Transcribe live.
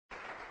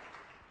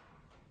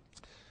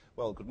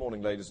Well, good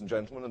morning, ladies and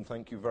gentlemen, and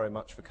thank you very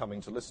much for coming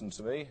to listen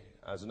to me.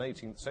 As an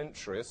 18th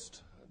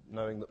centuryist,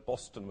 knowing that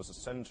Boston was a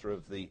centre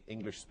of the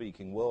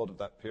English-speaking world of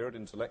that period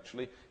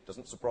intellectually, it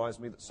doesn't surprise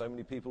me that so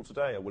many people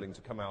today are willing to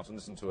come out and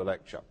listen to a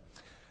lecture.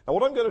 Now,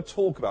 what I'm going to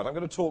talk about, I'm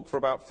going to talk for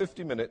about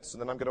 50 minutes,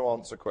 and then I'm going to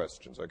answer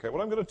questions, okay?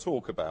 What I'm going to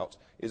talk about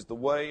is the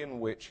way in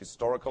which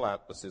historical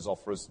atlases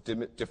offer us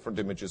different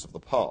images of the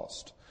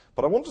past.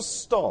 But I want to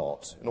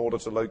start, in order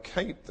to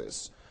locate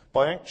this,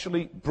 by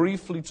actually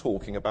briefly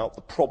talking about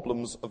the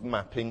problems of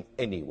mapping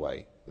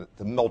anyway,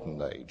 the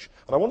modern age.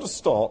 And I want to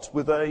start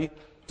with a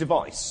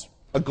device,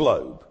 a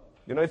globe.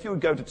 You know, if you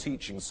would go to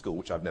teaching school,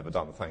 which I've never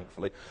done,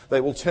 thankfully, they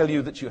will tell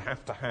you that you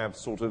have to have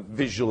sort of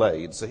visual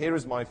aids. So here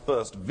is my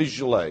first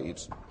visual aid,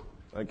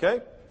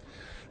 okay?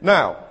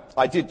 Now,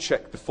 I did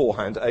check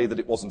beforehand, A, that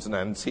it wasn't an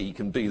antique,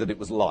 and B, that it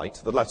was light.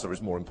 The latter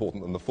is more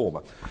important than the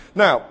former.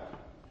 Now,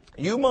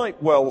 you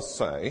might well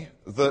say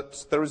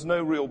that there is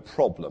no real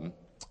problem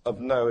of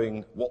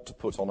knowing what to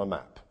put on a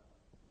map.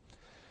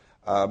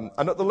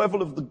 And at the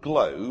level of the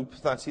globe,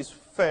 that is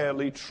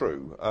fairly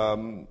true.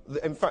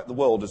 In fact, the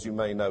world, as you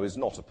may know, is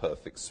not a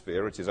perfect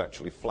sphere. It is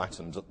actually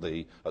flattened at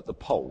the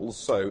poles,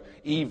 so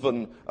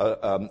even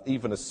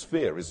a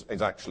sphere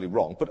is actually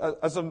wrong.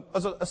 But as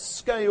a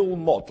scale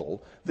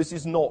model, this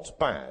is not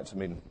bad. I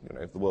mean, you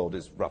know, the world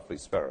is roughly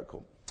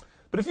spherical.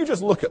 But if you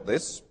just look at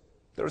this,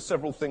 there are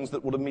several things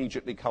that will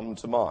immediately come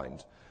to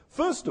mind.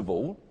 First of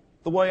all,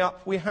 the way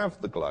up we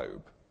have the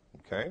globe.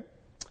 Okay?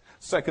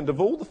 Second of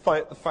all, the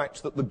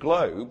fact that the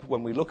globe,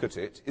 when we look at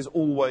it, is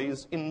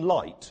always in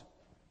light.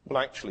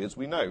 Well, actually, as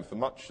we know, for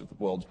much of the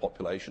world's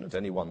population at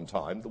any one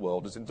time, the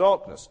world is in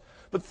darkness.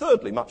 But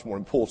thirdly, much more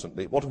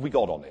importantly, what have we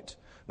got on it?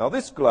 Now,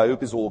 this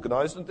globe is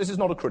organised, and this is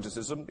not a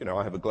criticism. You know,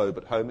 I have a globe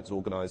at home. It's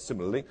organised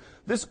similarly.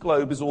 This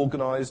globe is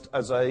organised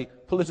as a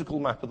political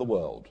map of the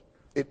world.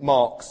 It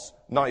marks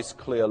nice,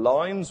 clear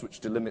lines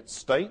which delimit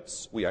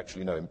states. We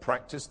actually know in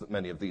practice that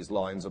many of these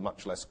lines are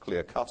much less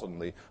clear-cut on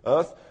the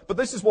Earth. But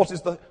this is what,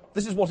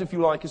 if you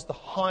like, is the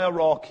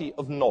hierarchy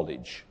of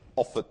knowledge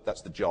offered,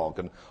 that's the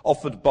jargon,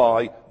 offered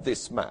by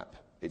this map.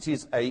 It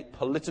is a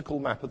political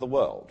map of the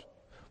world.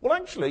 Well,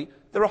 actually,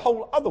 there are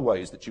whole other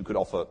ways that you could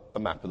offer a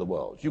map of the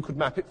world. You could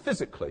map it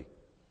physically.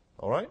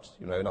 All right?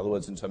 You know, in other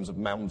words, in terms of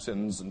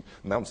mountains, and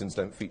mountains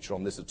don't feature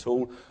on this at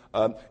all.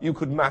 You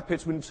could map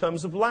it in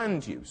terms of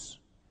land use.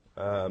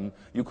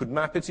 You could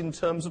map it in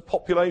terms of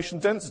population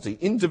density.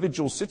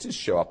 Individual cities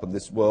show up in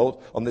this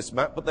world, on this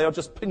map, but they are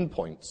just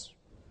pinpoints.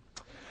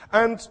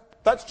 And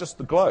that's just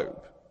the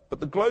globe. But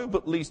the globe,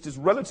 at least, is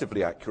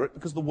relatively accurate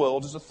because the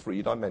world is a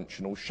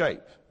three-dimensional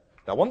shape.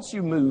 Now, once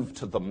you move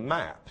to the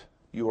map,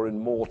 you are in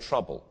more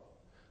trouble.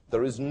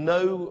 There is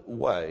no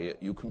way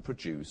you can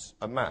produce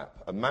a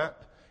map. A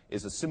map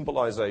is a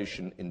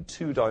symbolization in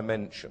two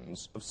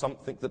dimensions of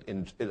something that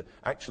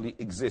actually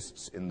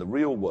exists in the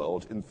real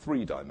world in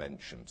three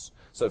dimensions.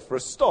 So for a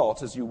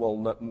start, as you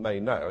well may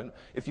know,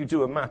 if you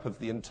do a map of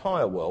the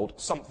entire world,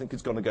 something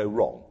is going to go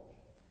wrong.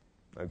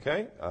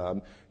 Okay?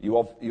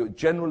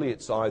 Generally,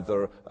 it's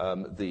either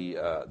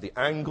the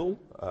angle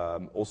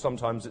or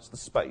sometimes it's the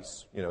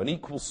space. You know, an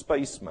equal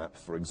space map,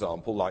 for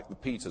example, like the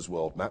Peters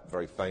world map,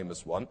 very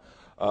famous one,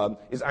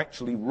 is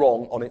actually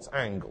wrong on its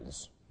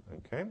angles.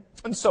 Okay?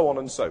 And so on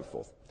and so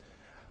forth.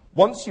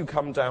 Once you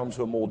come down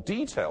to a more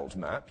detailed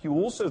map, you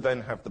also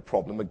then have the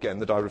problem, again,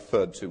 that I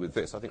referred to with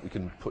this. I think we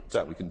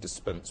can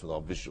dispense with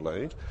our visual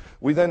aid.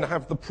 We then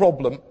have the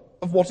problem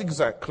of what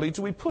exactly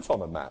do we put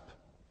on a map?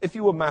 If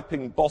you were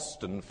mapping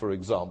Boston, for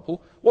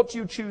example, what do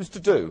you choose to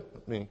do?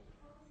 I mean,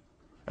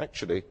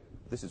 actually,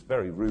 this is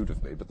very rude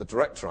of me, but the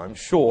director, I'm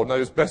sure,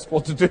 knows best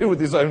what to do with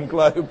his own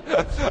globe.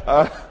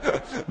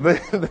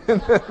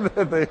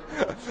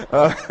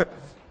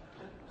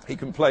 He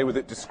can play with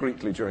it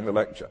discreetly during the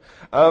lecture.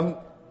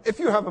 If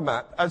you have a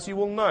map, as you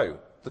will know,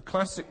 the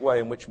classic way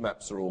in which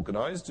maps are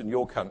organised, and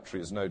your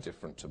country is no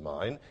different to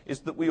mine,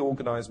 is that we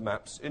organise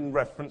maps in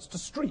reference to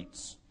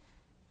streets.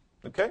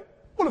 Okay?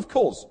 Well, of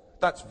course,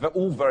 that's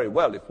all very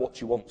well if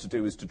what you want to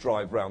do is to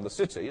drive around the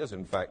city, as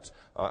in fact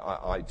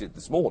I did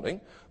this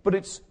morning, but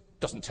it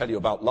doesn't tell you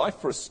about life.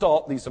 For a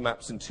start, these are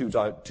maps in two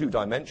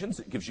dimensions.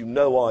 It gives you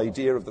no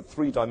idea of the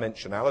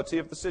three-dimensionality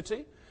of the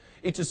city.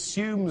 It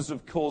assumes,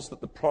 of course,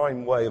 that the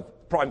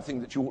prime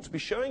thing that you ought to be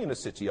showing in a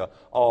city are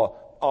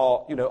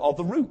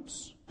the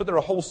routes. But there are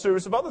a whole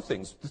series of other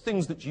things, the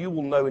things that you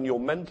will know in your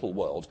mental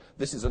world.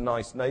 This is a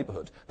nice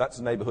neighbourhood. That's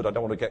a neighbourhood I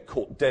don't want to get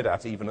caught dead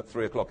at even at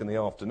 3 o'clock in the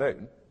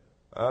afternoon.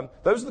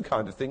 Those are the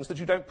kind of things that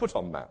you don't put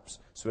on maps.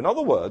 So in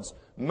other words,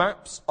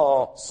 maps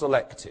are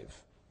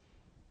selective.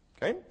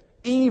 Okay?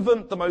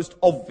 Even the most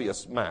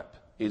obvious map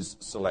is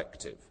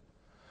selective.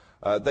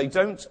 They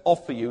don't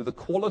offer you the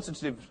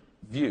qualitative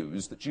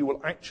views that you will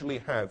actually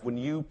have when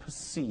you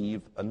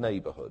perceive a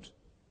neighbourhood.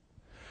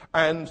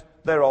 And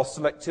there are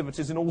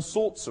selectivities in all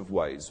sorts of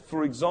ways.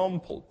 For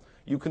example,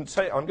 you can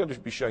take, I'm going to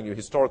be showing you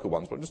historical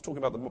ones, but I'm just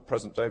talking about the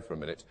present day for a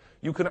minute.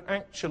 You can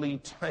actually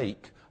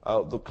take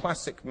the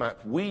classic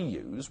map we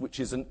use, which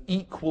is an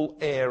equal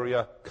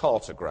area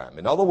cartogram.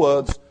 In other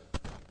words,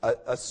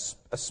 a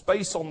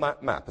space on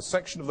that map, a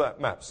section of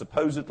that map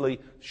supposedly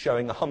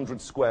showing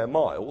 100 square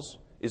miles,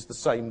 is the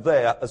same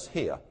there as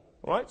here.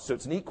 All right? So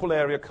it's an equal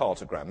area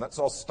cartogram. That's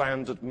our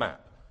standard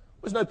map.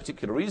 There's no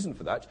particular reason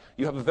for that.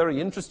 You have a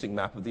very interesting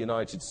map of the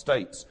United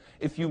States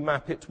if you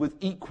map it with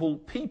equal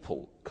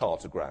people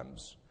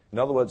cartograms. In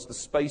other words, the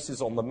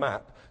spaces on the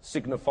map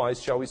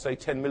signifies, shall we say,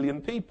 10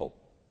 million people.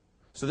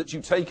 So that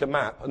you take a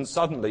map and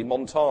suddenly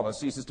Montana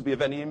ceases to be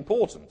of any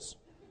importance.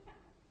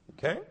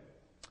 Okay?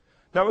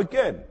 Now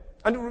again,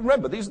 and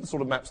remember, these are the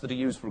sort of maps that are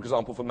used, for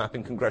example, for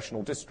mapping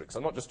congressional districts.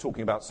 I'm not just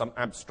talking about some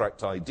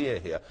abstract idea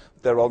here.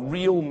 There are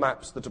real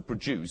maps that are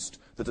produced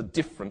that are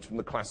different from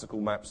the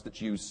classical maps that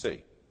you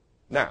see.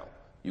 Now,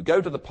 you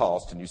go to the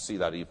past and you see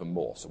that even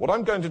more. So what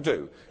I'm going to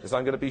do is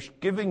I'm going to be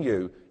giving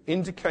you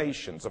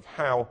indications of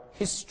how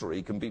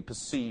history can be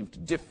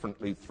perceived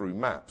differently through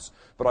maps.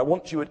 But I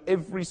want you at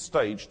every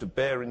stage to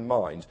bear in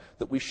mind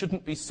that we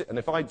shouldn't be, and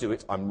if I do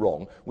it, I'm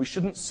wrong, we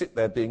shouldn't sit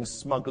there being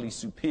smugly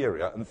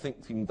superior and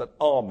thinking that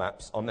our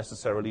maps are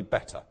necessarily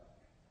better.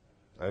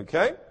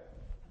 Okay?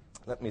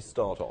 Let me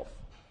start off.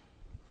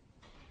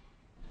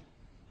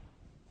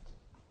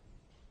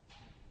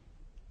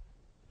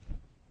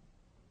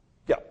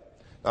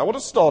 Now, I want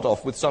to start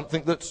off with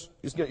something that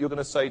you're going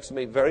to say to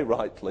me very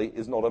rightly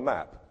is not a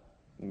map.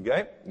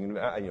 Okay? And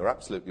you're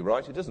absolutely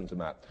right, it isn't a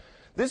map.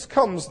 This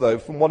comes, though,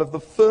 from one of the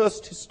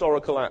first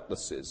historical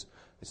atlases.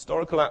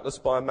 Historical atlas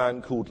by a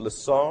man called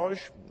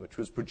Lesage, which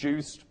was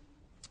produced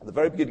at the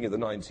very beginning of the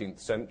 19th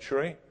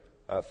century,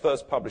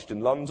 first published in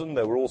London.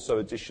 There were also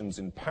editions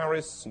in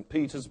Paris, St.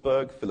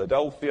 Petersburg,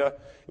 Philadelphia.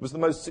 It was the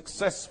most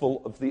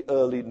successful of the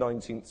early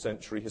 19th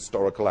century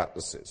historical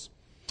atlases.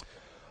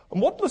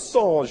 And what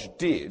Lesage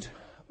did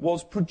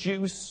was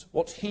produce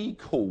what he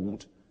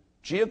called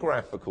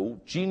geographical,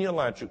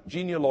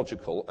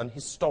 genealogical, and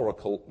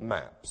historical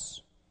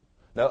maps.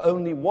 Now,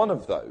 only one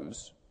of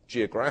those,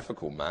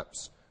 geographical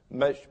maps,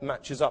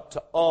 matches up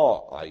to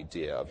our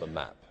idea of a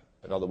map.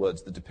 In other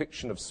words, the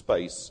depiction of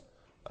space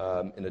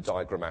in a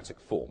diagrammatic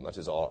form. That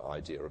is our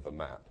idea of a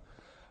map.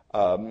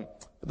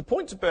 But the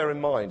point to bear in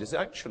mind is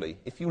actually,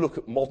 if you look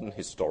at modern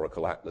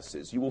historical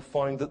atlases, you will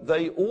find that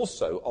they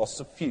also are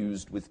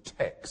suffused with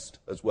text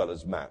as well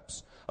as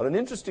maps. And an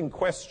interesting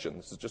question,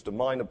 this is just a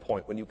minor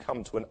point when you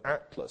come to an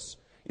atlas,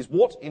 is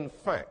what, in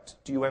fact,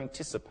 do you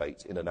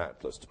anticipate in an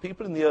atlas? To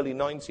people in the early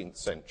 19th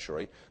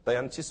century, they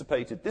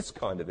anticipated this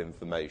kind of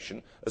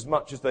information as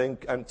much as they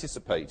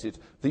anticipated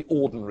the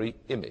ordinary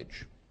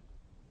image.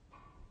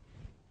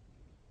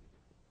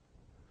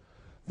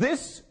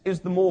 This is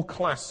the more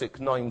classic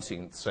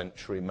 19th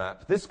century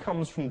map. This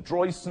comes from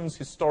Droysen's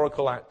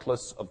Historical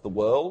Atlas of the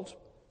World,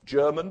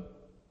 German,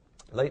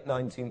 late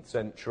 19th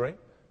century.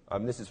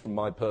 This is from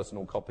my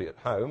personal copy at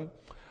home.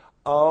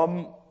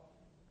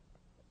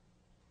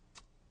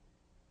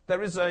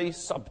 There is a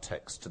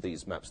subtext to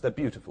these maps. They're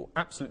beautiful,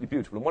 absolutely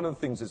beautiful. And one of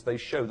the things is they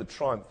show the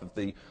triumph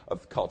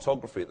of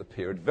cartography at the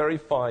period, very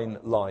fine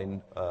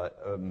line,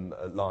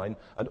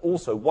 and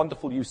also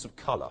wonderful use of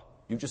colour.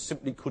 You just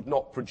simply could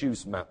not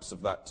produce maps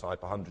of that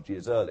type 100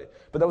 years earlier.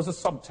 But there was a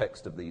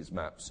subtext of these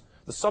maps.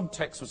 The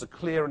subtext was a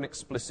clear and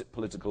explicit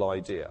political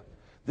idea.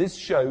 This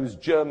shows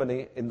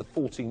Germany in the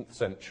 14th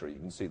century. You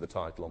can see the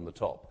title on the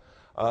top.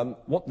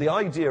 What the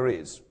idea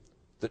is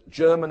that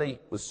Germany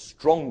was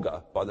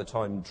stronger by the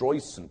time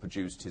Droysen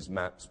produced his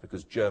maps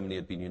because Germany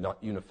had been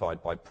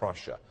unified by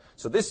Prussia.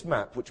 So this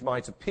map, which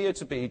might appear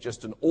to be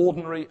just an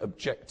ordinary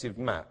objective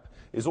map,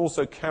 is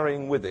also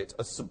carrying with it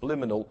a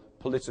subliminal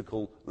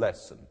political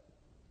lesson.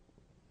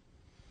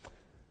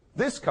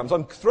 This comes,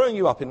 I'm throwing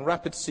you up in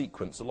rapid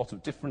sequence a lot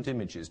of different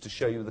images to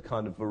show you the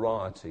kind of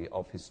variety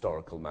of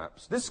historical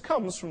maps. This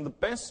comes from the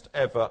best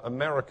ever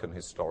American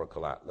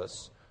historical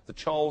atlas, the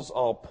Charles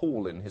R.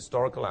 Paulin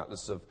Historical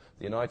Atlas of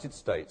the United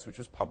States, which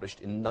was published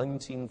in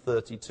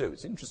 1932.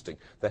 It's interesting,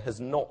 there has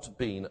not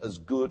been as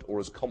good or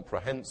as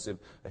comprehensive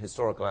a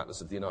historical atlas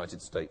of the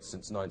United States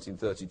since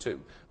 1932.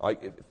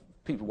 If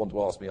people want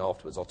to ask me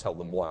afterwards, I'll tell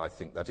them why I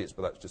think that is,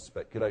 but that's just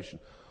speculation.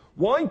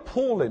 Why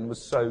Paulin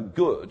was so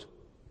good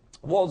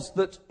was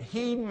that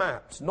he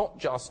mapped not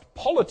just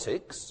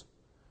politics,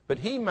 but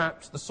he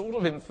mapped the sort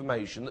of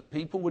information that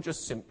people were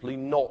just simply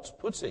not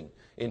putting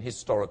in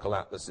historical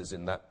atlases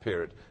in that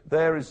period.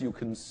 There, as you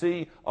can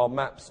see, are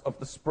maps of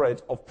the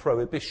spread of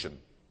prohibition.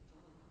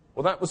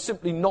 Well, that was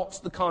simply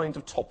not the kind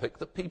of topic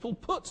that people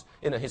put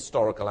in a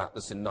historical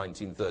atlas in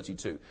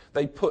 1932.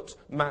 They put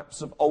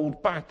maps of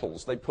old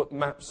battles, they put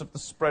maps of the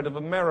spread of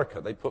America,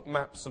 they put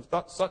maps of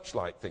such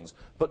like things,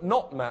 but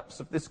not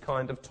maps of this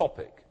kind of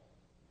topic.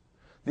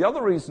 The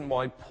other reason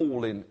why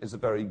Paulin is a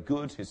very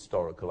good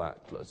historical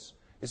atlas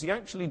is he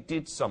actually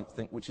did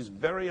something which is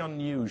very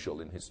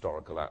unusual in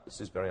historical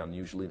atlases, very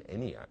unusual in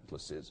any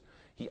atlases.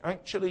 He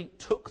actually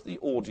took the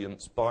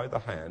audience by the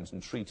hand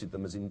and treated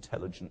them as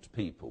intelligent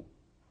people.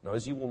 Now,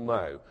 as you will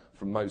know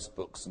from most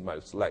books and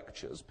most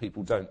lectures,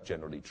 people don't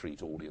generally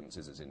treat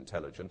audiences as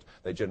intelligent.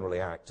 They generally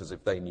act as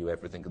if they knew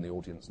everything and the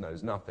audience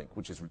knows nothing,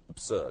 which is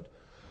absurd.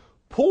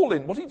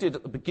 Paulin, what he did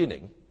at the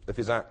beginning of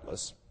his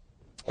atlas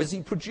is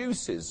he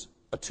produces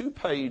a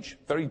 2-page,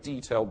 very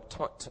detailed,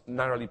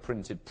 narrowly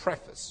printed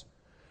preface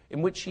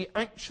in which he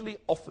actually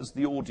offers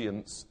the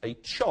audience a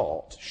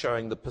chart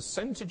showing the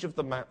percentage of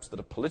the maps that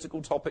are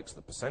political topics,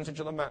 the percentage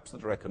of the maps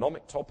that are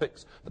economic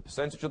topics, the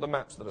percentage of the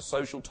maps that are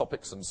social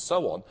topics, and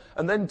so on,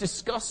 and then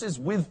discusses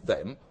with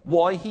them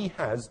why he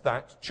has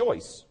that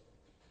choice.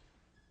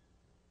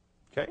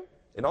 Okay?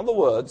 In other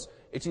words,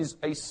 it is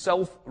a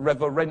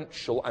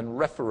self-referential and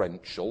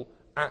referential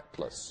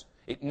atlas.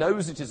 It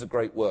knows it is a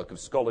great work of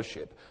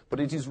scholarship, but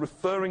it is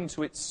referring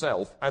to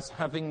itself as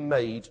having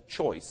made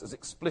choice, as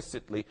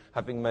explicitly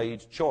having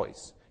made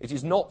choice. It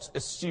is not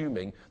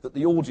assuming that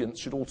the audience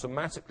should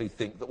automatically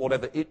think that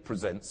whatever it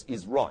presents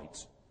is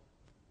right.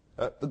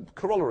 The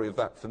corollary of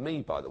that for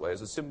me, by the way,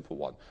 is a simple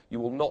one. You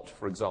will not,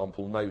 for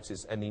example,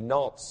 notice any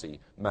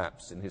Nazi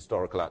maps in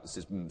historical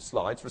atlases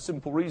slides for a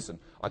simple reason.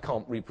 I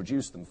can't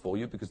reproduce them for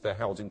you because they're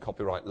held in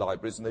copyright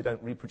libraries and they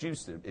don't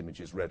reproduce the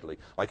images readily.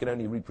 I can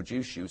only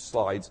reproduce you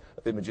slides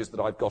of images that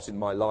I've got in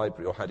my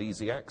library or had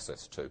easy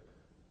access to.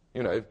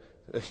 You know,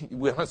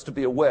 one has to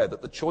be aware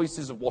that the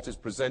choices of what is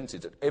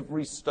presented at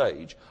every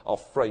stage are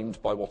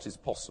framed by what is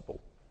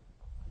possible.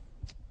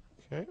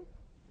 Okay.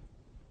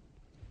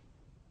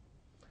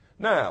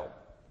 Now,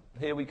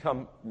 here we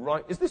come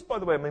right... Is this, by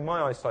the way, I mean,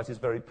 my eyesight is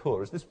very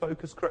poor. Is this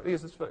focused correctly?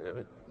 Is this...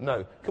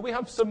 No. Can we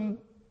have some...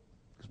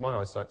 Because my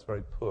eyesight's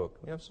very poor.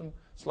 Can we have some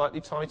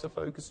slightly tighter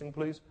focusing,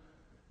 please?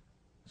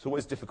 It's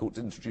always difficult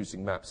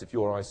introducing maps if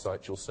your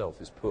eyesight yourself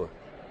is poor.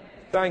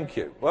 Thank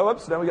you. Well,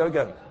 oops, there we go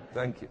again.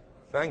 Thank you.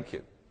 Thank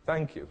you.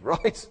 Thank you.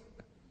 Right.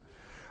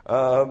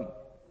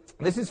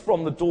 This is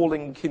from the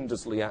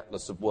Dorling-Kindersley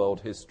Atlas of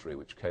World History,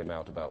 which came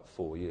out about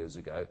 4 years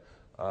ago.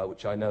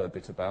 Which I know a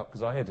bit about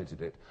because I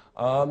edited it.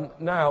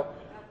 Now,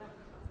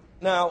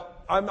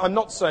 I'm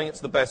not saying it's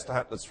the best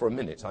atlas for a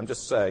minute. I'm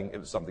just saying it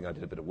was something I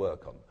did a bit of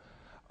work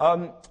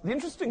on. The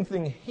interesting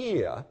thing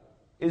here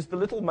is the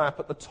little map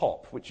at the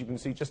top, which you can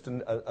see just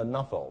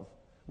enough of,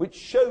 which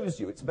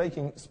shows you, it's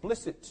making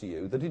explicit to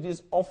you that it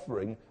is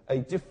offering a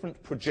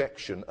different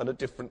projection and a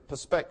different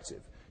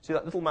perspective. See,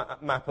 that little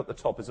map at the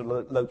top is a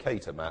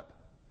locator map.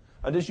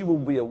 And as you will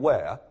be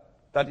aware,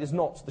 that is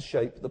not the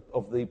shape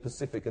of the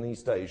Pacific and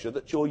East Asia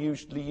that you're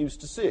usually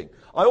used to seeing.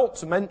 I ought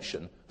to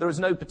mention there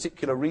is no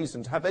particular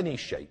reason to have any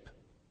shape.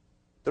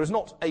 There is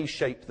not a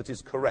shape that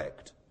is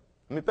correct.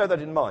 I mean, bear that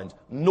in mind.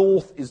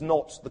 North is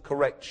not the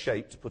correct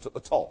shape to put at the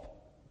top.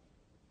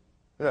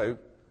 You know,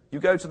 you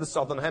go to the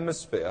Southern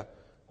Hemisphere,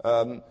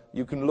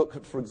 you can look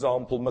at, for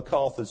example,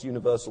 MacArthur's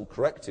Universal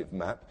Corrective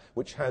Map,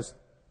 which has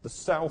the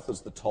south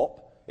as the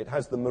top. It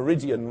has the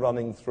meridian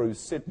running through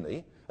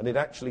Sydney, and it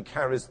actually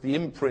carries the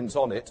imprint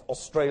on it,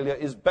 Australia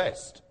is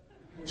best,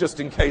 just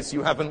in case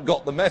you haven't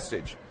got the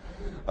message.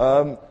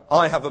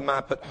 I have a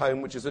map at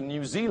home which is a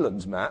New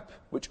Zealand map,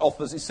 which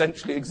offers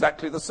essentially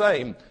exactly the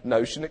same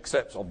notion,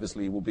 except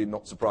obviously you will be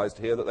not surprised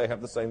to hear that they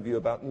have the same view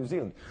about New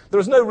Zealand. There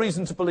is no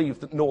reason to believe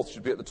that north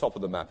should be at the top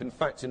of the map. In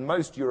fact, in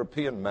most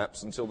European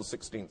maps until the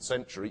 16th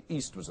century,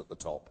 east was at the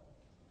top.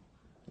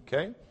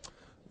 Okay?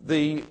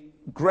 The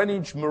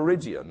Greenwich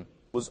meridian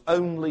was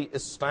only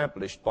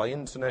established by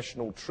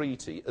international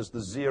treaty as the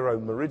zero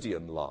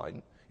meridian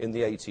line in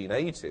the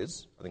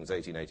 1880s. I think it's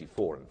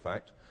 1884, in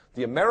fact.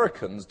 The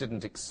Americans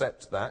didn't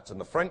accept that,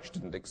 and the French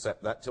didn't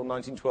accept that till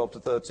 1912 to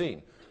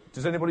 13.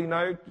 Does anybody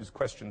know? It's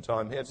question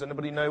time here. Does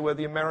anybody know where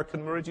the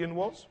American meridian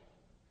was?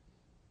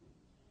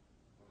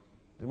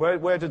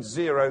 Where did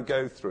zero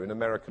go through in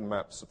American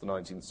maps of the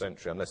 19th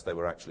century, unless they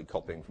were actually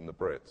copying from the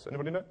Brits?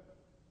 Anybody know?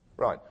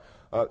 Right.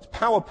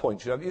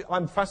 PowerPoint. You know,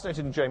 I'm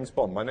fascinated in James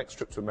Bond. My next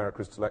trip to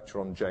America is to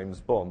lecture on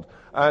James Bond.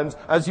 And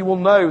as you will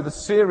know, the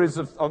series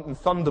of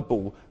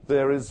Thunderball,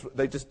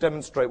 they just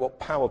demonstrate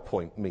what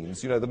PowerPoint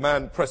means. You know, the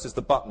man presses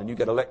the button and you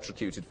get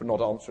electrocuted for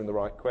not answering the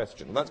right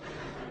question. And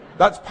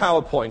that's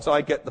PowerPoint.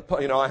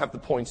 I have the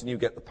point and you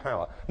get the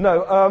power.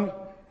 No,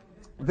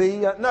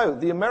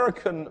 the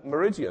American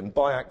meridian,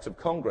 by act of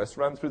Congress,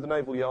 ran through the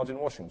Naval Yard in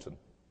Washington.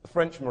 The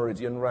French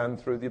meridian ran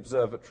through the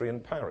observatory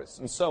in Paris,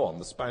 and so on.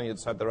 The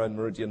Spaniards had their own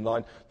meridian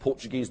line.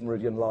 Portuguese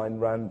meridian line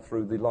ran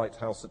through the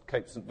lighthouse at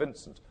Cape St.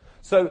 Vincent.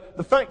 So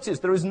the fact is,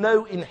 there is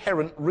no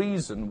inherent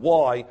reason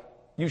why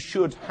you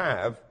should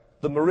have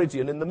the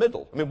meridian in the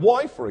middle. I mean,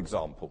 why, for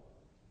example?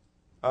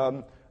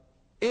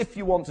 If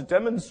you want to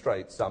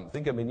demonstrate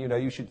something, I mean, you know,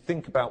 you should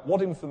think about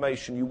what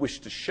information you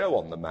wish to show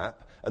on the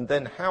map, and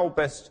then how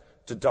best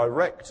to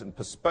direct and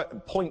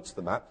point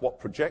the map, what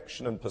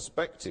projection and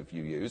perspective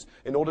you use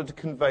in order to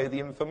convey the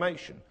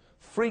information.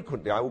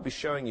 Frequently, I will be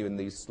showing you in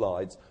these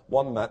slides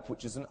one map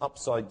which is an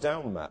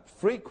upside-down map.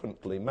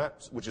 Frequently,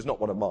 maps, which is not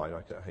one of mine,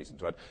 I hasten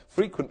to add,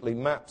 frequently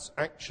maps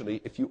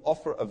actually, if you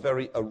offer a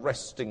very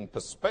arresting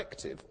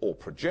perspective or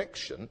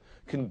projection,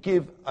 can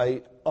give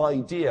an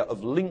idea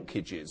of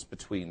linkages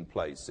between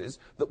places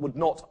that would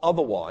not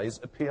otherwise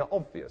appear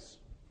obvious.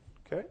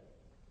 Okay?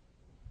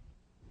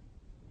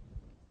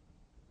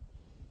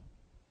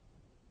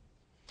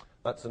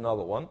 That's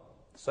another one,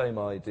 same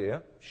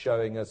idea,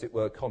 showing, as it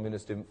were,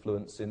 communist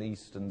influence in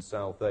East and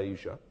South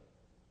Asia.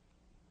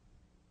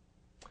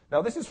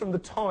 Now, this is from the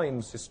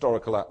Times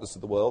Historical Atlas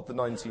of the World, the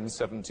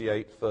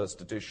 1978 first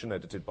edition,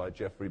 edited by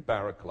Geoffrey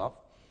Barraclough.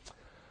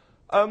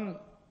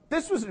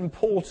 This was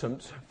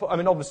important.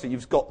 Obviously,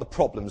 you've got the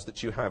problems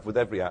that you have with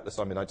every atlas.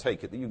 I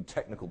take it that you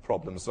technical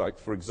problems, like,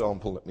 for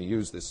example, let me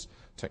use this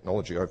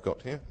technology I've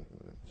got here.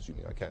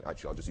 Assuming I can.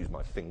 Actually, I'll just use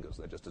my fingers.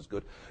 They're just as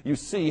good. You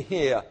see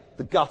here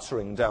the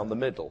guttering down the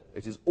middle.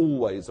 It is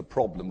always a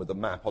problem with a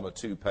map on a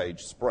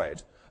two-page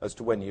spread as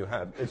to when you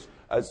have,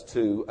 as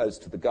to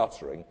the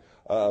guttering.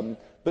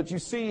 But you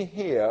see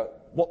here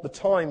what the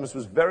Times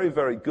was very,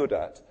 very good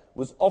at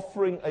was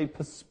offering a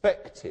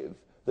perspective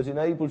that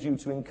enabled you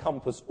to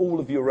encompass all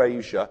of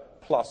Eurasia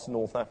plus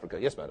North Africa.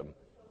 Yes, madam?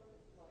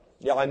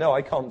 Yeah, I know,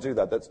 I can't do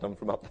that. That's done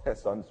from up there,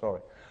 so I'm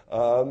sorry.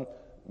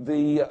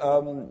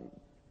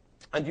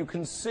 And you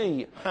can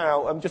see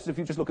how, if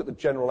you just look at the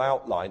general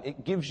outline,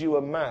 it gives you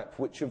a map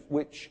which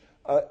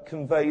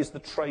conveys the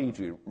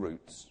trade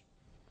routes.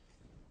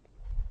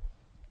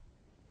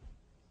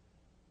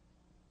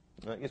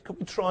 Yes, could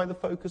we try the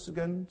focus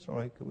again?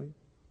 Sorry, could we?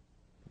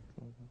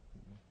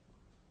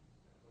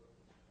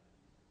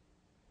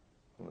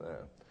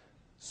 There.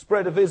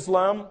 Spread of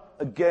Islam,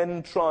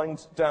 again trying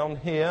down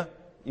here,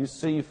 you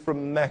see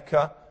from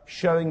Mecca,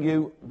 showing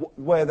you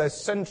where they're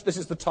centered. This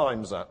is the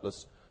Times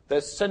Atlas. They're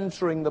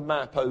centering the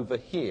map over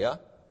here,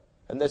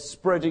 and they're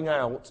spreading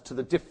out to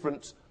the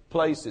different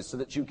places so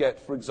that you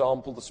get, for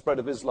example, the spread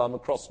of Islam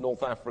across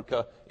North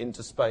Africa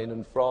into Spain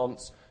and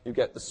France. You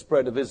get the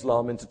spread of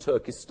Islam into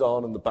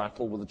Turkestan and the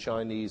battle with the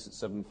Chinese at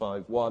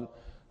 751.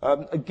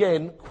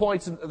 Again,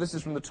 this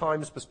is from the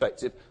Times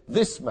perspective,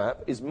 this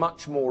map is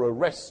much more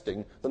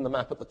arresting than the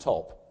map at the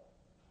top.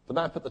 The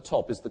map at the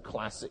top is the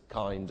classic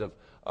kind of,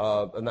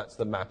 and that's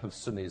the map of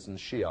Sunnis and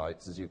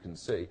Shiites, as you can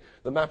see.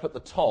 The map at the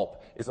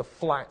top is a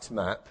flat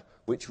map,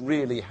 which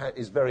really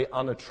is very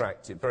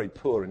unattractive, very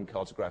poor in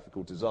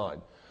cartographical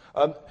design.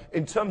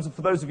 In terms of,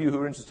 for those of you who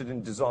are interested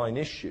in design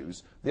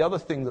issues, the other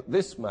thing that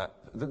this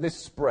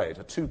spread,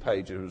 a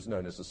two-pager is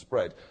known as a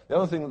spread, the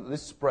other thing that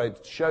this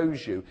spread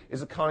shows you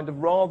is a kind of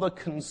rather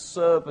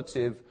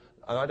conservative,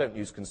 and I don't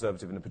use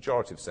conservative in a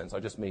pejorative sense, I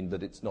just mean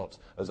that it's not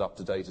as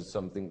up-to-date as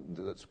something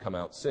that's come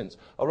out since,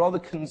 a rather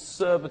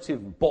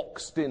conservative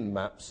boxed-in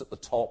maps at the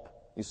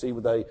top, you see,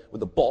 with a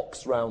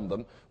box round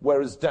them,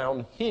 whereas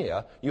down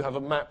here you have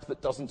a map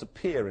that doesn't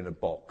appear in a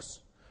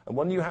box. And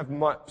when you have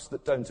maps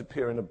that don't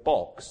appear in a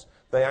box,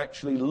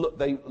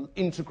 they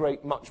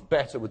integrate much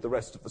better with the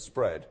rest of the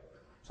spread.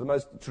 So the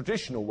most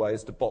traditional way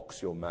is to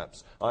box your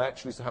maps. I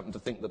actually happen to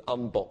think that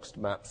unboxed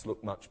maps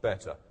look much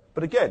better.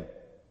 But again,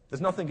 there's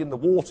nothing in the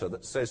water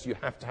that says you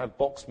have to have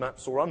boxed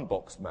maps or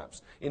unboxed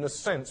maps. In a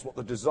sense, what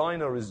the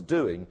designer is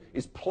doing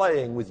is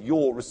playing with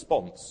your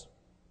response.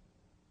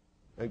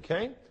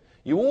 Okay?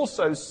 You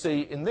also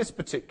see in this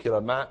particular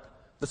map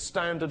the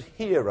standard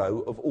hero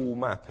of all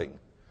mapping.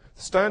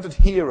 The standard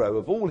hero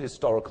of all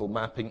historical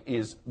mapping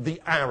is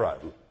the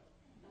arrow.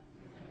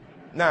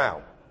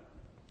 Now,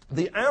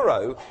 the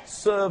arrow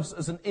serves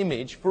as an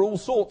image for all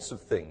sorts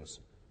of things.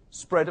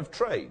 Spread of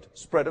trade,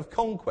 spread of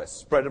conquest,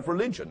 spread of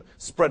religion,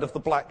 spread of the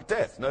Black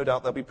Death. No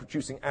doubt they'll be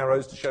producing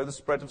arrows to show the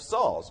spread of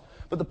SARS.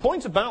 But the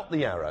point about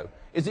the arrow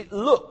is it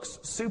looks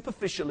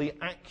superficially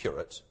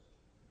accurate,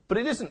 but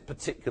it isn't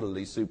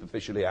particularly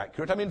superficially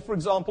accurate. For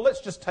example,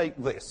 let's just take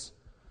this.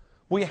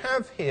 We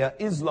have here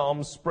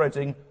Islam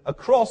spreading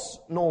across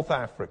North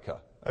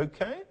Africa,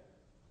 okay,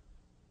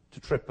 to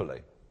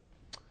Tripoli.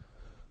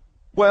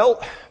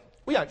 Well,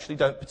 we actually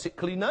don't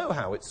particularly know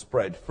how it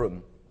spread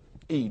from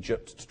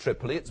Egypt to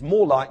Tripoli. It's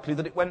more likely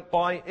that it went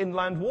by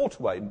inland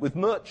waterway with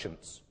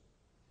merchants.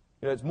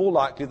 It's more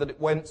likely that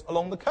it went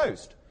along the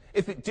coast.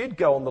 If it did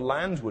go on the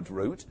landward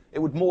route, it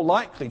would more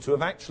likely to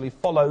have actually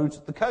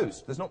followed the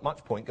coast. There's not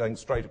much point going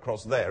straight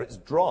across there. It's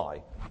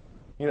dry.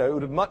 It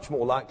would have much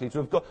more likely to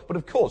have got... But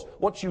of course,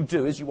 what you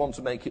do is you want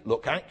to make it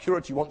look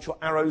accurate. You want your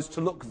arrows to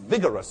look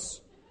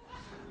vigorous.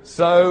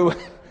 So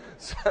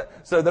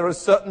there are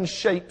certain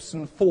shapes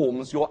and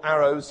forms your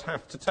arrows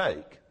have to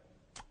take.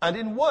 And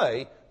in a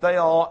way, they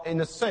are,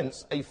 in a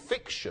sense, a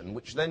fiction,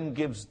 which then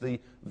gives the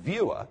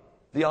viewer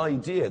the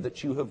idea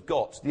that you have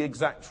got the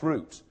exact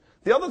route.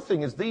 The other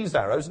thing is these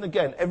arrows, and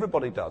again,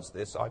 everybody does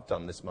this. I've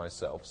done this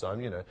myself, so I'm,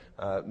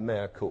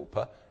 mea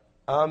culpa.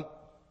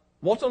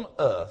 What on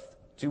earth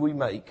do we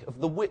make of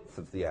the width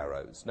of the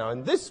arrows? Now,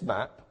 in this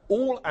map,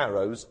 all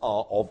arrows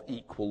are of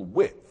equal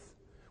width,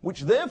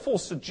 which therefore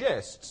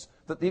suggests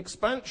that the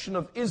expansion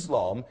of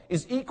Islam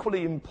is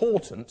equally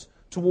important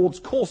towards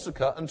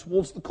Corsica and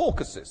towards the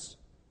Caucasus.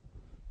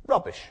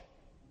 Rubbish.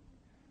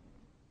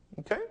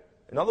 Okay?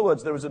 In other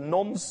words, there is a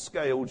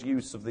non-scaled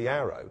use of the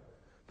arrow,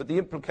 but the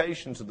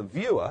implication to the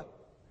viewer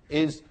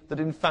is that,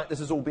 in fact, this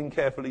has all been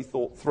carefully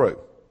thought through.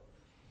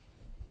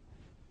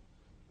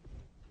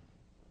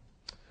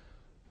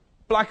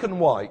 Black and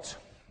white.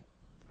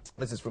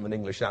 This is from an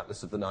English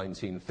atlas of the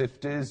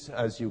 1950s.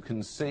 As you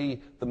can see,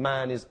 the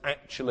man is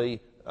actually,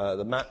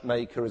 the map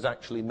maker is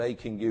actually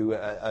making you,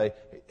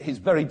 he's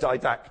very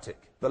didactic.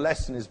 the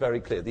lesson is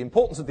very clear. The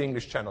importance of the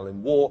English Channel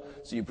in war.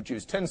 So you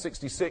produce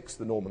 1066,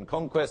 the Norman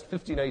Conquest,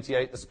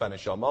 1588, the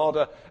Spanish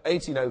Armada,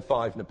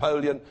 1805,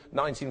 Napoleon,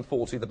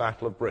 1940, the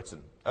Battle of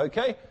Britain.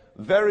 Okay?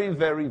 Very,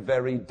 very,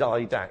 very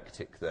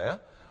didactic there.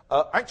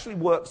 Actually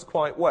works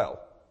quite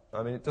well.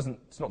 I mean,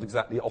 it's not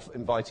exactly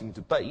inviting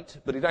debate,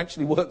 but it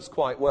actually works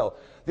quite well.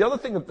 The other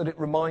thing that it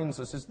reminds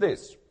us is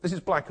this. This is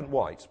black and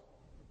white.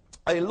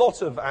 A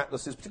lot of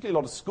atlases, particularly a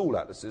lot of school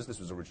atlases, this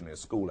was originally a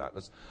school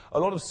atlas, a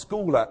lot of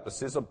school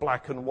atlases are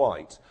black and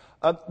white.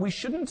 We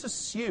shouldn't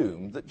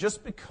assume that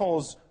just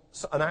because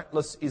an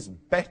atlas is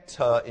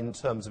better in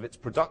terms of its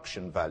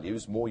production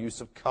values, more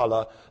use of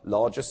colour,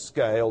 larger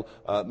scale,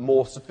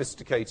 more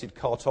sophisticated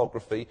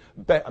cartography,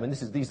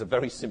 these are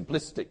very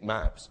simplistic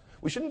maps.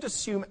 We shouldn't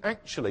assume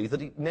actually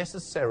that it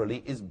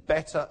necessarily is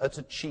better at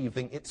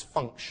achieving its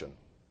function.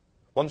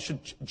 One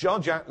should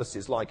judge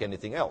atlases like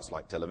anything else,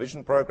 like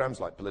television programs,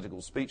 like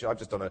political speech. I've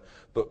just done a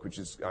book which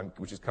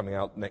is coming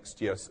out next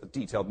year, a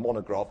detailed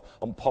monograph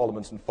on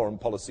Parliament and foreign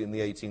policy in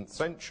the 18th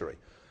century.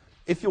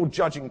 If you're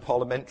judging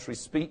parliamentary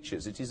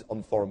speeches, it is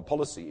on foreign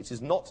policy. It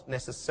is not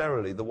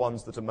necessarily the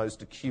ones that are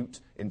most acute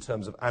in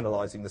terms of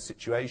analysing the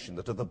situation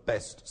that are the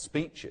best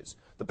speeches.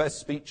 The best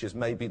speeches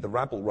may be the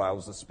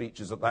rabble-rouser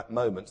speeches at that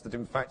moment that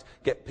in fact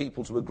get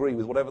people to agree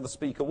with whatever the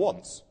speaker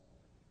wants.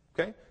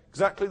 Okay?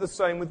 Exactly the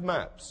same with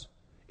maps.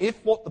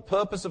 If what the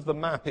purpose of the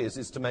map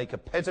is to make a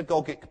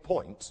pedagogic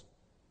point,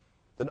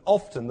 then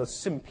often the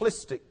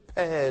simplistic,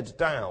 pared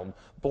down,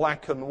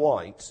 black and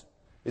white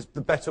is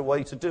the better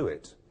way to do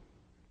it.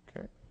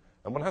 Okay?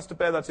 And one has to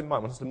bear that in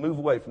mind. One has to move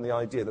away from the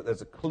idea that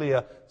there's a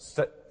clear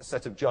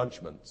set of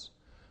judgments.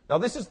 Now,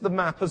 this is the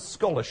map as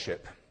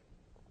scholarship.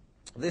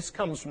 This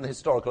comes from the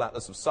Historical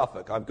Atlas of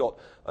Suffolk. I've got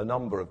a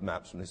number of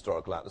maps from the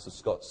Historical Atlas of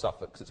Suffolk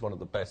because it's one of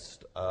the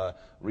best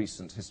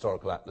recent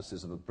historical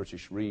atlases of the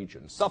British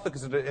region. Suffolk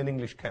is an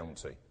English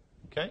county,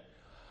 okay,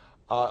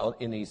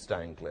 in East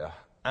Anglia.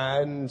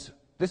 And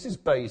this is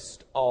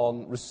based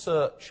on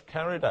research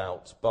carried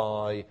out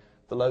by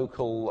the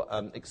local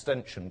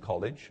extension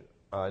college.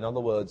 In other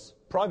words,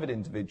 private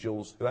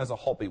individuals who, as a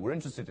hobby, were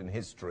interested in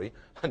history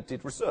and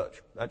did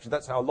research. Actually,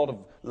 that's how a lot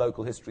of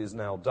local history is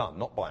now done,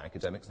 not by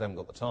academics, they haven't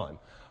got the time.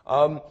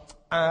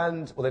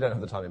 Well, they don't have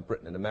the time in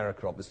Britain. In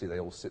America, obviously, they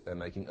all sit there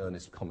making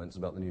earnest comments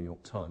about the New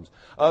York Times.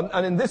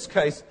 And in this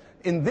case,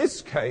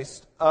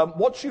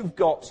 what you've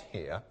got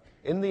here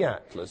in the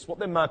atlas, what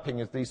they're mapping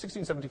is the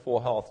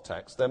 1674 hearth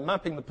tax. They're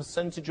mapping the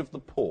percentage of the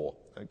poor,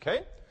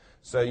 okay?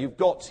 So you've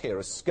got here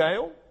a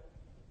scale.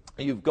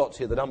 You've got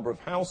here the number of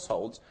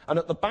households, and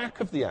at the back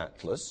of the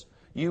atlas,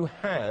 you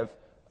have,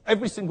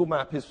 every single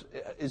map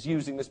is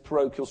using this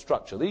parochial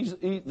structure. These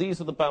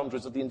are the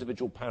boundaries of the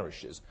individual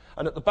parishes.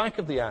 And at the back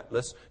of the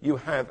atlas, you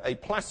have a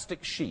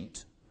plastic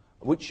sheet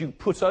which you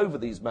put over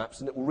these maps,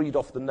 and it will read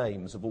off the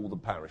names of all the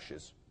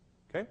parishes.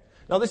 Okay?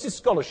 Now, this is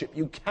scholarship.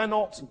 You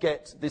cannot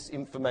get this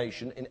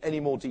information in any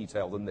more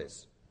detail than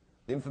this.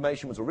 The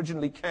information was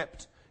originally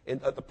kept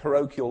at the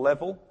parochial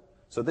level,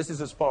 so this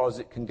is as far as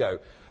it can go.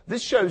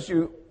 This shows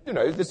you,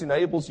 this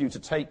enables you to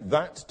take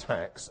that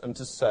tax and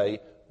to say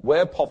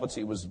where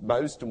poverty was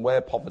most and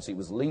where poverty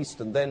was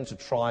least, and then to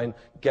try and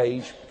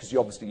gauge, because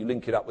you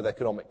link it up with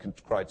economic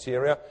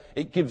criteria.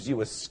 It gives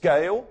you a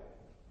scale,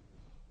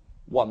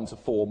 1 to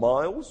 4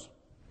 miles.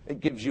 It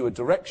gives you a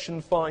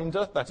direction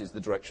finder, that is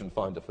the direction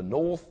finder for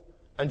north,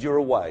 and you're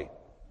away.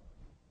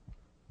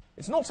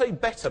 It's not a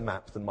better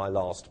map than my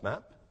last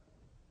map.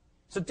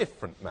 It's a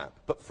different map,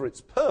 but for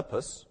its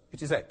purpose,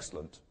 it is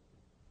excellent.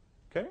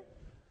 Okay?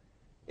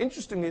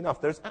 Interestingly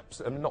enough, there's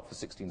absolutely, not for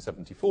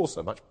 1674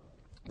 so much,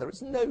 there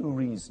is no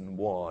reason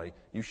why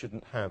you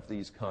shouldn't have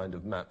these kind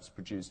of maps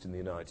produced in the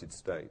United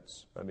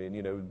States. I mean,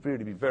 it would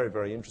really be very,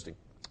 very interesting.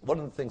 One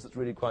of the things that's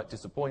really quite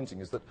disappointing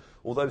is that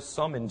although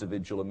some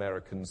individual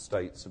American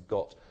states have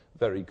got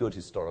very good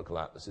historical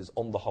atlases,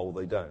 on the whole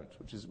they don't,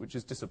 which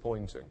is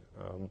disappointing.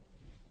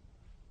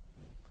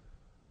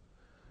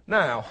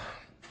 Now,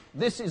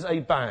 this is a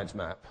bad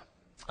map,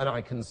 and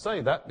I can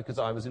say that because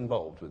I was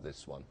involved with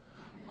this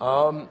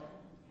one.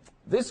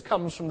 This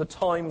comes from the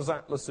Times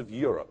Atlas of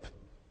Europe,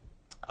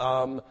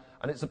 and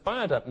it's a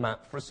bad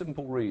map for a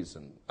simple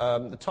reason.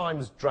 The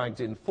Times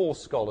dragged in 4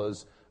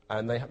 scholars,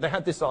 and they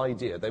had this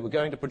idea. They were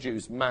going to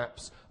produce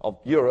maps of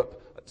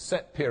Europe at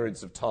set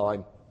periods of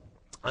time,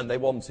 and they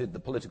wanted the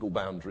political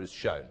boundaries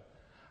shown.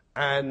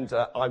 And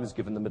I was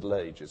given the Middle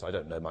Ages. I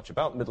don't know much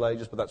about the Middle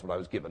Ages, but that's what I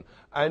was given.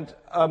 And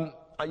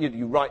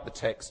you write the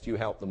text, you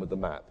help them with the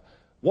map.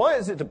 Why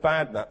is it a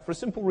bad map? For a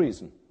simple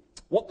reason.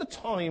 What the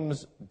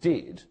Times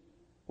did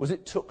was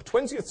it took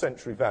 20th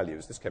century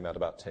values, this came out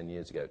about 10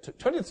 years ago, took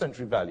 20th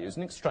century values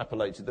and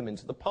extrapolated them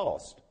into the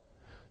past.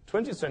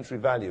 20th century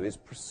value is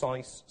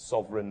precise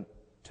sovereign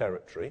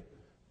territory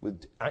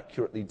with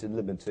accurately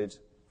delimited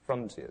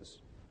frontiers.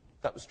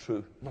 That was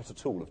true not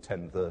at all of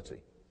 1030.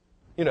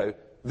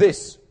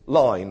 this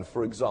line,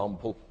 for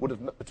example, would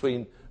have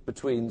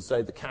between,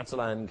 say, the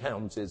Catalan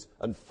counties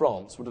and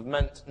France would have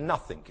meant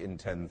nothing in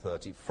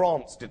 1030.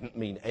 France didn't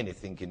mean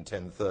anything in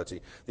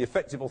 1030. The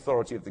effective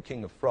authority of the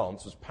King of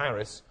France was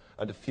Paris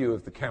and a few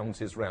of the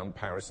counties round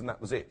Paris, and that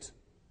was it.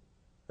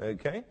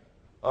 Okay?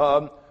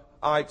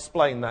 I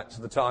explained that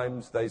to the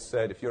Times. They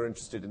said, if you're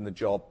interested in the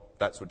job,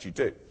 that's what you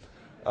do.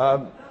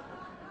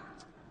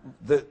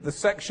 The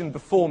section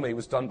before me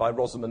was done by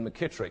Rosamund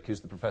McKittrick,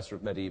 who's the professor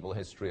of medieval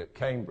history at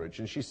Cambridge,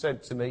 and she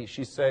said to me,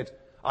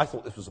 I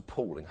thought this was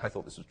appalling. I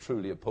thought this was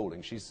truly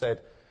appalling. She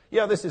said,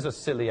 yeah, this is a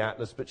silly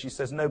atlas, but she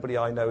says, nobody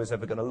I know is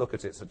ever going to look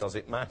at it, so does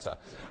it matter?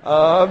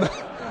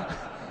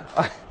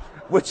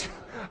 Which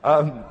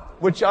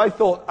I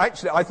thought,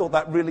 actually, I thought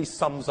that really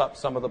sums up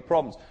some of the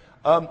problems.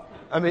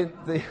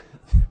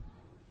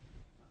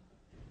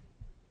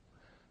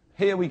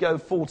 Here we go,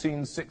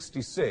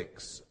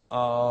 1466.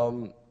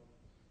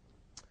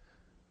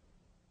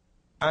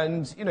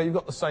 And, you know, you've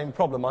got the same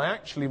problem. I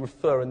actually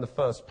refer in the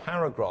first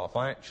paragraph,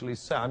 I actually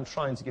say, I'm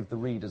trying to give the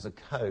readers a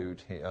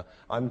code here.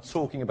 I'm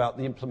talking about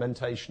the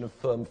implementation of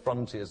firm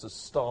frontiers as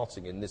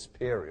starting in this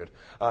period.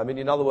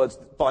 In other words,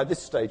 by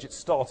this stage, it's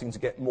starting to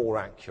get more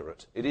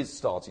accurate. It is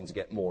starting to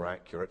get more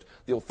accurate.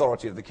 The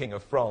authority of the King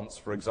of France,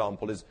 for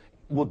example,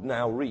 would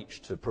now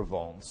reach to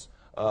Provence.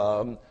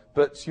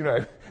 But, you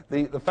know,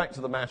 the fact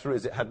of the matter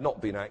is it had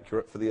not been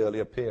accurate for the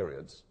earlier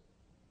periods.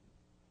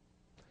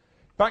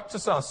 Back to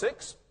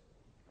Suffolk.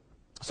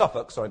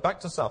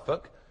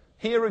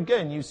 Here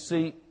again you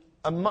see,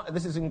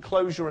 this is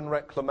enclosure and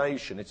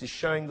reclamation. It is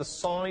showing the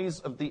size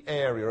of the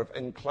area of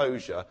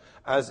enclosure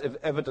as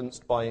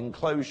evidenced by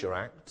enclosure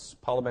acts,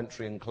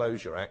 parliamentary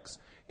enclosure acts,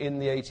 in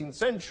the 18th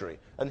century.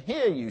 And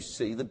here you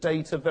see the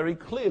data very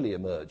clearly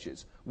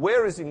emerges.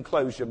 Where is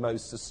enclosure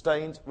most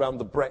sustained? Around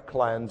the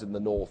Breckland in the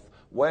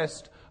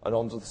northwest and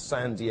onto the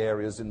sandy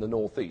areas in the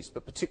northeast,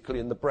 but particularly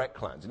in the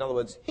Breckland. In other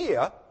words,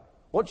 here,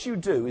 what you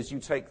do is you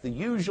take the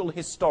usual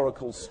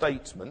historical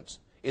statement,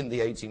 in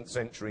the 18th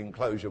century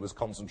enclosure was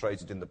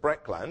concentrated in the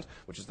Breckland,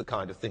 which is the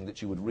kind of thing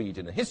that you would read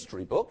in a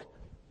history book,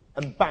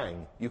 and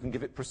bang, you can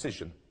give it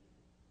precision.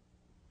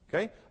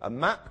 Okay? A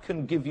map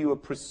can give you a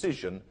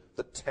precision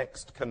that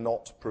text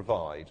cannot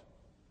provide.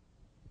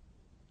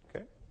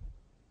 Okay?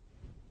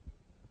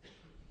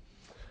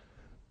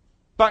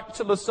 Back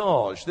to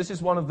Lesage. This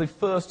is one of the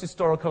first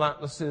historical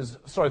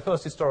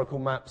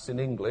maps in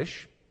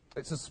English.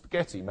 It's a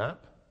spaghetti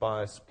map.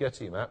 By a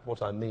spaghetti map,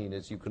 what I mean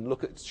is you can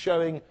look at, it's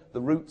showing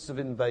the routes of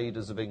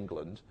invaders of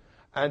England,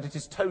 and it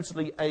is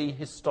totally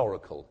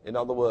ahistorical. In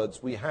other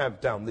words, we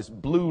have down this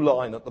blue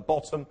line at the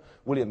bottom,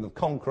 William the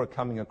Conqueror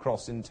coming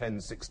across in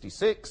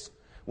 1066.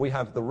 We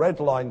have the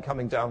red line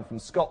coming down from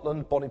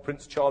Scotland, Bonnie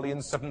Prince Charlie in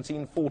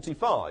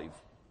 1745,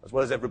 as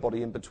well as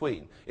everybody in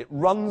between. It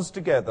runs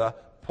together,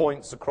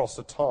 points across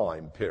a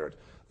time period.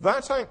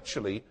 That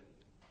actually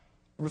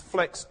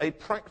reflects a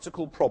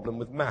practical problem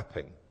with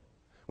mapping,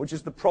 which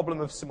is the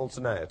problem of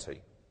simultaneity.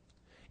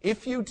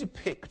 If you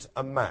depict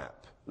a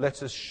map,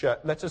 let us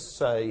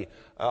say,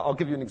 I'll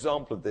give you an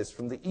example of this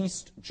from the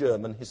East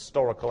German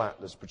Historical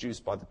Atlas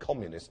produced by the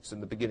Communists in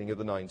the beginning of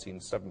the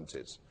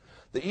 1970s.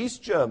 The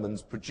East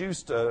Germans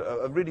produced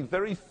a really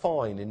very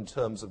fine in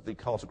terms of the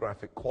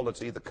cartographic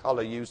quality, the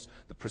colour use,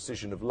 the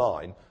precision of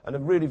line, and a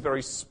really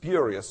very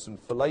spurious and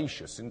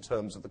fallacious in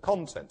terms of the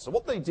content. So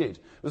what they did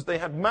was they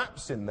had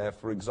maps in there,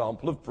 for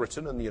example, of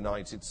Britain and the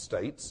United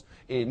States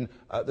in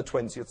the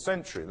 20th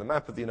century. The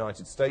map of the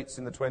United States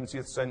in the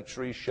 20th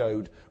century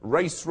showed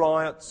race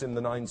riots in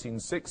the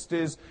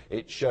 1960s,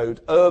 it showed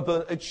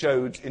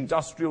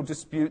industrial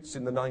disputes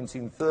in the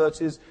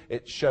 1930s,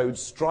 it showed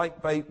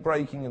strike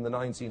breaking in the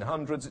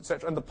 1900s,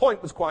 etc. And the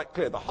point was quite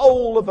clear. The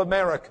whole of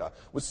America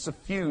was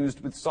suffused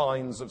with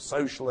signs of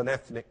social and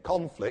ethnic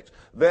conflict,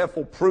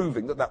 therefore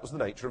proving that that was the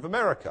nature of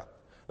America.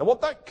 Now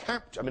what that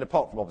captures,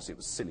 apart from obviously it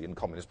was silly and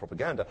communist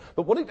propaganda,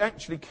 but what it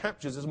actually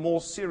captures is a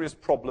more serious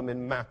problem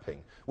in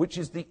mapping, which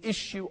is the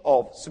issue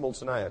of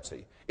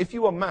simultaneity. If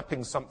you are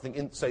mapping something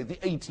in, say, the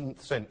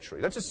 18th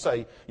century, let's just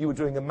say you were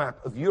doing a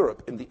map of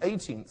Europe in the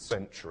 18th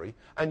century,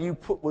 and you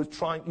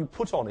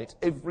put on it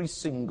every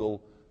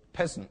single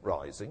peasant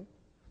rising,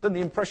 then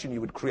the impression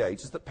you would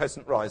create is that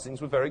peasant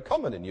risings were very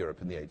common in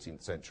Europe in the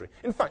 18th century.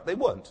 In fact, they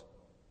weren't.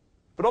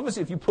 But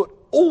obviously, if you put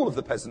all of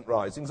the peasant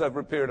risings over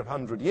a period of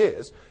 100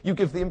 years, you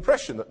give the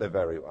impression that they're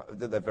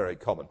very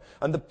common.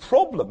 And the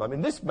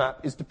problem, this map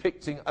is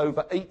depicting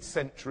over 8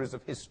 centuries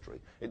of history.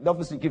 It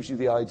obviously gives you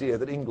the idea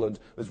that England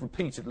was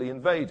repeatedly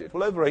invaded.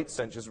 Well, over 8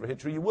 centuries of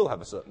history, you will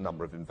have a certain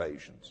number of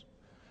invasions.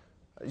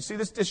 You see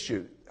this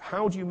issue,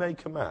 how do you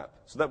make a map?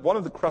 So that one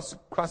of the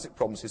classic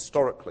problems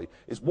historically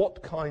is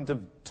what kind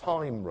of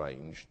time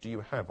range do you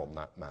have on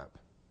that map?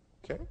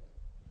 Okay.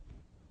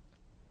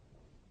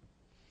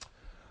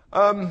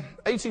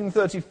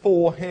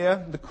 1834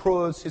 here, the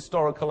Creux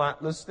Historical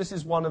Atlas. This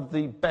is one of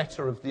the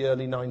better of the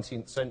early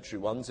 19th century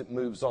ones. It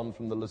moves on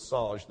from the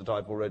Lesage that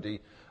I've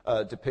already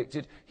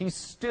depicted. He's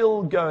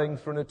still going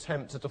for an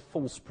attempt at a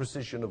false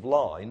precision of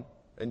line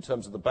in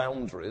terms of the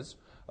boundaries.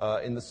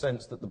 in the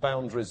sense that the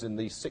boundaries in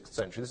the 6th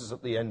century, this is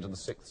at the end of the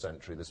 6th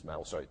century, this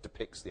map, sorry, it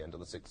depicts the end of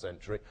the 6th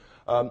century.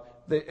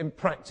 In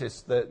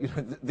practice,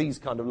 these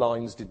kind of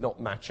lines did not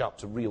match up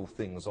to real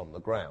things on the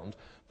ground,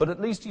 but at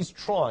least he's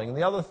trying. And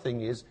the other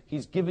thing is,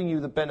 he's giving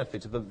you the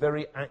benefit of a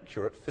very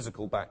accurate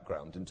physical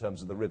background in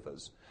terms of the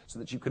rivers, so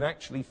that you can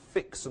actually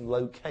fix and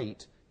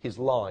locate his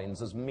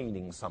lines as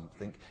meaning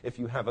something if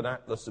you have an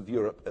atlas of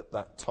Europe at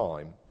that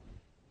time.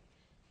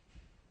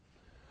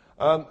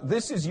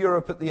 This is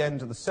Europe at the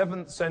end of the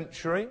 7th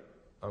century,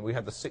 and we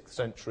had the 6th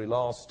century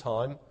last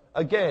time.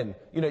 Again,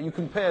 you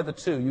compare the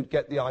two, you'd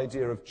get the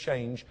idea of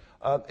change.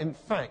 In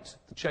fact,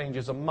 the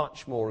changes are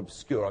much more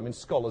obscure. I mean,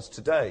 scholars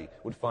today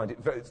would find it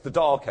it's the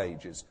Dark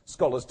Ages.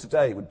 Scholars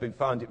today would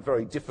find it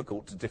very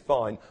difficult to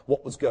define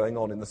what was going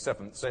on in the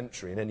 7th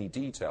century in any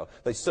detail.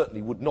 They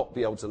certainly would not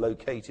be able to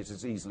locate it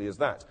as easily as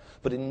that.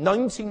 But in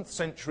 19th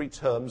century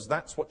terms,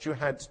 that's what you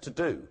had to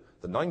do.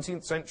 The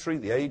 19th century,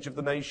 the age of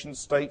the nation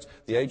state,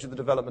 the age of the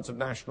development of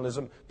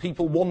nationalism,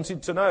 people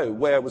wanted to know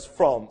where was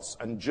France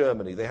and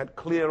Germany. They had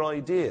clear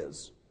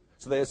ideas.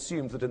 So they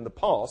assumed that in the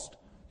past,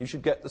 you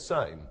should get the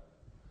same.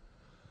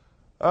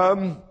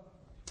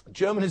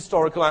 German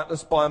Historical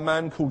Atlas by a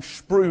man called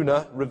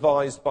Spruner,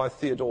 revised by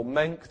Theodor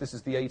Menck. This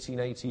is the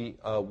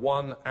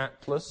 1881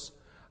 atlas.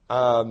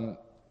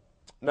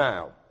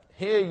 Now,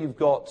 here you've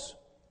got,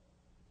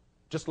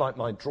 just like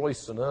my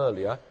Droysen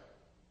earlier,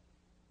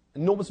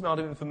 enormous amount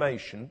of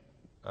information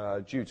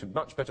due to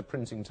much better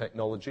printing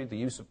technology, the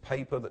use of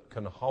paper that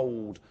can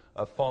hold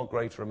a far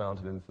greater amount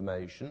of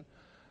information.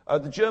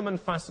 The German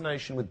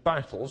fascination with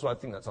battles, well, I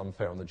think that's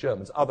unfair on the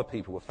Germans. Other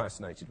people were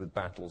fascinated with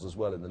battles as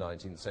well in the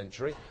 19th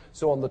century.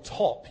 So on the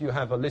top you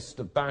have a list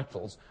of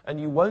battles,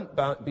 and you won't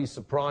be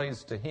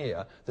surprised to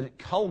hear that it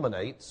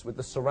culminates with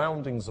the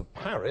surroundings of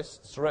Paris,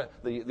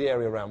 the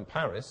area around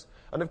Paris,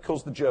 and of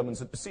course the Germans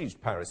had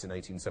besieged Paris in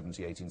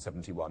 1870,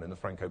 1871 in the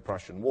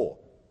Franco-Prussian War.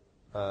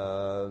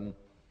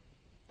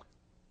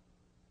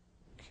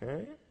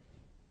 Okay.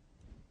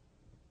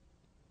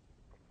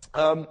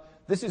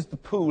 This is the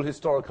Poole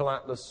Historical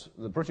Atlas,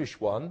 the British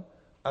one.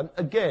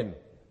 Again,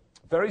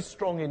 very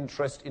strong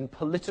interest in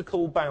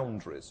political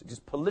boundaries. It is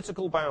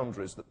political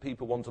boundaries that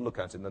people want to look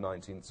at in the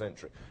 19th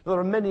century. Now,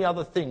 there are many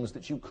other things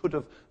that you could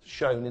have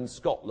shown in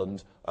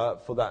Scotland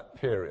for that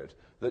period.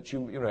 That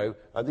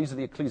these are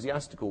the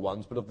ecclesiastical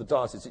ones, but of the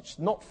diocese. It's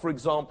not, for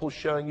example,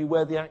 showing you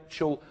where the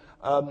actual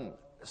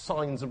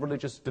signs of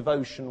religious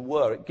devotion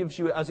were. It gives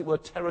you, as it were,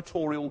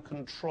 territorial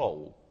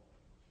control.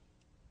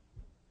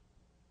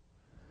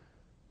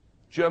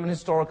 German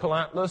Historical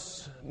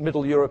Atlas,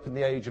 Middle Europe in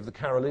the age of the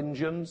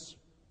Carolingians.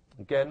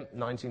 Again,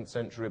 19th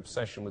century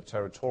obsession with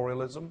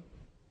territorialism.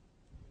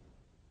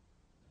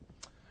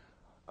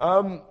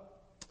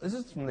 This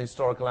is from the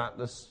historical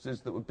atlases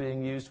that were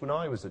being used when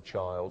I was a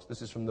child.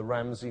 This is from the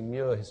Ramsay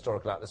Muir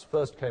Historical Atlas.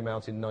 First came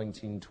out in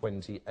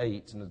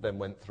 1928 and then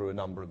went through a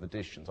number of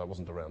editions. I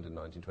wasn't around in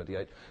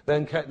 1928.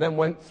 Then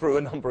went through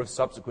a number of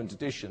subsequent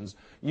editions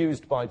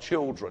used by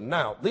children.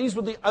 Now, these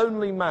were the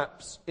only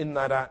maps in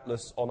that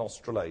atlas on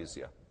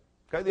Australasia.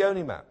 Okay, the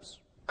only maps.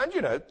 And,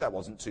 that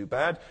wasn't too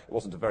bad. It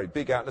wasn't a very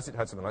big atlas. It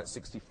had something like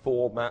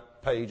 64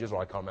 map pages,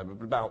 or I can't remember,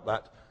 but about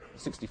that.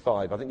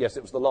 65, I think, yes,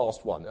 it was the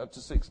last one, up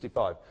to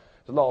 65.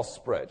 The last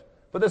spread.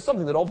 But there's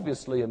something that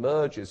obviously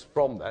emerges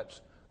from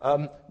that,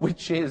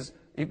 which is,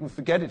 you can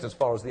forget it as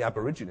far as the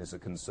Aborigines are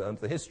concerned.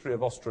 The history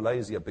of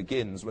Australasia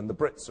begins when the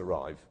Brits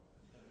arrive.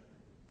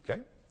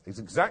 Okay? It's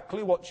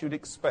exactly what you'd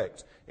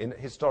expect in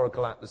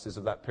historical atlases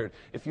of that period.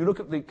 If you look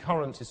at the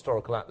current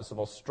historical atlas of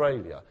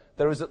Australia,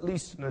 there is at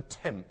least an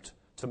attempt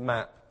to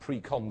map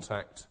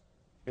pre-contact,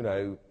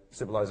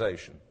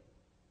 civilization.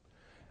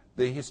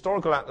 The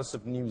Historical Atlas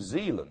of New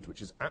Zealand,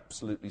 which is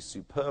absolutely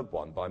superb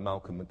one by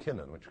Malcolm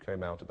Mackinnon, which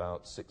came out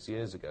about 6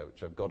 years ago,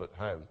 which I've got at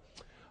home,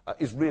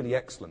 is really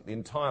excellent. The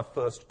entire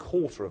first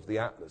quarter of the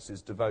atlas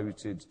is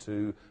devoted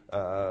to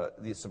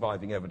the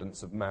surviving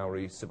evidence of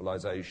Maori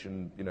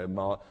civilization,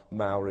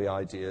 Maori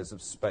ideas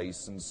of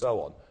space and so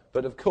on.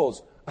 But of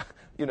course,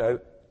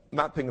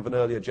 mapping of an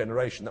earlier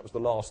generation, that was the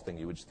last thing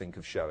you would think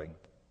of showing.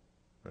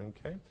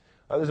 Okay.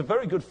 There's a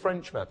very good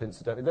French map,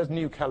 incidentally. There's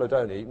New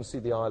Caledonia. You can see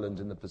the island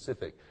in the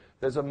Pacific.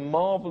 There's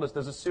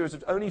a series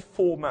of only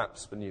 4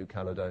 maps for New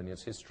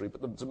Caledonia's history,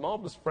 but there's a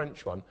marvelous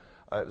French one,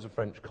 it was a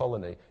French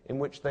colony, in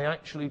which they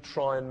actually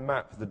try and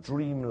map the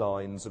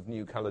dreamlines of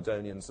New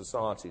Caledonian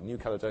society. New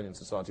Caledonian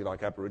society,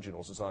 like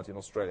Aboriginal society in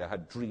Australia,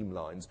 had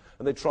dreamlines,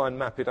 and they try and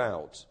map it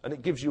out. And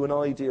it gives you an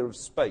idea of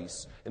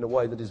space in a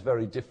way that is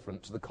very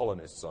different to the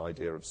colonists'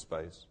 idea of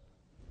space.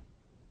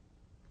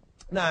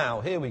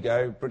 Now, here we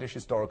go, British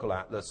Historical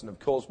Atlas, and of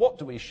course, what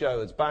do we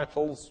show as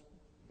battles?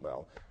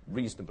 Well,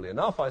 reasonably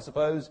enough, I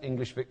suppose,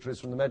 English victories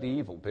from the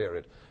medieval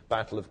period.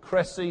 Battle of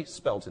Crécy,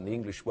 spelt in the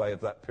English way of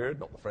that period,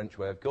 not the French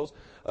way, of course.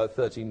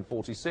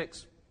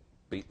 1346,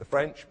 beat the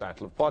French.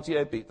 Battle of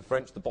Poitiers, beat the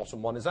French. The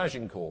bottom one is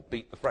Agincourt,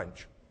 beat the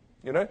French.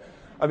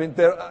 I mean,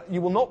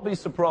 you will not be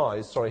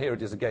surprised, sorry, here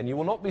it is again, you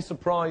will not be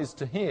surprised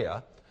to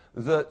hear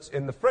that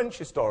in the French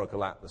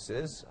historical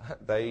atlases,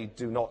 they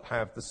do not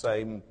have the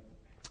same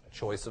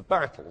choice of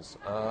battles.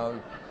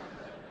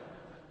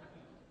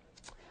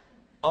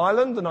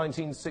 Ireland, the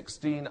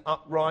 1916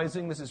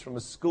 uprising. This is from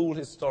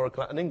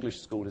an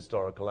English school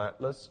historical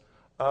atlas.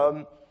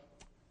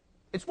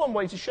 It's one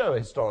way to show a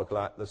historical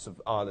atlas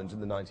of Ireland in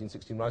the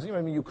 1916 rising.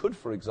 I mean, you could,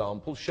 for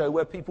example, show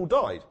where people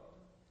died.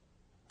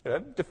 You know,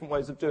 different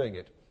ways of doing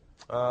it.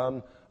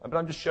 But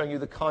I'm just showing you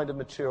the kind of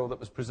material that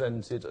was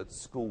presented at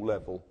school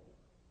level.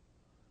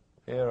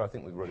 Here, I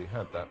think we've already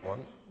had that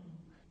one.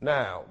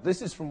 Now,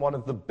 this is from one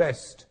of the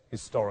best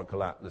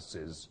historical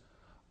atlases.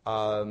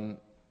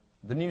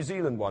 The New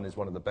Zealand one is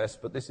one of the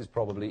best, but this is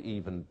probably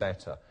even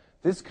better.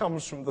 This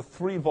comes from the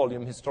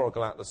 3-volume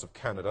Historical Atlas of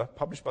Canada,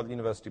 published by the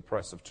University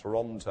Press of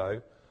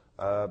Toronto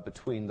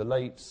between the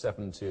late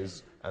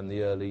 70s and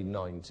the early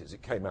 90s.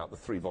 It came out, the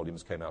 3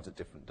 volumes came out at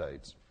different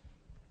dates.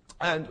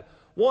 And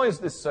why is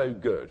this so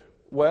good?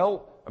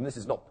 Well, I mean, this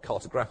is not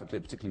cartographically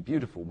a particularly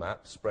beautiful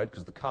map spread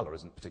because the colour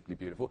isn't particularly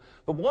beautiful.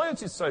 But why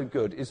it is so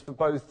good is for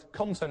both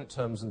content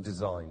terms and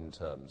design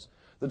terms.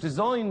 The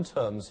design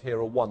terms here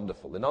are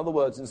wonderful. In other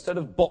words, instead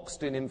of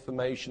boxed-in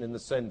information in the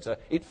centre,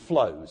 it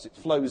flows. It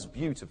flows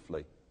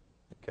beautifully.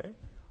 Okay?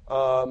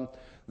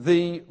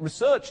 The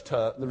research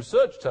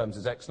terms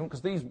is excellent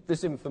because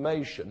this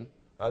information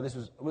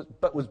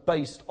was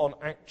based on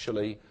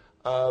actually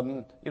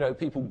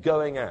people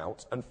going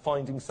out and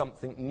finding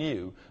something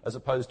new, as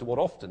opposed to what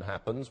often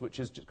happens, which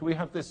is, can we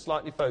have this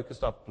slightly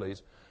focused up,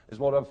 please? Is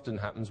what often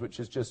happens, which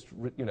is just,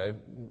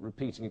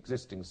 repeating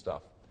existing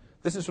stuff.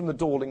 This is from the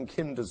Dorling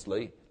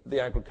Kindersley, The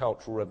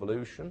Agricultural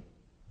Revolution.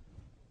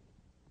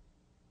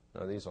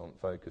 No, these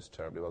aren't focused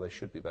terribly well. They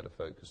should be better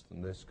focused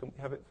than this. Can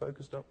we have it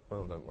focused up?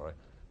 Well, don't worry.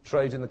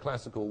 Trade in the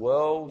Classical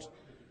World.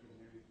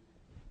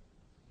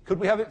 Could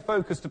we have it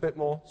focused a bit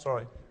more?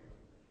 Sorry.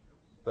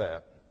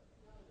 There.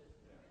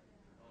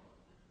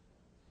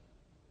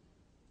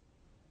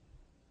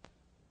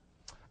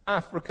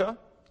 Africa.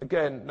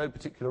 Again, no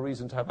particular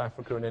reason to have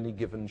Africa in any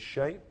given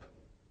shape.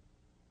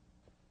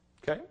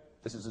 Okay?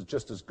 This is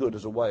just as good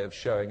as a way of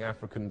showing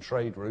African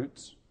trade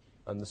routes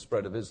and the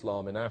spread of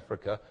Islam in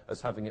Africa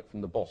as having it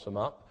from the bottom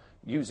up.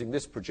 Using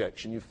this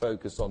projection, you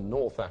focus on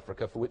North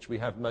Africa, for which we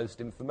have most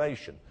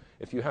information.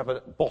 If you have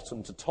a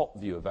bottom-to-top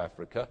view of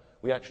Africa,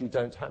 we actually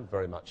don't have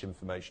very much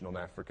information on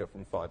Africa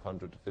from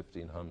 500 to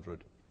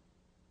 1500.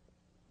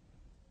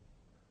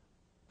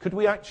 Could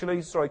we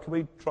actually, can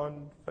we try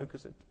and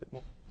focus it a bit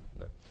more?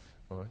 No.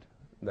 All right.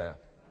 There.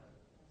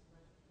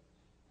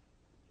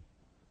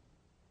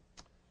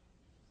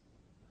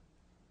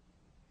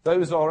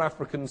 Those are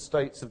African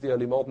states of the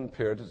early modern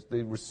period.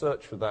 The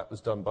research for that was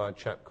done by a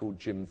chap called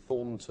Jim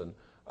Thornton.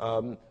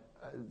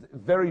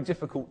 Very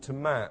difficult to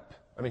map.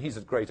 I mean, he's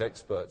a great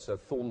expert, so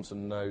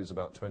Thornton knows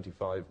about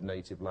 25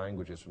 native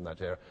languages from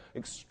that era.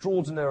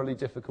 Extraordinarily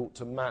difficult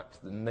to map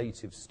the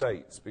native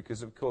states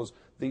because, of course,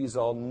 these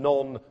are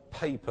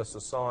non-paper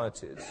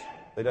societies.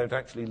 They don't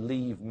actually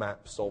leave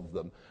maps of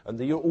them.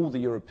 And all the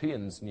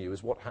Europeans knew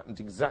is what happened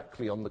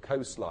exactly on the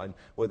coastline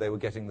where they were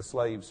getting the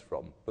slaves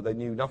from. But they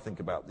knew nothing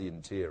about the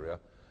interior.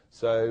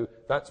 So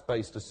that's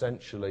based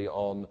essentially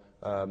on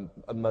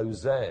a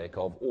mosaic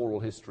of oral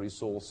history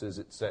sources,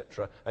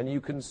 etc. And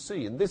you can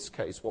see, in this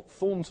case, what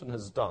Thornton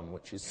has done,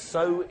 which is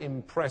so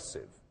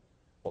impressive,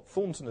 is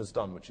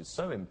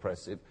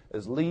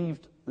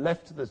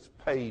left this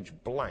page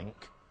blank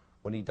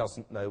when he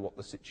doesn't know what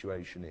the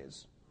situation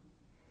is.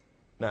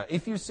 Now,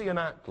 if you see an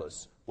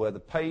atlas where the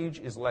page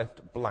is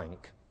left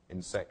blank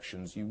in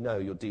sections, you know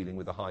you're dealing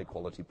with a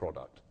high-quality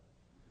product.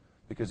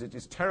 Because it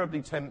is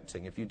terribly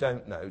tempting, if you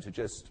don't know, to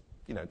just,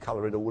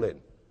 colour it all in.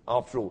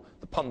 After all,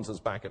 the punters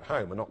back at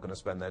home are not going to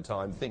spend their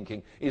time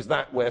thinking, is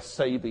that where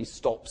Sabi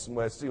stops and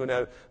where,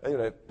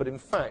 But in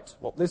fact,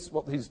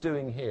 what he's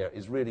doing here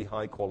is really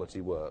high-quality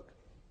work.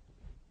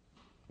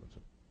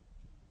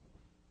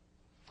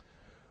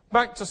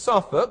 Back to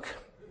Suffolk.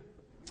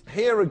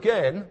 Here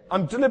again,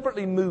 I'm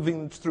deliberately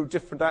moving through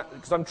different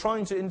because I'm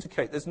trying to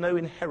indicate there's no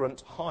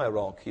inherent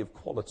hierarchy of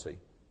quality.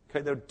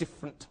 Okay, there are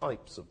different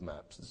types of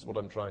maps. This is what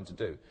I'm trying to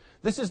do.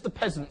 This is the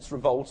Peasants'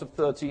 Revolt of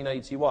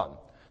 1381.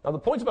 Now, the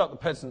point about the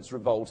Peasants'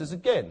 Revolt is,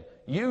 again,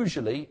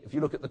 usually, if you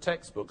look at the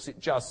textbooks, it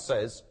just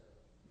says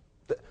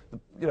that,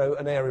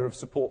 an area of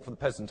support for the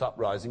peasant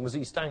uprising was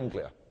East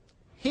Anglia.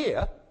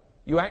 Here,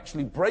 you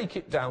actually break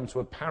it down to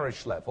a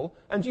parish level,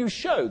 and you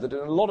show that in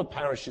a lot of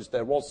parishes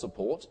there was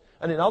support,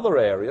 and in other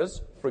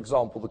areas, for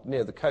example,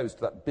 near the coast,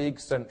 that big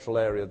central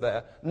area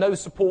there, no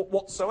support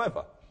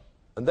whatsoever.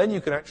 And then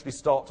you can actually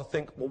start to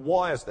think, well,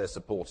 why is there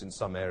support in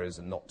some areas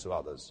and not to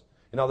others?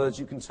 In other words,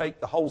 you can take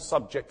the whole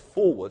subject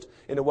forward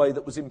in a way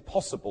that was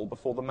impossible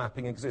before the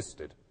mapping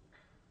existed.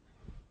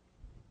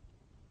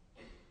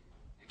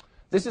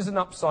 This is an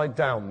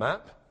upside-down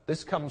map.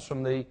 This comes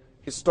from the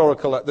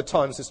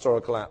Times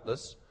Historical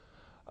Atlas.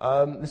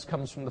 This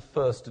comes from the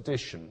first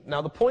edition.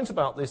 Now, the point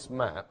about this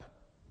map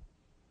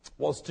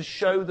was to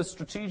show the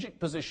strategic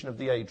position of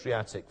the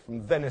Adriatic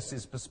from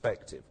Venice's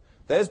perspective.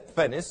 There's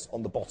Venice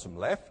on the bottom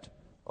left,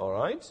 all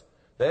right?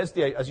 There's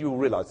the, as you will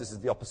realise, this is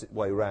the opposite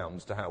way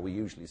round to how we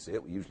usually see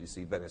it. We usually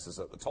see Venice as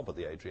at the top of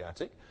the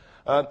Adriatic.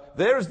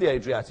 There is the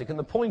Adriatic, and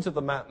the point of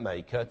the map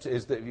maker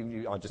is that,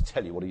 I'll just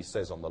tell you what he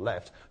says on the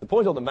left. The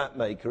point of the map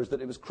maker is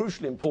that it was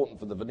crucially important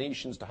for the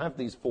Venetians to have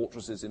these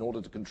fortresses in order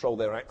to control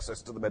their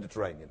access to the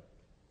Mediterranean.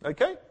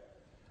 Okay?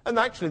 And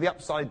actually, the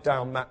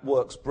upside-down map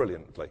works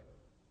brilliantly.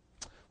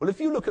 Well,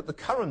 if you look at the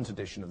current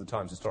edition of the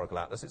Times Historical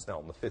Atlas, it's now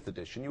on the 5th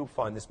edition, you'll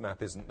find this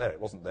map isn't there. It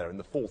wasn't there in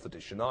the 4th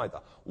edition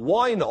either.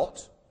 Why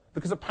not?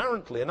 Because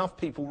apparently enough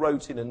people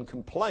wrote in and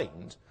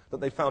complained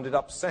that they found it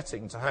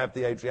upsetting to have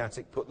the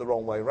Adriatic put the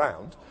wrong way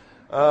round,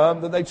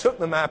 that they took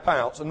the map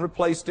out and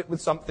replaced it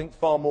with something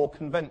far more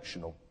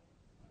conventional.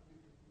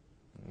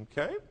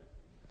 Okay?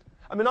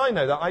 I mean, I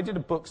know that. I did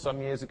a book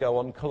some years ago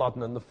on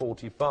Culloden and the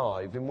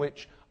 45, in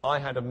which I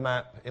had a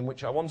map in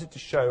which I wanted to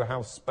show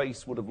how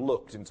space would have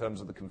looked in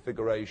terms of the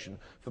configuration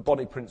for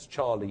Bonnie Prince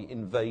Charlie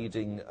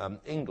invading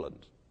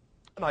England.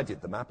 And I did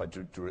the map. I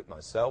drew it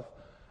myself.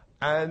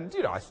 And,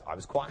 you know, I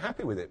was quite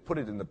happy with it. Put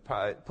it in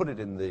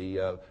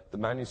the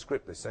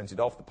manuscript. They sent it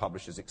off. The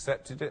publishers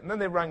accepted it. And then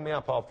they rang me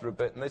up after a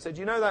bit and they said,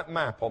 you know that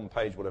map on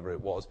page whatever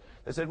it was?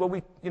 They said, well,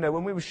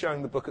 when we were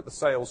showing the book at the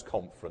sales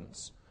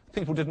conference,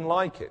 people didn't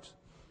like it.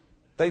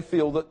 They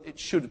feel that it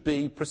should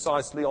be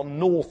precisely on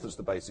north as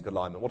the basic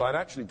alignment. What I'd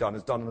actually done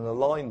is done an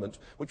alignment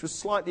which was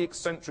slightly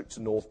eccentric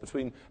to north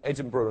between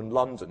Edinburgh and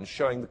London,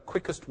 showing the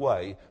quickest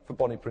way for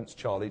Bonnie Prince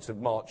Charlie to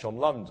march on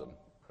London.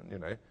 And, you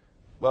know,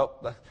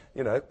 well,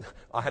 you know,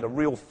 I had a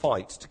real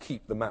fight to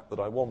keep the map that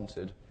I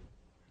wanted.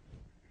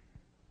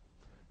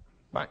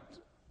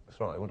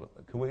 Sorry,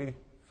 can we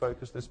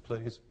focus this,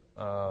 please?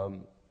 I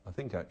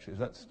think, actually, is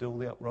that still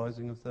the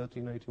uprising of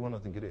 1381? I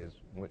think it is,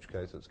 in which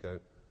case, let's go.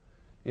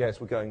 Yes,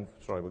 we're going.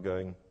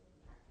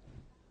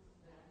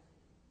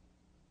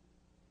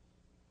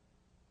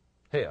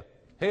 Here.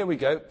 Here we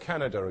go,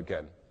 Canada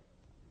again.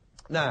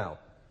 Now,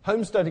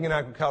 homesteading and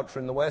agriculture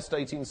in the West,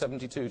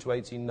 1872 to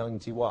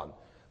 1891.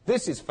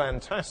 This is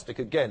fantastic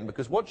again,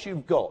 because what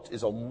you've got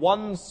is on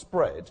one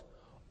spread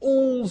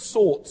all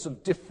sorts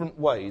of different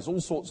ways,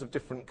 all sorts of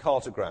different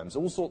cartograms,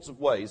 all sorts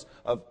of ways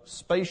of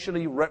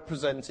spatially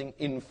representing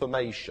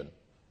information.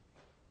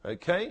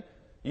 Okay?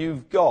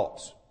 You've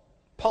got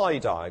pie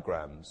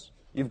diagrams,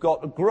 you've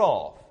got a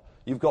graph,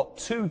 you've got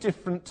two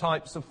different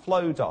types of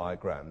flow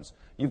diagrams,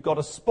 you've got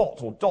a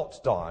spot or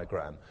dot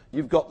diagram,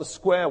 you've got the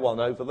square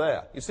one over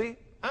there. You see?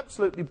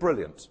 Absolutely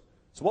brilliant.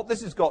 So what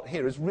this has got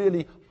here is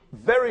really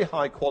very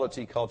high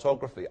quality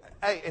cartography.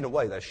 In a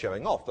way they're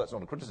showing off, that's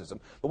not a criticism,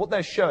 but what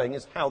they're showing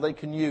is how they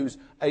can use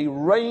a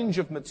range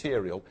of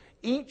material.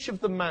 Each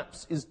of the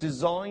maps is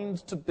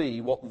designed to be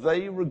what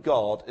they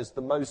regard as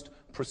the most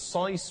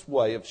precise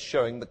way of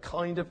showing the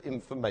kind of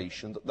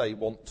information that they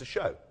want to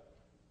show.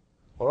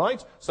 All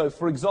right? So,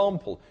 for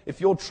example,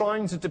 if you're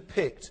trying to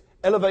depict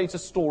elevator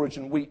storage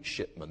and wheat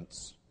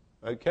shipments,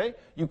 okay,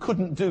 you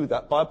couldn't do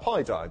that by a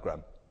pie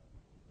diagram.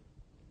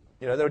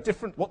 You know, there are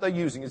different, what they're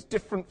using is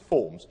different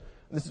forms.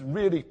 And this is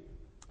really,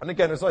 and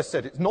again, as I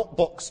said, it's not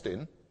boxed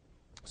in,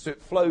 so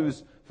it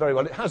flows very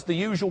well. It has the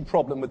usual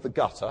problem with the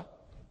gutter,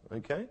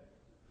 okay?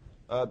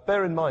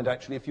 Bear in mind,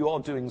 actually, if you are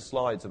doing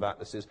slides of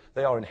atlases,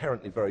 they are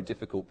inherently very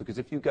difficult, because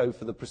if you go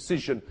for the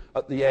precision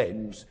at the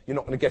end, you're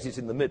not going to get it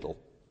in the middle,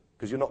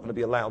 because you're not going to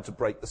be allowed to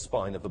break the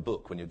spine of a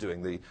book when you're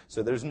doing the...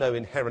 So there's no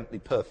inherently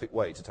perfect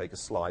way to take a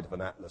slide of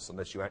an atlas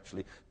unless you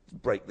actually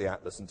break the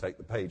atlas and take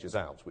the pages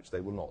out, which they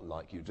will not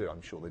like you do.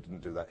 I'm sure they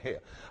didn't do that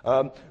here.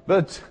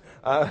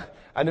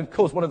 And of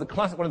course, one of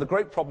the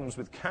great problems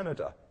with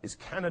Canada is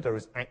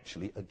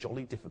actually a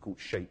jolly difficult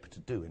shape to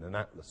do in an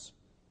atlas.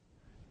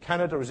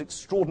 Canada is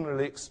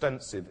extraordinarily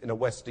extensive in a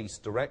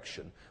west-east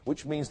direction,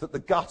 which means that the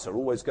gutter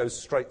always goes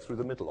straight through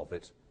the middle of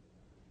it.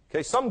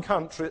 Okay, some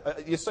countries,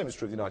 the same is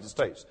true of the United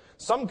States.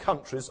 Some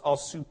countries are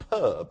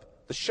superb.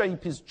 The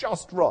shape is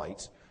just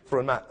right for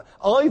a map,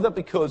 either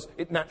because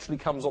it naturally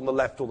comes on the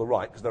left or the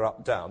right because they're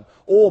up down,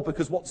 or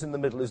because what's in the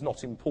middle is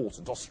not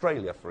important.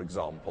 Australia, for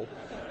example,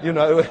 you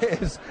know,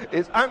 is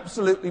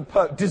absolutely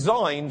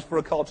designed for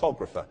a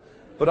cartographer,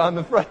 but I'm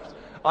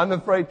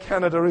afraid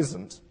Canada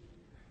isn't.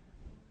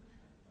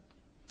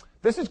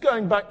 This is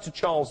going back to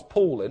Charles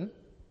Paulin.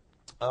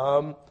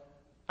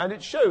 And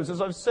it shows,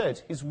 as I've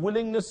said, his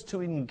willingness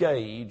to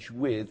engage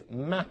with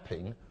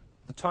mapping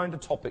the kind of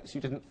topics you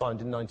didn't find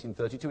in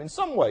 1932. In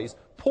some ways,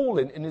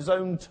 Paulin, in his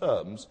own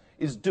terms,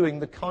 is doing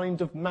the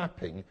kind of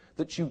mapping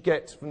that you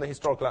get from the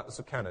Historical Atlas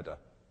of Canada.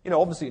 You know,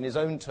 obviously in his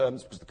own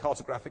terms, because the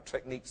cartographic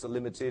techniques are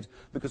limited,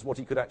 because what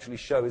he could actually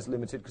show is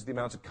limited, because the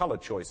amount of colour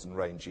choice and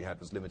range he had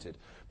was limited.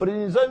 But in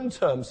his own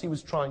terms, he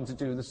was trying to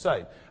do the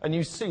same. And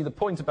you see the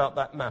point about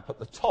that map at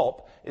the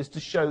top is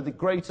to show the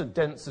greater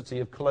density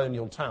of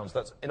colonial towns.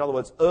 That's, in other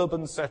words,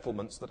 urban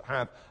settlements that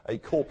have a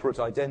corporate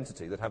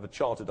identity, that have a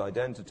chartered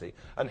identity,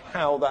 and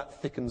how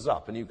that thickens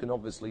up. And you can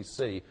obviously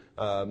see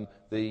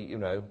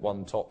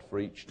one tot for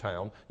each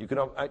town. You can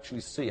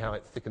actually see how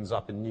it thickens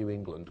up in New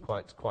England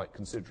quite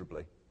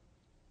considerably.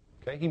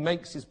 Okay? He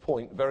makes his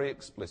point very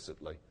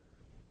explicitly.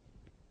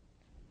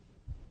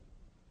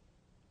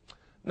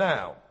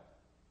 Now,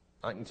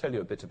 I can tell you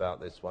a bit about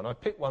this one. I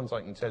picked ones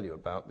I can tell you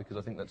about because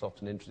I think that's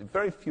often interesting.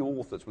 Very few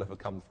authors will ever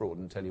come forward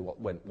and tell you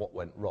what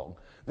went wrong.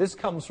 This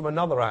comes from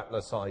another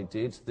atlas I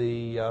did,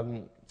 the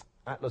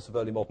Atlas of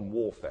Early Modern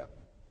Warfare.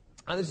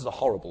 And this is a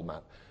horrible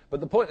map. But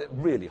the point,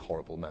 really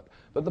horrible map.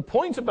 But the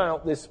point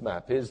about this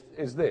map is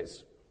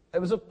this. It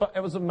was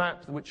a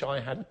map which I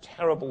had a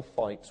terrible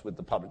fight with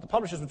the publisher. The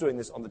publishers were doing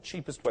this on the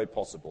cheapest way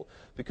possible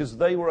because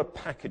they were a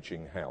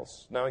packaging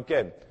house. Now,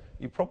 again,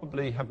 you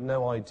probably have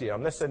no idea,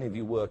 unless any of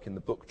you work in the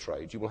book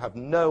trade, you will have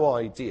no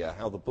idea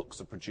how the books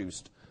are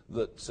produced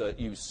that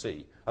you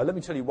see. Let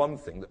me tell you one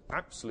thing that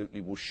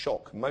absolutely will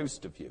shock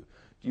most of you.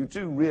 You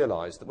do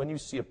realise that when you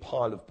see a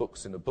pile of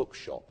books in a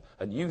bookshop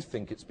and you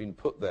think it's been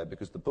put there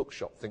because the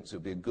bookshop thinks it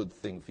would be a good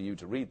thing for you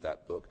to read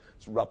that book,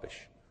 it's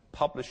rubbish.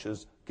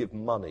 Publishers give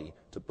money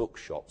to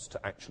bookshops to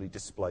actually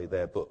display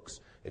their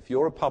books. If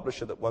you're a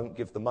publisher that won't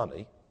give the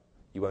money,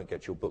 you won't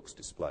get your books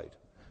displayed.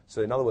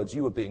 So in other words,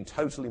 you are being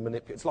totally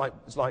manipulated.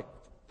 It's like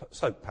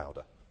soap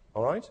powder,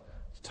 all right?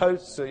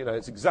 So, you know,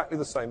 it's exactly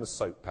the same as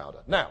soap powder.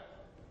 Now,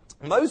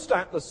 most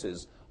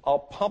atlases are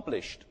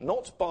published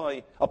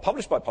by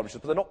publishers,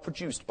 but they're not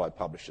produced by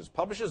publishers.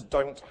 Publishers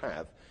don't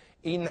have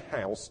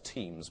in-house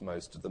teams,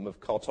 most of them,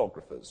 of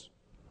cartographers.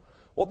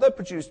 What they're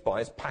produced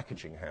by is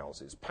packaging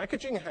houses.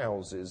 Packaging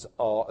houses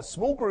are a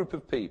small group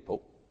of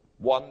people,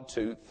 1,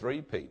 2,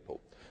 3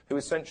 people, who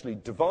essentially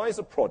devise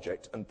a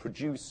project and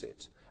produce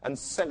it and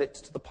sell it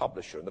to the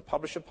publisher, and the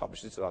publisher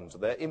publishes it under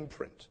their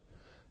imprint.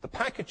 The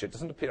packager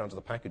doesn't appear under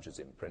the packager's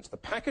imprint. The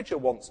packager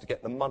wants to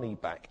get the money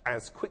back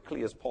as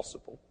quickly as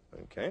possible,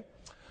 okay?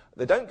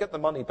 They don't get the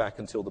money back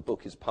until the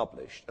book is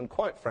published, and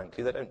quite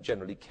frankly, they don't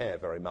generally care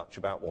very much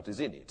about what is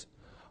in it.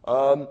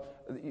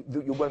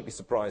 You won't be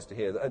surprised to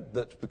hear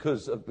that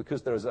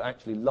because there is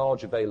actually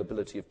large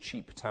availability of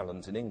cheap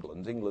talent in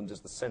England. England is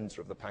the centre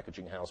of the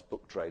packaging house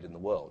book trade in the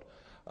world.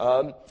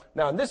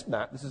 Now, in this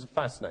map, this is a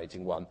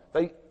fascinating one.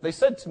 They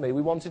said to me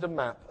we wanted a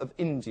map of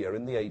India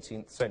in the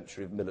 18th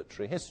century of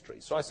military history.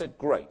 So I said,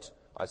 great.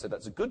 I said,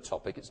 that's a good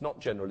topic. It's not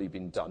generally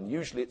been done.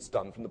 Usually it's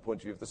done from the point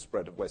of view of the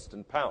spread of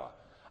Western power.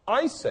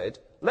 I said,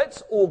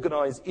 let's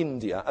organise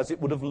India as it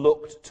would have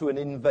looked to an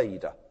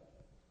invader.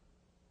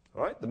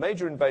 All right? The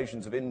major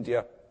invasions of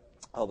India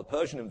are the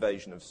Persian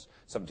invasion of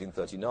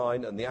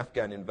 1739 and the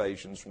Afghan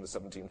invasions from the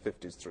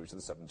 1750s through to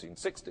the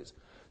 1760s.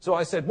 So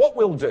I said, what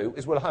we'll do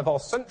is we'll have our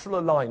central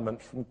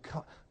alignment from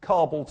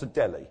Kabul to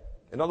Delhi.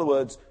 In other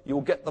words, you'll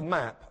get the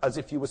map as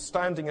if you were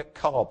standing at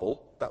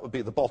Kabul, that would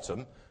be the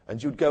bottom,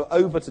 and you'd go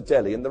over to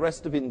Delhi, and the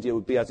rest of India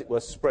would be, as it were,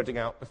 spreading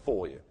out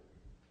before you.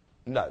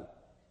 No.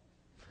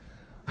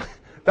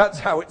 That's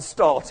how it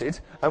started,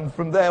 and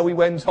from there we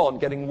went on,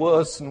 getting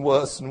worse and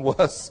worse and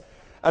worse.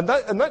 And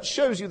that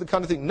shows you the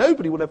kind of thing.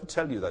 Nobody will ever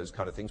tell you those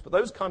kind of things, but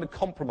those kind of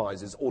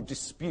compromises or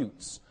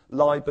disputes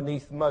lie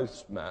beneath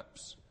most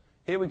maps.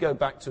 Here we go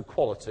back to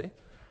quality.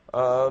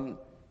 I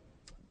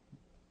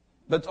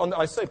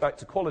say back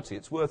to quality,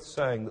 it's worth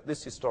saying that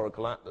this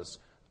historical atlas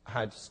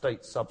had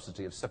state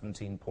subsidy of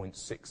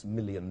 $17.6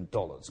 million,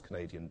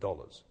 Canadian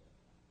dollars.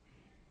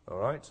 All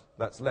right?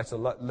 That's let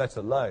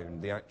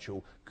alone the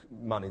actual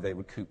money they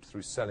recouped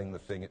through selling the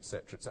thing,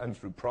 etc., and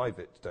through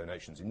private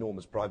donations,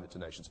 enormous private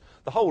donations.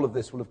 The whole of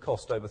this will have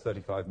cost over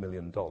 $35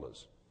 million,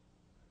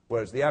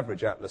 whereas the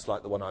average atlas,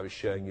 like the one I was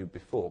showing you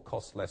before,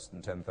 cost less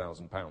than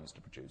 £10,000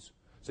 to produce.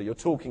 So you're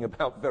talking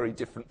about very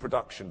different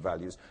production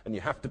values, and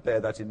you have to bear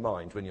that in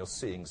mind when you're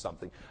seeing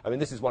something. I mean,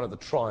 this is one of the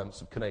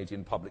triumphs of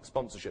Canadian public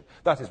sponsorship.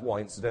 That is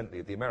why,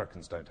 incidentally, the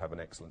Americans don't have an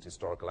excellent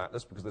historical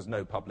atlas, because there's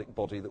no public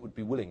body that would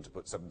be willing to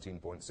put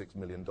 $17.6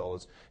 million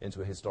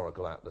into a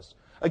historical atlas.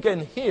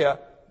 Again, here,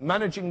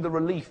 managing the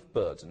relief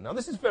burden. Now,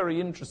 this is very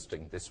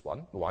interesting, this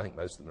one. Well, I think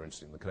most of them are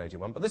interesting, the Canadian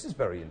one, but this is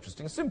very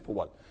interesting, a simple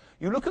one.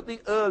 You look at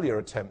the earlier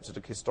attempts at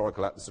a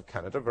historical atlas of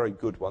Canada, a very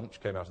good one, which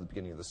came out at the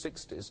beginning of the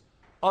 60s.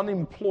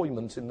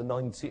 Unemployment in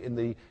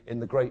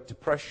the Great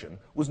Depression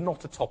was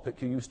not a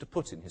topic you used to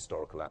put in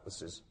historical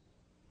atlases.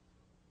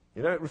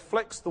 You know, it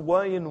reflects the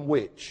way in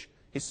which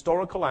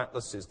historical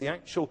atlases, the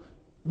actual,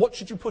 what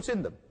should you put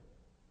in them?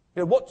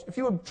 You know, if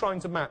you were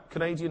trying to map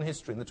Canadian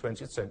history in the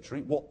 20th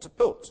century, what to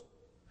put?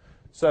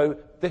 So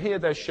here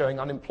they're showing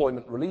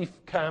unemployment relief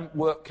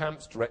work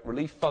camps, direct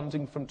relief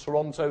funding from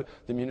Toronto,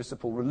 the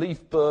municipal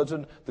relief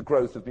burden, the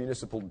growth of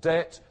municipal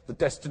debt, the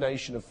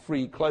destination of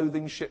free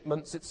clothing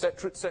shipments,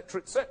 etc.,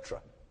 etc.,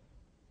 etc.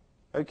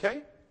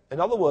 Okay? In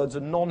other words, a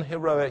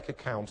non-heroic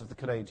account of the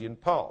Canadian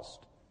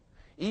past.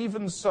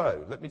 Even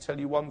so, let me tell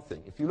you one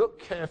thing. If you look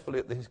carefully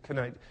at the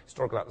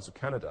Historical Atlas of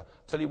Canada,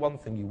 I'll tell you one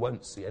thing you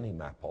won't see any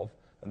map of,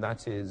 and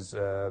that is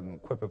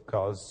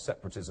Quebec's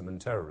separatism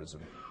and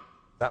terrorism.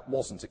 That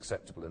wasn't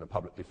acceptable in a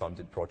publicly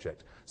funded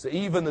project. So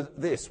even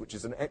this, which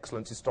is an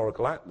excellent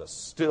historical atlas,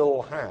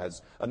 still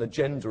has an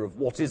agenda of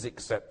what is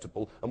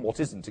acceptable and what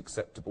isn't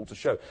acceptable to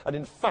show. And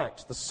in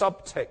fact, the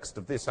subtext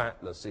of this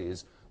atlas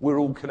is, we're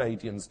all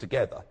Canadians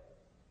together,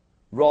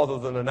 rather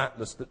than an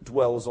atlas that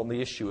dwells on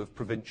the issue of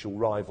provincial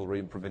rivalry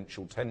and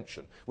provincial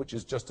tension, which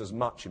is just as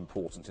much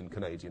important in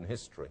Canadian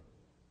history.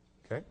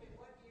 Okay?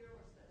 What year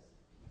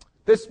was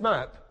this? This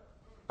map,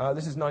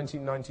 This is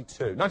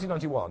 1992.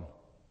 1991.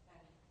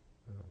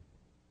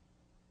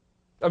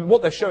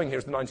 What they're showing here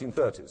is the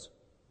 1930s.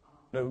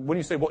 No, when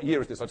you say what year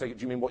is this, I take it,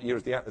 do you mean what year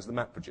is the atlas, the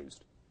map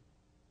produced?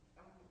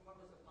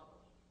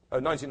 Oh,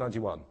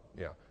 1991,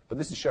 yeah. But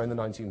this is showing the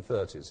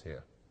 1930s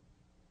here.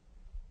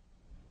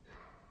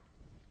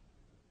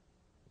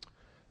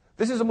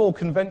 This is a more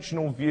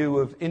conventional view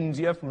of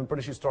India from a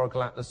British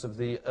Historical Atlas of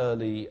the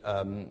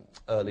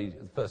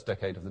first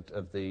decade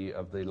of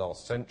the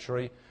last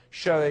century,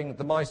 showing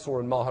the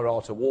Mysore and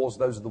Maharata wars.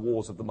 Those are the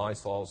wars of the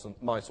Mysores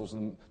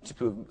and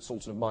Tipu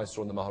Sultan of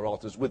Mysore and the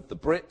Maharathas with the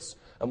Brits.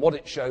 And what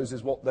it shows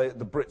is what the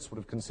Brits would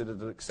have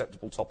considered an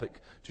acceptable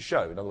topic to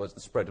show. In other words,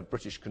 the spread of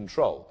British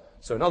control.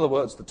 So in other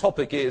words, the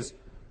topic is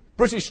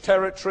British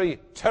territory,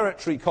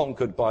 territory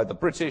conquered by the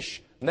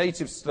British,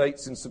 native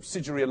states in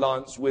subsidiary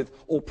alliance with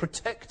or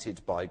protected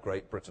by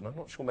Great Britain. I'm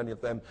not sure many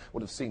of them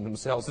would have seen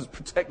themselves as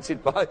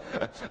protected by,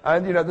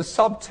 and you know, the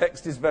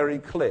subtext is very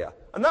clear.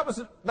 And that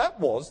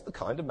was the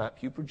kind of map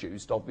you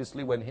produced,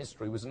 obviously, when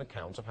history was an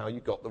account of how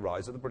you got the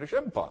rise of the British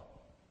Empire.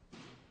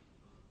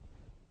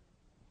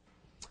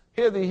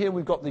 Here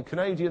we've got the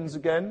Canadians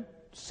again,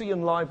 sea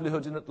and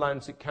livelihood in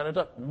Atlantic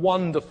Canada,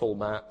 wonderful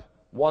map,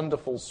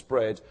 wonderful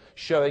spread,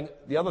 showing,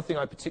 the other thing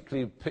I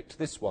particularly picked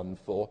this one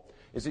for,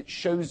 is it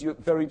shows you at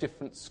very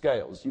different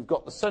scales. You've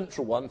got the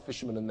central one,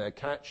 fishermen and their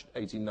catch,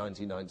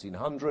 1890,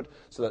 1900,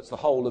 so that's the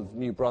whole of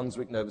New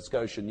Brunswick, Nova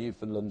Scotia,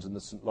 Newfoundland and the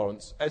St.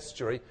 Lawrence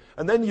estuary.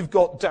 And then you've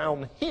got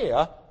down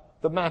here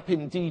the map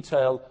in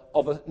detail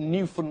of a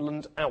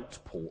Newfoundland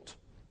outport.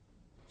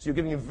 So you're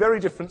giving you very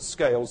different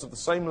scales of the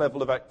same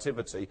level of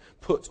activity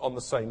put on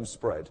the same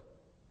spread.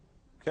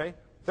 Okay?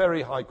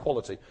 Very high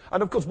quality.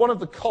 And of course, one of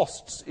the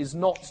costs is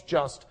not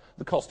just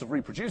the cost of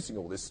reproducing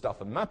all this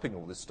stuff and mapping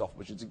all this stuff,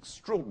 which is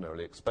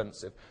extraordinarily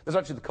expensive. There's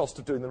actually the cost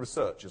of doing the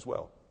research as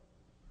well.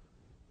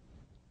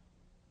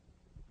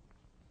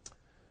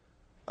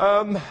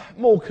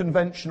 More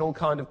conventional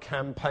kind of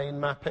campaign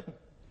mapping.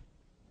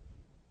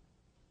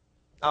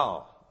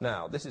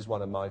 Now, this is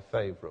one of my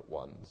favourite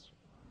ones.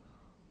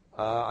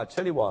 I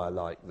tell you why I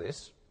like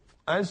this.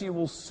 As you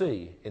will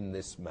see in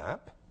this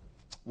map,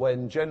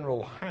 when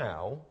General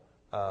Howe,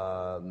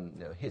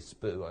 his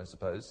boo, I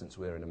suppose, since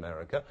we're in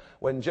America,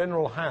 when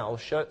General Howe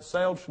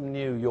sailed from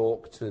New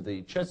York to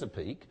the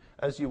Chesapeake,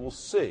 as you will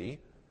see,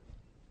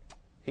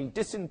 he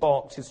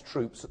disembarked his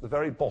troops at the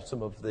very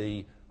bottom of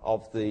the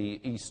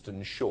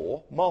eastern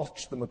shore,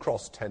 marched them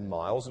across 10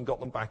 miles and got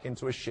them back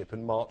into a ship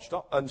and marched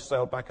up and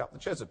sailed back up the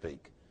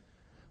Chesapeake.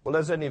 Well,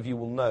 as any of you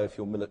will know if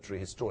you're military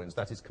historians,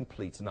 that is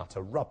complete and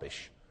utter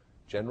rubbish.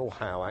 General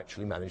Howe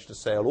actually managed to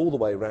sail all the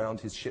way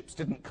around. His ships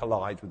didn't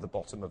collide with the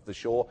bottom of the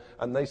shore,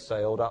 and they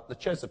sailed up the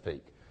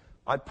Chesapeake.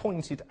 I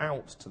pointed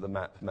out to the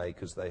map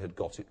makers they had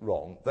got it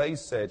wrong. They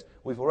said,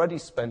 we've already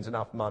spent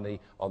enough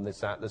money on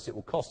this atlas. It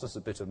will cost us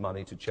a bit of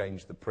money to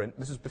change the print.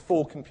 This is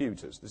before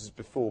computers. This is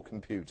before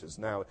computers.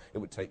 Now, it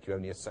would take you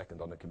only a second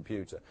on a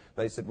computer.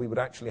 They said we would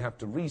actually have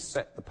to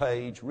reset the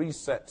page,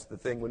 reset the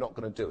thing. We're not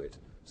going to do it.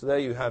 So there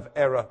you have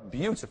error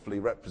beautifully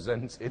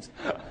represented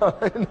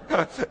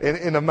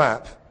in a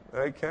map.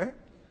 Okay?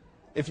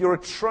 If you're a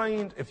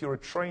trained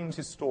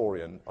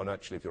historian, and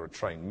actually if you're a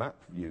trained map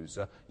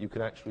user, you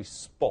can actually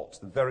spot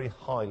the very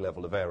high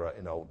level of error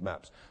in old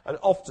maps. And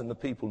often the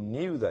people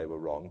knew they were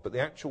wrong, but the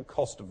actual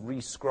cost of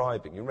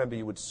rescribing, you remember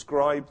you would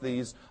scribe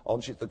these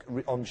on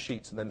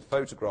sheets and then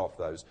photograph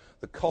those.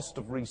 The cost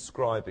of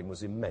rescribing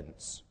was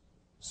immense.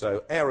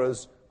 So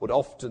errors would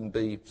often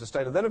be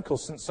sustained. And then, of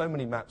course, since so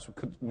many maps were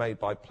made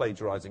by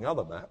plagiarizing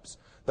other maps,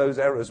 those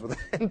errors were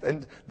then,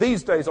 and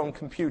these days on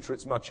computer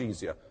it's much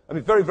easier. I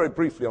mean, very, very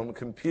briefly on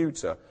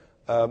computer,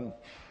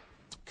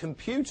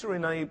 computer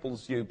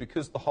enables you,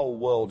 because the whole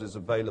world is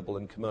available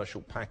in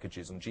commercial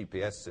packages and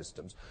GPS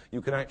systems,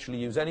 you can actually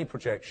use any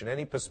projection,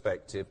 any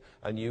perspective,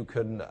 and you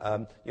can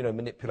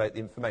manipulate the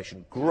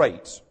information.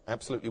 Great,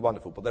 absolutely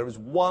wonderful. But there is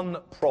one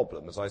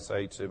problem, as I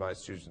say to my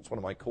students, one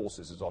of my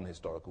courses is on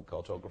historical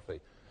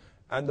cartography.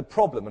 And the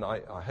problem, and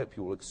I hope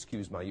you will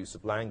excuse my use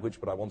of language,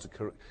 but I want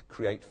to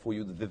create for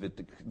you the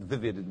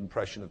vivid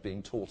impression of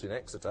being taught in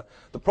Exeter.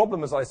 The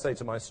problem, as I say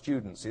to my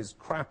students, is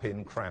crap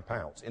in, crap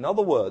out. In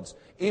other words,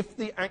 if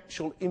the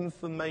actual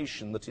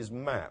information that is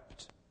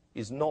mapped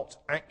is not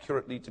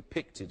accurately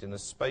depicted in a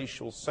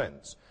spatial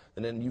sense,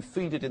 and then you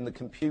feed it in the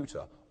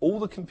computer, all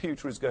the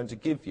computer is going to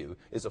give you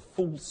is a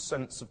false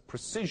sense of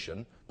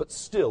precision, but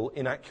still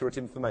inaccurate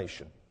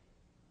information.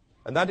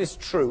 And that is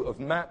true of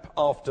map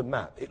after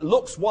map. It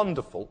looks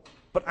wonderful,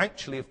 but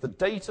actually if the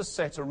data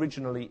set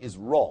originally is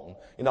wrong,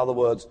 in other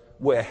words,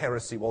 where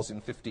heresy was in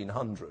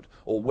 1500,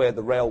 or where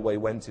the railway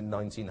went in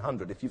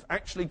 1900, if you've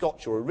actually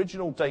got your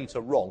original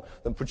data wrong,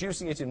 then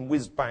producing it in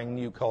whiz-bang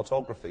new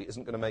cartography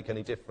isn't going to make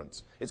any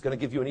difference. It's going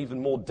to give you an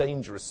even more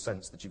dangerous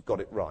sense that you've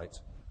got it right.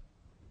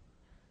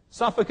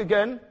 Suffolk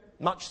again,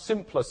 much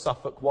simpler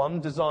Suffolk one,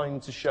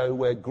 designed to show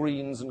where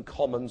greens and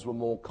commons were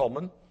more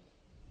common.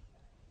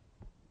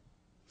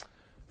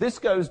 This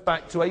goes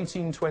back to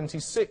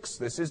 1826.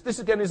 This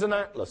again is an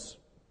atlas.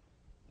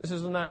 This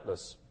is an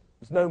atlas.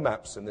 There's no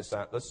maps in this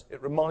atlas.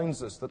 It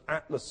reminds us that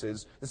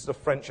atlases, this is a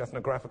French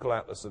ethnographical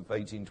atlas of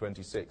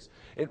 1826,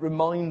 it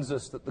reminds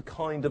us that the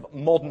kind of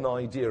modern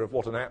idea of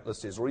what an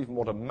atlas is, or even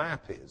what a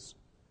map is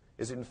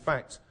in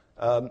fact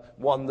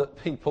one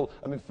that people,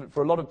 I mean,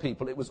 for a lot of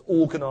people, it was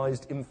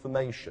organized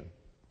information.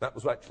 That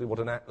was actually what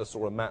an atlas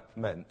or a map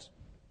meant.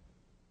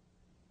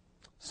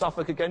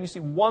 Suffolk, again, you see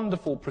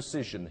wonderful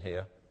precision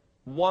here.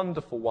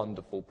 Wonderful,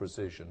 wonderful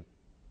precision.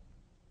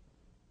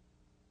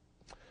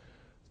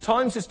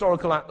 Times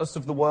Historical Atlas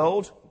of the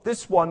World.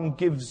 This one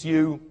gives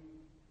you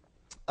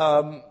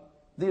the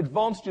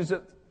advantages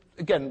of,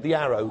 again, the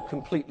arrow,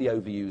 completely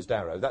overused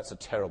arrow. That's a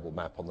terrible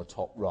map on the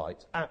top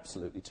right.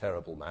 Absolutely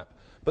terrible map.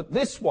 But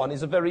this one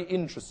is a very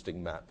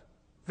interesting map.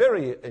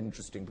 Very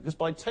interesting, because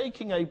by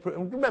taking a...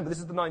 Remember, this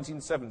is the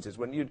 1970s,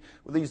 when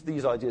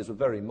these ideas were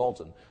very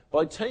modern.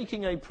 By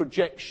taking a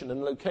projection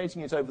and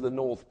locating it over the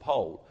North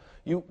Pole,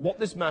 what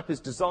this map is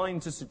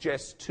designed to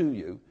suggest to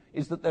you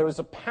is that there is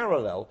a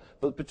parallel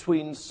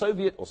between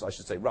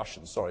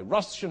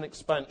Russian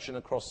expansion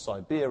across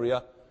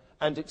Siberia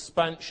and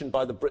expansion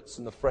by the Brits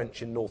and the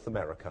French in North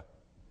America.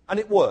 And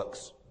it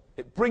works.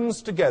 It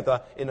brings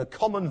together in a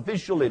common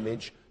visual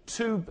image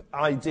two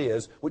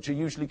ideas which are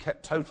usually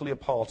kept totally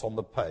apart on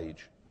the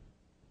page.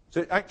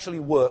 So it actually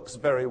works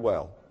very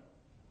well.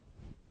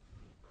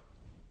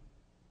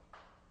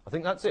 I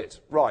think that's it.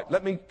 Right,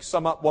 let me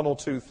sum up one or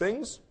two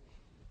things,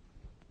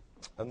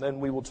 and then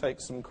we will take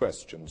some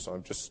questions. So I'll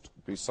just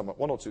sum up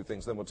one or two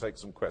things, then we'll take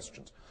some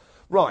questions.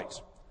 Right,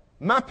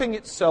 mapping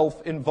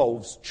itself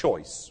involves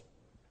choice.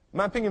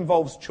 Mapping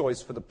involves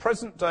choice for the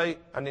present day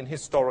and in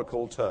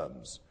historical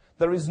terms.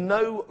 There is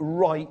no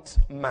right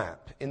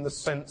map in the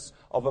sense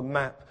of a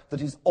map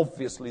that is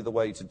obviously the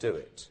way to do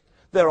it.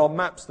 There are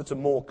maps that are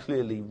more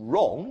clearly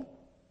wrong,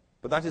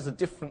 but that is a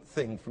different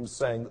thing from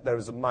saying that there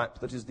is a map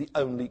that is the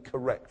only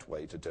correct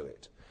way to do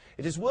it.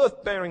 It is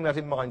worth bearing that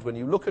in mind when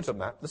you look at a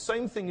map. The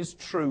same thing is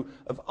true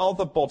of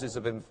other bodies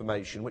of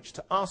information which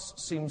to us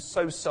seem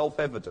so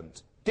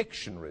self-evident.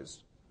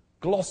 Dictionaries,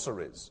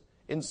 glossaries,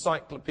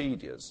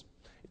 encyclopedias.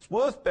 It's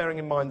worth bearing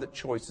in mind that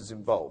choice is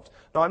involved.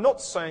 Now, I'm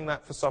not saying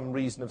that for some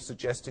reason of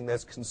suggesting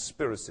there's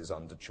conspiracies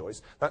under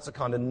choice. That's a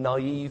kind of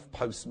naive,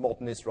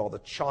 postmodernist, rather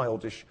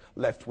childish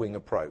left-wing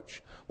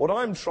approach. What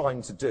I'm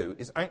trying to do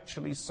is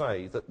actually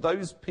say that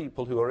those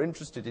people who are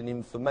interested in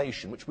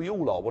information, which we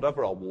all are,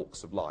 whatever our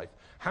walks of life,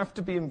 have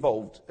to be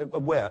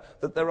aware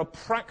that there are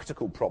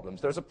practical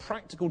problems. There's a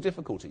practical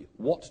difficulty.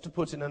 What to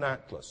put in an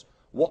atlas?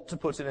 What to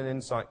put in an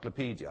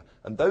encyclopedia,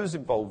 and those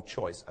involve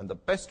choice, and the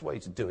best way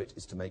to do it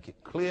is to make it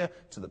clear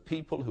to the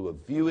people who are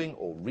viewing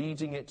or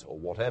reading it or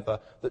whatever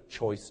that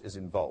choice is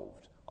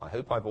involved. I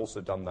hope I've also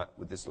done that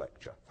with this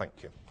lecture.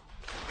 Thank you.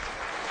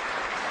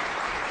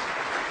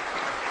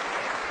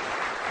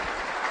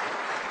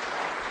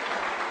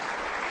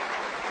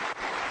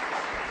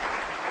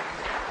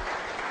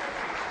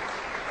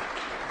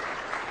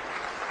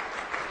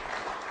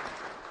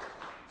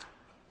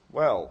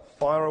 Well,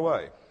 fire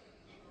away.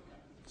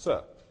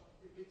 Sir?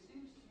 It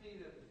seems to me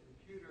that the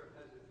computer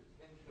has a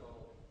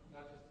potential,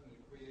 not just in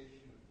the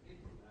creation of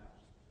paper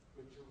maps,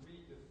 but to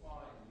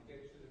redefine. You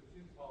get sort of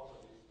two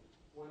qualities.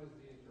 One is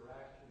the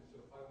interaction.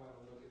 So if I want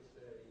to look at,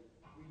 say,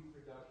 wheat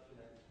production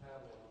and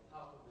cattle on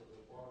top of it,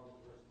 or barley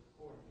versus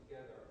corn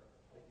together,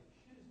 I can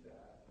choose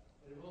that.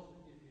 And it also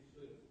gives you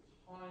sort of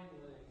time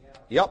laying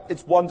out. Yep,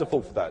 it's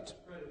wonderful for that.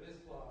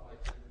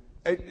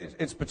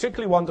 It's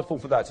particularly wonderful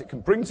for that. It can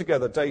bring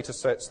together data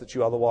sets that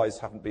you otherwise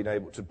haven't been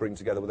able to bring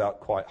together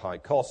without quite high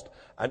cost,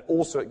 and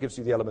also it gives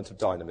you the element of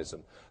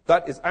dynamism.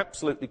 That is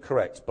absolutely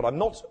correct, but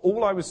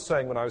all I was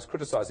saying when I was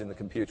criticizing the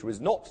computer is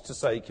not to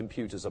say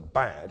computers are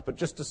bad, but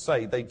just to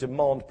say they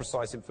demand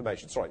precise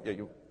information. Sorry, yeah,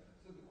 you...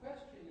 So the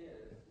question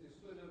is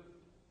sort of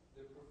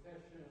the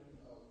profession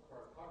of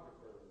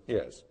cartographers.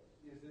 Yes.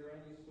 Is there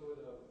any sort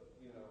of,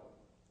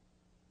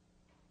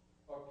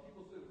 are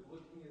people sort of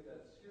looking at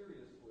that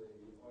seriously?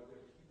 Are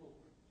there people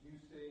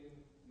producing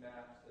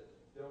maps that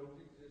don't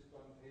exist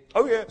on paper?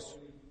 Oh, yes.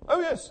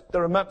 Oh, yes.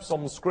 There are maps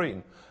on the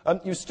screen.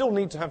 You still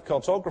need to have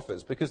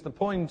cartographers, because the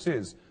point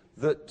is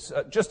that,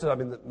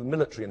 the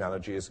military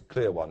analogy is a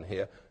clear one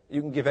here.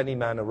 You can give any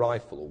man a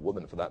rifle, or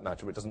woman for that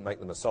matter, it doesn't make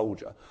them a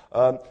soldier.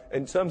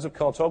 In terms of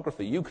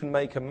cartography, you can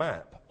make a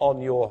map on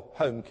your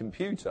home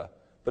computer,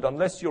 but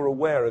unless you're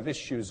aware of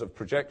issues of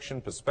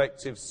projection,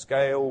 perspective,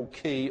 scale,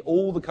 key,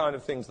 all the kind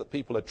of things that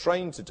people are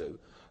trained to do,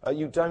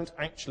 you don't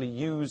actually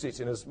use it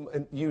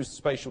use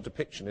spatial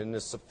depiction in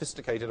as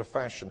sophisticated a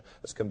fashion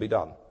as can be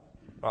done.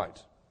 Right.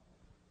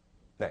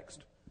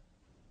 Next.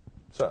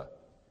 Sir.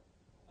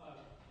 A line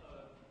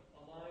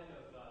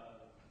of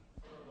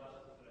sort of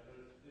lessons that I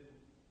noticed you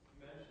didn't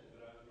mention,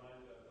 but I was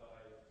reminded of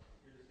by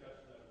your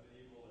discussion of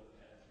medieval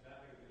and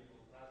mapping of medieval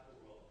and classical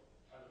world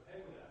are the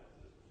penguin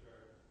atlases, which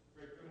are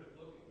very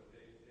primitive looking, but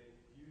they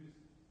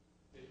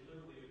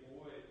literally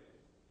avoid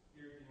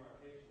clear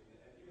demarcation,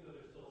 and even though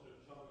there's still sort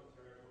of chunk of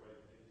territory,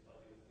 maybe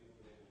slightly as new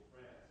medieval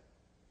France,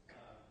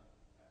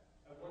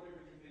 I wonder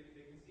because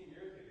they can seem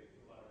irritating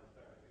from a lot of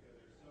perspectives because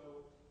they're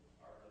so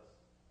artless.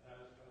 And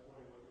I was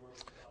wondering what your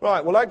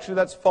Right, well, actually,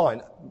 that's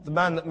fine. The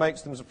man that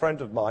makes them is a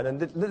friend of mine, and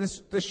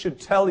this should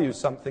tell you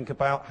something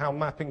about how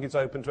mapping is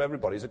open to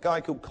everybody. He's a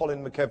guy called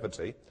Colin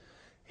McEverty.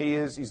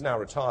 He's now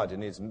retired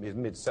in his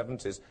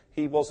mid-70s.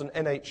 He was an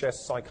NHS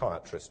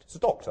psychiatrist. He's a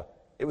doctor.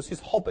 It was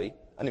his hobby,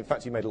 and in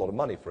fact he made a lot of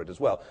money for it as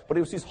well, but it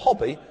was his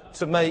hobby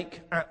to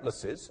make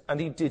atlases, and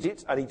he did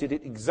it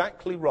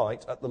exactly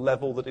right at the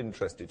level that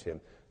interested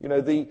him. You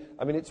know,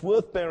 it's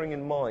worth bearing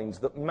in mind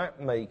that map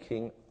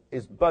making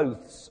is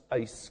both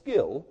a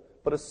skill,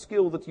 but a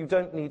skill that you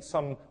don't need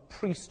some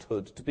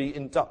priesthood to be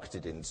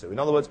inducted into. In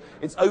other words,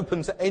 it's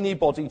open to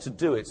anybody to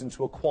do it and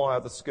to acquire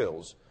the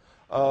skills.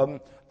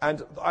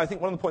 And I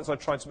think one of the points I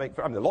tried to make,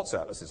 there are lots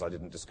of atlases I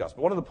didn't discuss,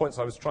 but one of the points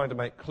I was trying to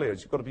make clear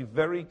is you've got to be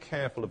very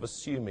careful of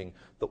assuming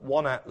that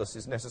one atlas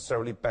is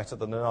necessarily better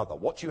than another.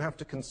 What you have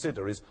to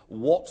consider is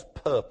what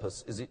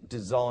purpose is it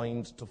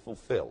designed to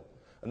fulfill.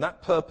 And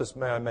that purpose,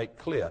 may I make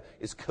clear,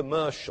 is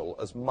commercial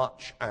as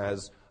much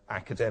as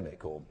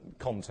academic or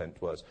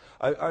content was.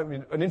 I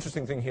mean, an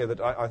interesting thing here that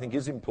I think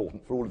is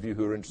important for all of you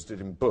who are interested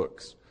in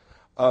books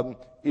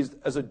is,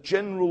 as a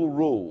general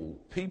rule,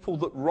 people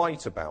that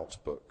write about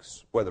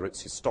books, whether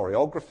it's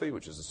historiography,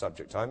 which is a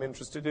subject I'm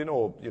interested in,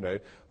 or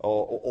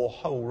or a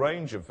whole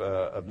range of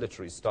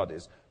literary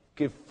studies,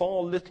 give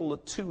too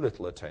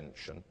little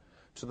attention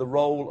to the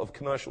role of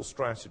commercial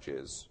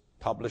strategies,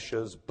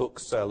 publishers,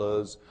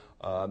 booksellers,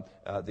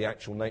 the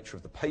actual nature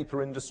of the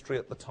paper industry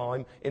at the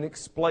time, in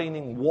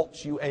explaining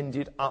what you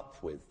ended up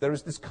with. There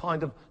is this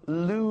kind of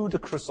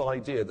ludicrous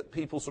idea that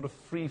people sort of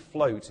free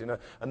float, and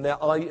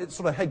it's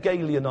sort of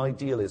Hegelian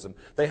idealism.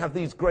 They have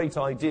these great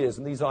ideas,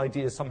 and these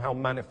ideas somehow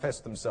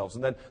manifest themselves,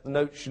 and then the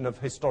notion of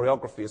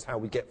historiography is how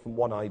we get from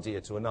one idea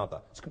to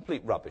another. It's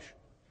complete rubbish.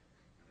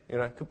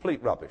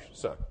 Complete rubbish.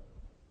 So.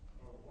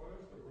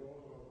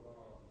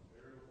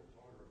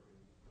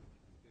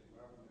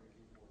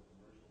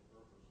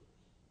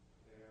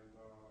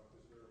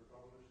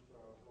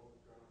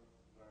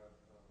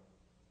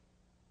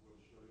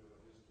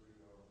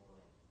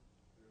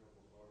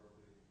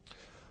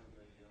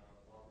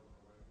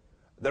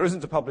 There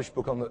isn't a published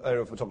book on the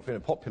aerial photography in a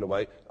popular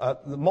way.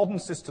 The modern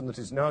system that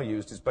is now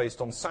used is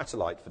based on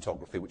satellite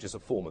photography, which is a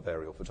form of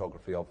aerial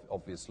photography,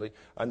 obviously.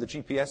 And the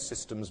GPS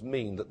systems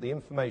mean that the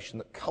information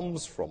that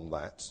comes from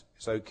that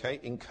is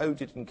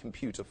encoded in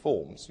computer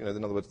forms, in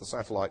other words, the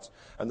satellites,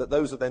 and that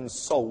those are then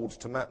sold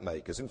to map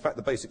makers. In fact,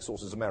 the basic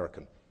source is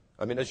American.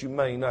 I mean, as you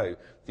may know,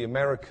 the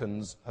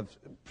Americans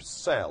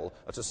sell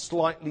at a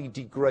slightly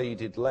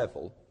degraded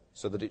level,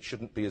 so that it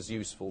shouldn't be as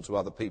useful to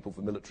other people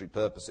for military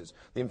purposes,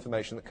 the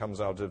information that comes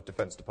out of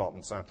Defense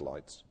Department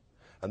satellites.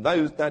 And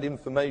that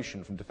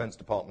information from Defense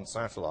Department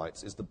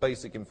satellites is the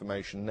basic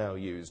information now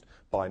used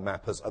by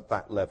mappers at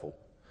that level.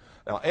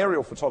 Now,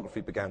 aerial photography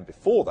began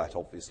before that,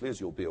 obviously,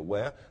 as you'll be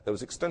aware. There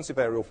was extensive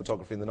aerial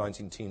photography in the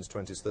 19-teens,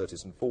 20s,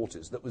 30s, and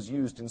 40s that was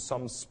used in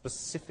some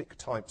specific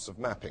types of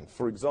mapping.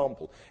 For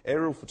example,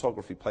 aerial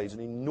photography played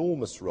an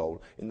enormous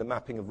role in the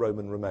mapping of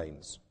Roman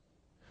remains,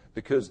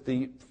 because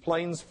the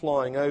planes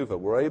flying over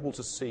were able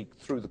to see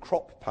through the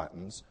crop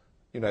patterns,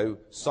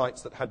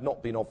 sites that had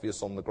not been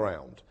obvious on the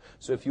ground.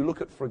 So if you look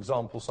at, for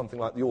example, something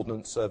like the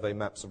Ordnance Survey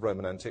maps of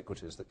Roman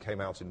antiquities that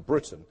came out in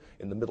Britain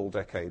in the middle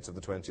decades of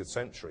the 20th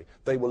century,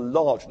 they were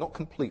not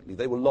completely,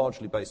 they were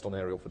largely based on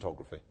aerial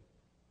photography.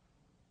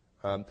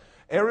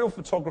 Aerial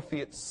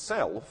photography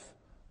itself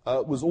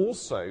was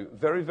also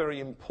very, very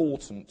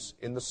important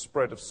in the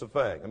spread of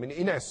surveying. I mean,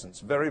 in essence,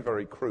 very,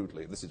 very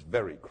crudely, this is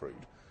very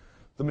crude,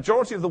 the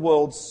majority of the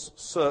world's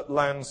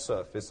land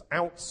surface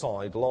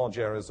outside large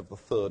areas of the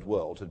Third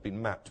World had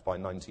been mapped by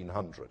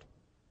 1900.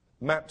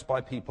 Mapped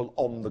by people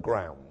on the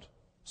ground,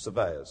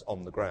 surveyors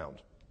on the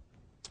ground.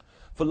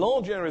 For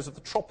large areas of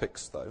the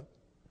tropics, though,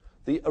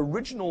 the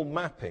original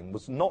mapping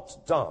was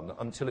not done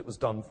until it was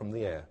done from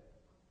the air.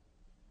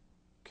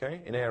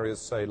 In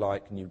areas, say,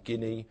 like New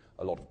Guinea,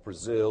 a lot of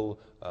Brazil,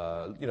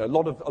 a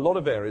lot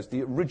of areas,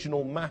 the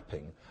original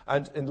mapping,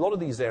 and in a lot of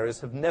these areas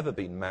have never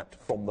been mapped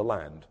from the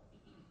land.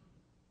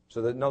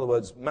 So that, in other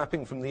words,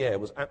 mapping from the air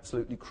was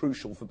absolutely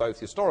crucial for both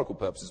historical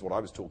purposes, what I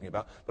was talking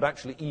about, but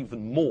actually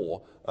even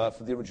more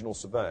for the original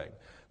surveying.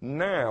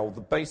 Now,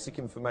 the basic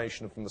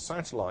information from the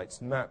satellites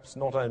maps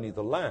not only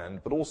the land,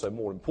 but also,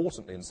 more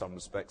importantly in some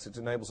respects, it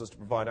enables us to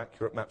provide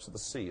accurate maps of the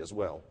sea as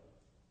well.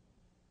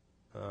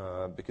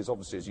 Because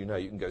obviously, as you know,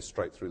 you can go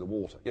straight through the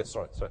water. Yes,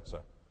 sorry.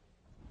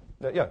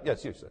 No,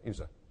 yes, you, sir. You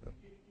mentioned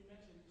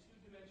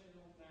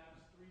two-dimensional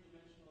maps,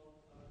 three-dimensional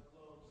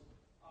globes.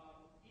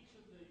 Each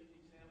of the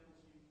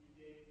examples you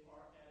gave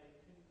are at a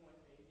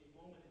pinpoint, a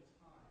moment in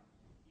time,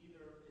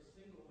 either a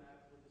single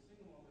map with a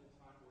single moment in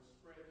time or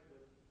spread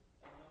with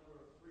a number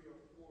of 3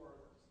 or 4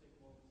 distinct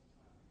moments in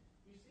time.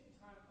 We've seen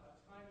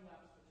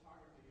time-lapse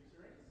photography. Is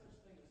there any such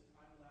thing as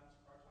time-lapse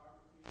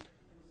cartography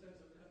in the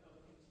sense of a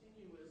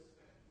continuous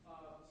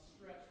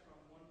stretch from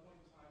one point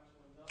in time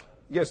to another?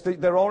 Yes,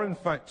 there are, in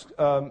fact,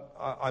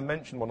 I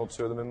mentioned 1 or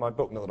 2 of them in my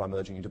book, not that I'm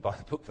urging you to buy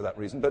the book for that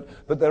reason, but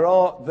there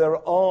are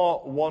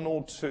 1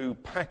 or 2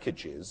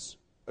 packages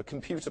are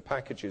computer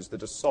packages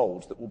that are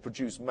sold that will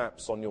produce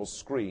maps on your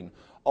screen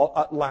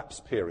at lapse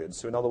periods.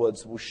 So in other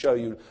words, it will show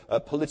you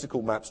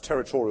political maps,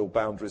 territorial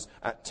boundaries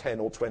at 10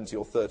 or 20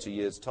 or 30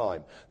 years'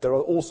 time. There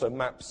are also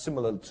maps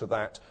similar to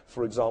that,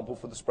 for example,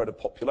 for the spread of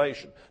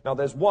population. Now,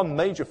 there's one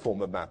major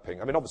form of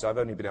mapping. I mean, obviously, I've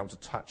only been able to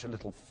touch a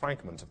little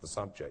fragment of the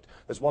subject.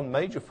 There's one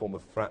major form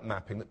of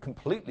mapping that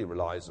completely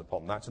relies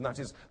upon that, and that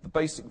is the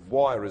basic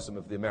voyeurism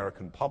of the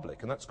American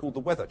public, and that's called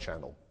the Weather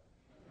Channel.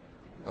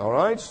 All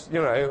right?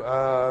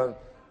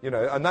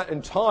 And that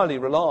entirely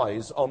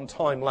relies on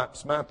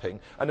time-lapse mapping.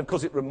 And, of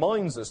course, it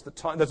reminds us that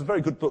there's a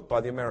very good book by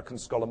the American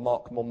scholar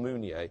Marc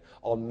Monmounier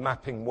on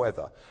mapping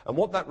weather. And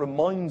what that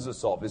reminds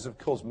us of is, of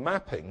course,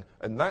 mapping,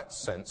 in that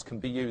sense, can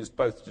be used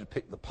both to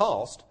depict the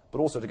past, but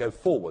also to go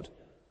forward.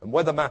 And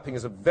weather mapping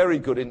is a very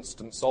good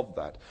instance of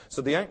that.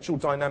 So the actual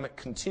dynamic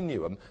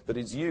continuum that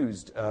is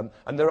used,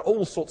 and there are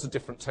all sorts of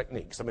different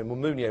techniques. I mean,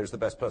 Monmounier is the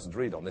best person to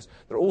read on this.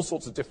 There are all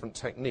sorts of different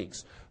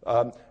techniques.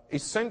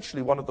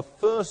 Essentially, one of the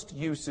first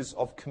uses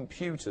of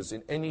computers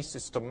in any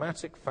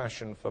systematic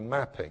fashion for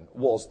mapping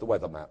was the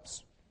weather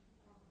maps.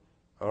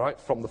 All right?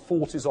 From the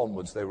 40s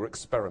onwards, they were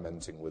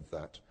experimenting with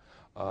that.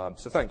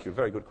 So thank you.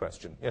 Very good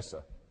question. Yes,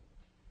 sir.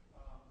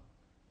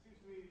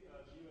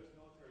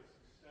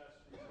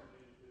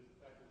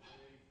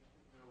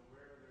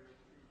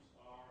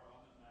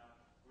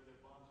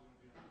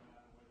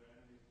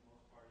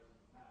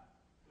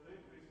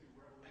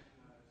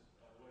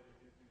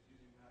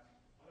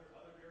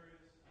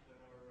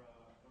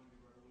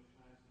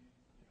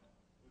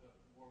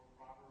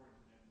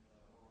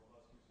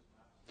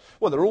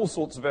 Well, there are all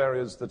sorts of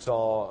areas that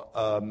are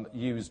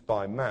used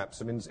by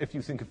maps. I mean, if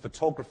you think of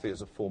photography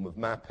as a form of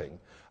mapping,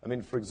 I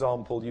mean, for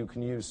example, you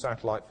can use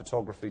satellite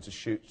photography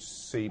to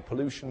see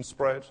pollution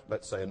spread,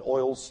 let's say an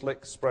oil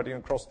slick spreading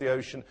across the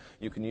ocean.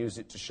 You can use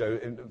it to show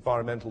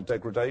environmental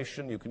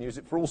degradation. You can use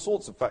it for all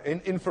sorts of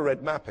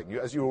infrared mapping,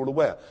 as you're all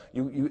aware.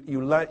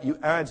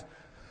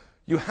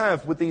 You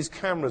have, with these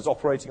cameras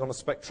operating on a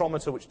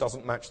spectrometer which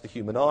doesn't match the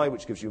human eye,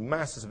 which gives you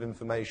masses of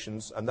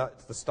information, and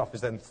the stuff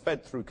is then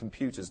fed through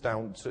computers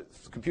down to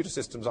computer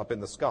systems up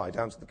in the sky,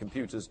 down to the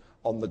computers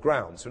on the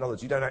ground. So in other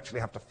words, you don't actually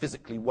have to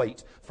physically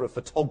wait for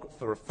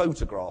a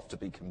photograph to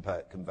be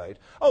conveyed.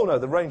 Oh no,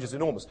 the range is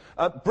enormous.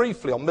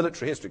 Briefly on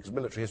military history, because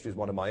military history is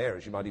one of my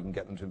areas, you might even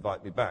get them to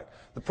invite me back.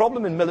 The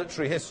problem in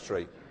military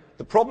history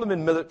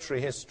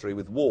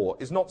with war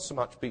is not so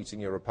much beating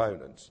your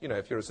opponent. You know,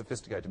 if you're a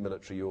sophisticated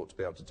military, you ought to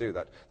be able to do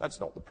that. That's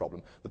not the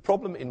problem. The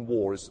problem in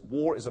war is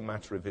a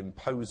matter of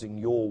imposing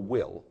your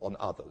will on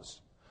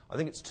others. I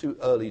think it's too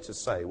early to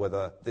say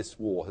whether this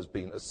war has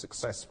been as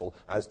successful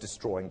as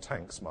destroying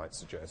tanks might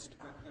suggest.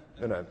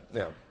 Yeah.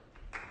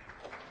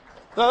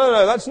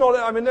 No, that's not,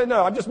 I mean,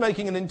 no, I'm just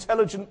making an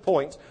intelligent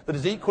point that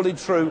is equally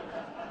true.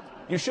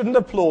 You shouldn't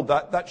applaud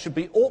that. That should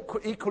be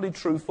equally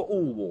true for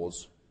all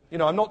wars.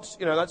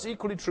 That's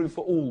equally true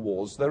for all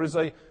wars. There is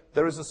a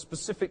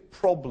specific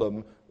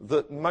problem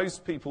that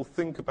most people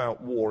think about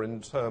war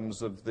in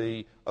terms of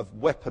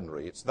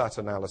weaponry. It's that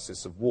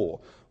analysis of war.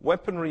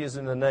 Weaponry is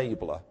an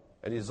enabler.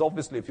 It is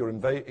obviously, if you're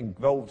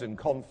involved in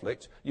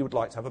conflict, you would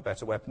like to have a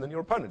better weapon than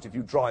your opponent. If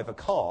you drive a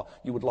car,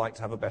 you would like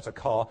to have a better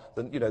car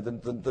than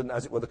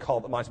as it were, the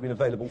car that might have been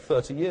available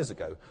 30 years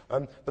ago.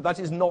 But that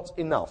is not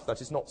enough.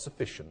 That is not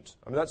sufficient.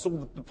 I mean, that's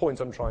all the point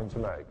I'm trying to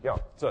make. Yeah,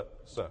 sir.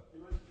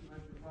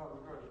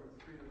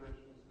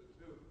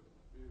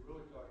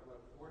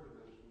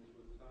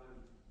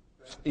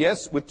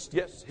 Yes,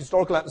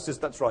 historical atlases,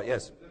 that's right,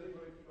 yes. Has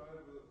anybody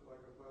tried with like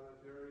a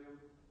planetarium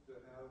to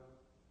have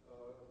a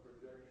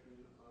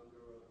projection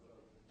under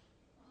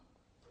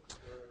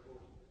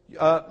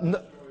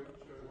a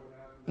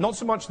not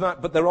so much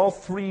that, but there are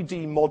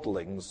 3D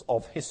modellings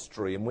of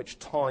history in which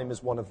time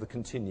is one of the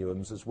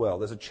continuums as well.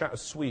 There's a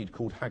Swede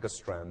called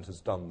Hagerstrand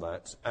has done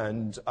that,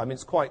 and I mean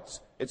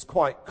it's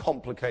quite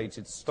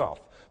complicated stuff.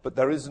 But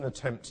there is an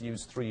attempt to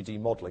use 3D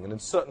modelling, and in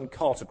certain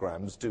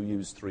cartograms do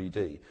use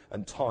 3D,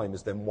 and time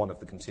is then one of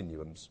the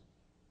continuums.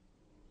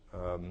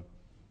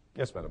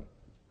 Yes, madam. Do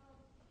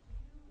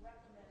you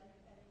recommend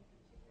any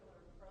particular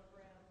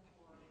program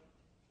for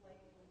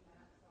playing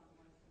maps on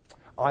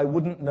my? I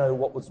wouldn't know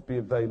what would be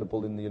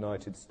available in the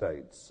United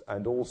States,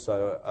 and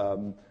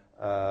also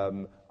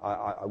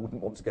I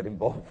wouldn't want to get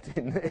involved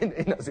in,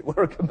 as it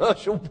were, a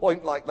commercial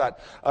point like that.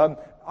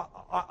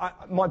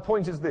 My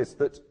point is this,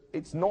 that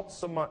it's not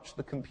so much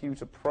the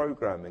computer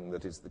programming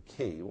that is the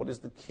key. What is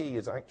the key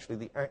is actually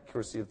the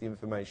accuracy of the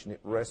information it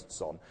rests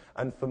on.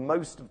 And for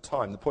most of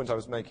time, the point I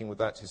was making with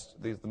that is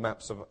the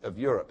maps of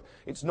Europe,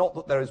 it's not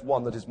that there is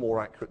one that is more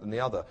accurate than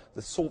the other.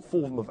 The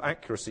form of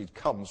accuracy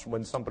comes from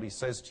when somebody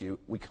says to you,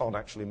 we can't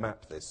actually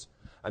map this.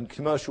 And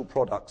commercial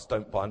products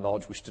don't, by and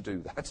large, wish to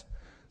do that.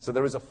 So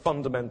there is a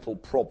fundamental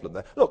problem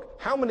there. Look,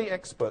 how many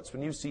experts,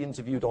 when you see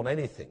interviewed on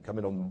anything, I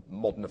mean on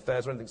modern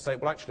affairs or anything, say,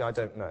 well, actually, I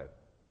don't know.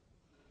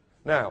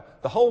 Now,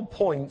 the whole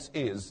point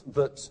is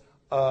that,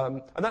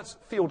 and that's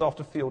field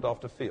after field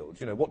after field.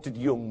 You know, what did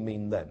Jung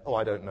mean then? Oh,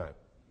 I don't know.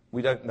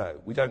 We don't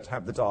know. We don't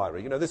have the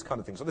diary. You know, this kind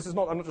of thing. So this is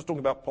not, I'm not just talking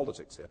about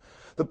politics here.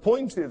 The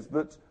point is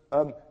that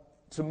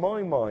to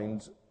my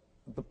mind,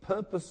 the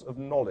purpose of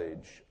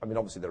knowledge, I mean,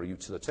 obviously there are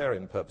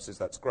utilitarian purposes,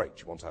 that's great.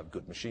 You want to have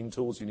good machine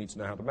tools, you need to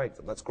know how to make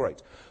them, that's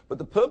great. But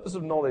the purpose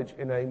of knowledge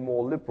in a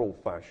more liberal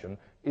fashion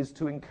is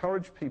to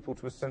encourage people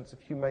to a sense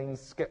of humane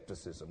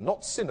skepticism.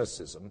 Not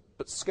cynicism,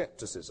 but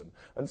skepticism.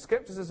 And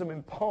skepticism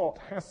in part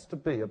has to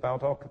be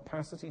about our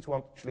capacity to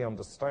actually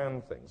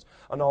understand things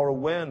and our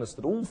awareness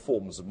that all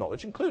forms of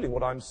knowledge, including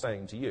what I'm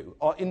saying to you,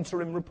 are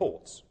interim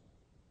reports.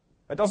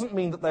 It doesn't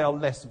mean that they are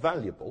less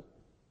valuable.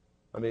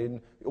 I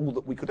mean, all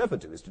that we could ever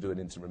do is to do an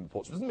interim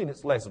report. So it doesn't mean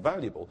it's less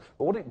valuable,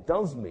 but what it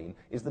does mean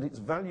is that its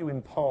value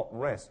in part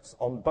rests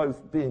on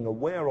both being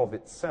aware of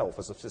itself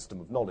as a system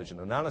of knowledge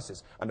and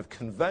analysis and of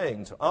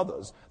conveying to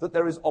others that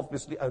there is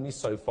obviously only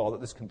so far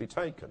that this can be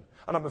taken.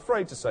 And I'm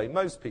afraid to say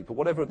most people,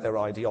 whatever their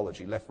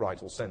ideology, left,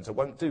 right or centre,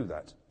 won't do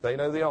that. They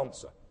know the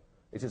answer.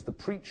 It is the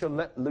preacher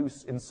let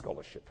loose in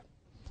scholarship.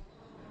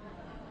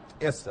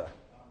 Yes, sir.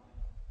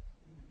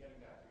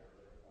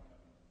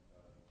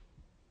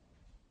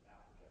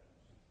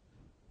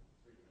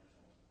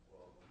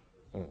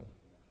 Mm.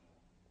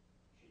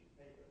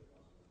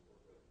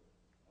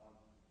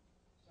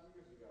 Some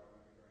years ago, I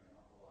remember hearing an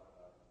awful lot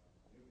about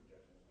new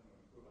projections, some of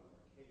them improve on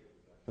the Mercator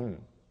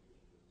projection.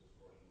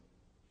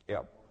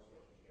 Yeah.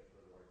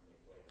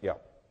 Yeah.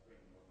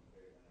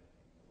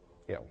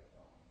 Yeah.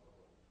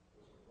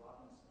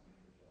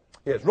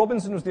 Yes,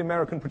 Robinson was the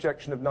American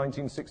projection of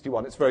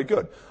 1961. It's very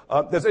good.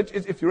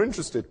 If you're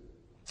interested,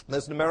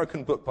 there's an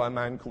American book by a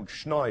man called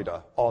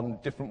Schneider on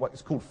different ways.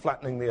 It's called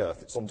Flattening the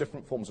Earth. It's on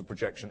different forms of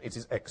projection. It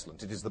is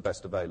excellent. It is the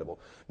best available.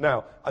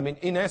 Now, I mean,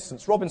 in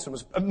essence, Robinson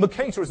was...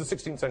 Mercator is a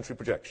 16th century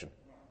projection.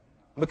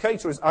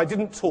 Mercator is... I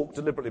didn't talk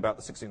deliberately about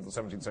the 16th and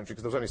 17th century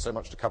because there was only so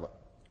much to cover.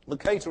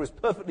 Mercator is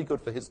perfectly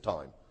good for his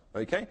time.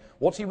 Okay?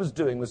 What he was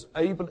doing was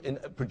able in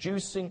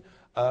producing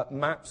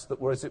maps that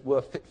were, as it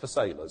were, fit for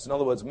sailors. In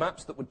other words,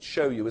 maps that would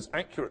show you as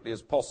accurately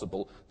as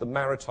possible the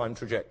maritime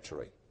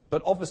trajectory.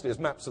 But obviously, as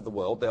maps of the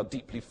world, they are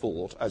deeply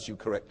flawed, as you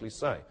correctly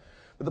say.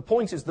 But the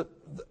point is that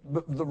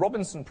the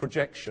Robinson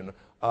projection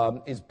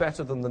is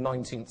better than the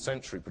 19th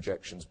century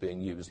projections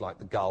being used, like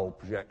the Gull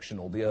projection,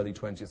 or the early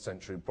 20th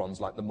century ones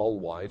like the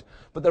Mollweide.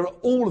 But there are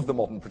all of the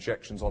modern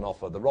projections on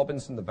offer. The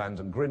Robinson, the Van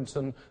den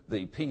Grinton,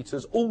 the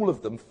Peters, all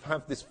of them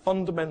have this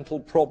fundamental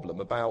problem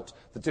about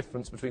the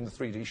difference between the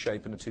 3D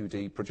shape and a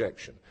 2D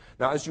projection.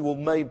 Now, as you all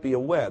may be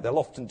aware, they'll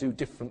often do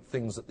different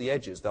things at the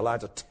edges. They'll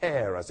add a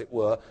tear, as it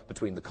were,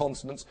 between the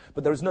continents,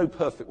 but there is no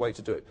perfect way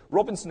to do it.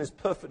 Robinson is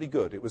perfectly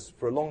good. It was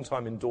for a long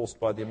time endorsed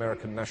by the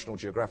American National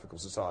Geographical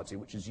Society,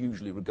 which is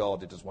usually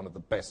regarded as one of the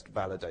best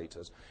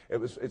validators.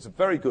 It's a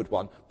very good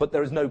one, but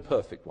there is no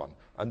perfect one.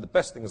 And the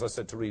best thing, as I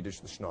said, to read is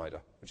the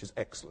Schneider, which is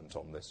excellent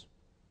on this.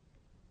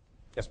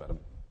 Yes, madam.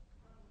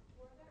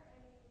 Were there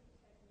any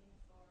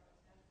techniques or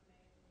attempts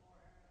made for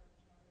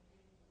aerometry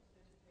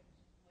to depict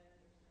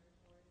land or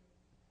territory?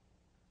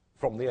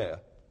 From the air?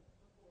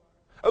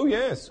 Oh,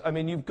 yes. I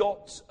mean, you've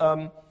got,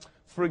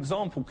 for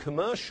example,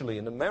 commercially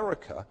in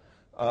America,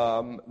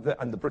 and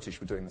the British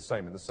were doing the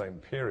same in the same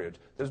period.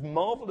 There's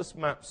marvellous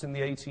maps in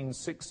the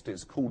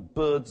 1860s called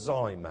bird's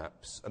eye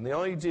maps. And the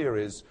idea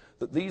is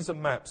that these are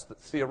maps that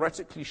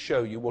theoretically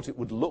show you what it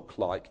would look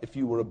like if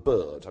you were a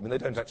bird. I mean, they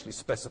don't actually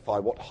specify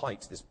what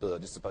height this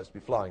bird is supposed to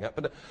be flying at.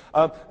 But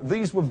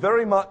these were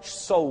very much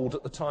sold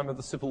at the time of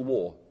the Civil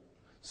War.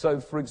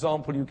 So, for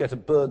example, you get a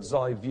bird's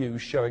eye view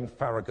showing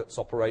Farragut's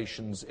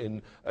operations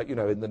in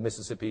the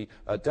Mississippi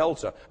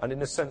Delta, and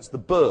in a sense, the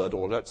bird,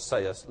 or let's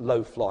say a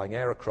low-flying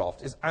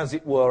aircraft, is as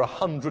it were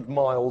 100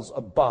 miles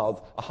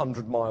above,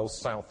 100 miles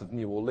south of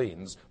New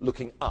Orleans,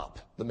 looking up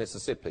the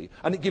Mississippi,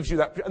 and it gives you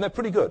that, and they're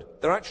pretty good.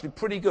 They're actually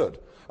pretty good.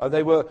 I've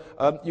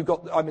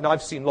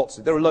seen lots.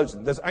 There are loads of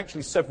them. There's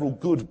actually several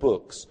good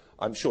books.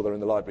 I'm sure they're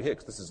in the library here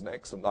because this is an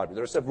excellent library.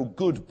 There are several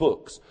good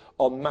books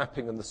on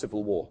mapping and the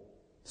Civil War.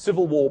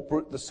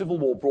 The Civil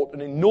War brought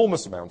an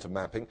enormous amount of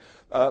mapping,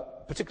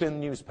 particularly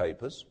in the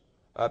newspapers,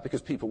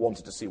 because people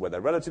wanted to see where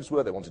their relatives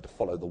were, they wanted to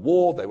follow the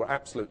war, they were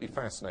absolutely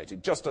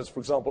fascinated. Just as,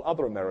 for example,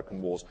 other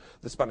American wars,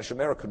 the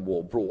Spanish-American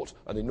War brought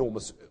an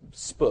enormous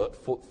spurt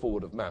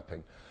forward of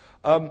mapping.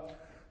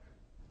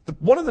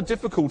 One of the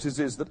difficulties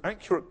is that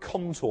accurate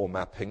contour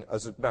mapping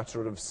as a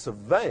matter of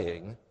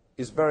surveying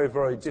is very,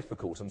 very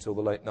difficult until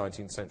the late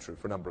 19th century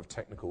for a number of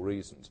technical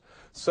reasons.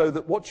 So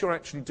that what you're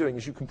actually doing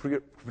is you can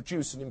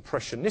produce an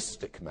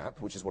impressionistic map,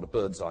 which is what a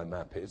bird's eye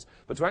map is,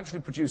 but to actually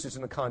produce it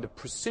in a kind of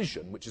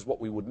precision, which is what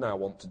we would now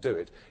want to do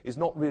it, is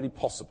not really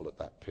possible at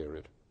that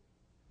period.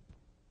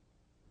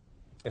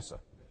 Yes, sir?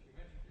 You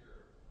mentioned your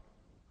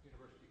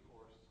university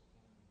course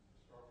in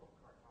historical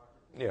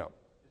cartography. Yeah.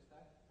 Is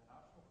that an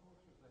optional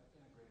course, or is that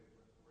integrated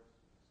with the rest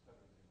of the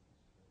studies?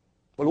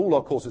 Well, all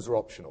our courses are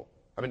optional.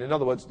 I mean, in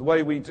other words, the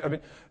way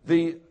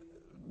the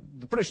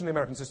British and the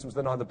American systems,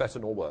 they're neither better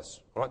nor worse.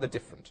 All right, they're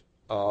different.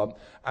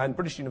 And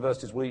British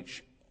universities will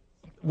each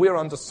we're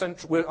under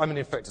central, I'm in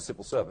effect a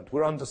civil servant.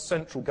 We're under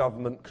central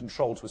government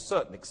control to a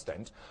certain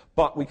extent,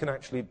 but we can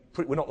actually,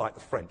 we're not like the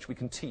French. We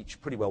can teach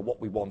pretty well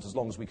what we want as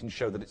long as we can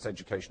show that its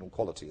educational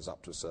quality is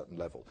up to a certain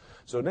level.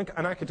 So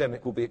an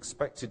academic will be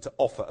expected to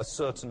offer a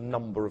certain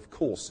number of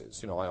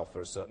courses. You know, I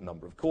offer a certain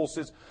number of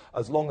courses.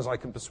 As long as I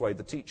can persuade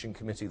the teaching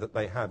committee that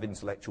they have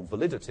intellectual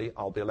validity,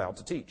 I'll be allowed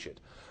to teach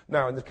it.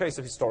 Now, in the case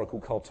of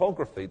historical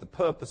cartography, the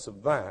purpose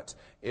of that,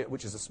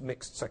 which is a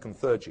mixed second,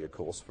 third year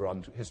course for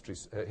history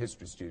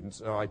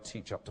students, and I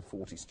teach up to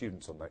 40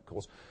 students on that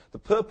course, the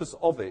purpose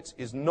of it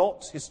is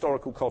not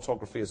historical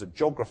cartography as a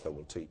geographer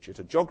will teach it.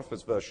 A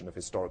geographer's version of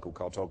historical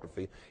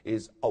cartography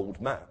is old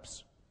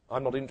maps.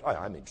 I'm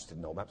interested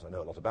in old maps, I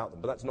know a lot about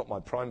them, but that's not my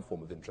prime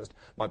form of interest.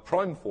 My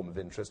prime form of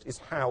interest is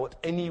how at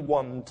any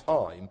one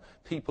time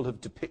people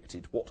have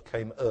depicted what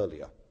came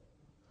earlier.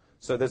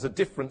 So there's a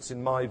difference,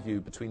 in my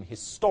view, between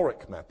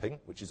historic mapping,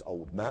 which is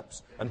old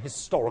maps, and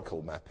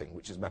historical mapping,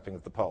 which is mapping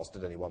of the past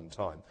at any one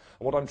time.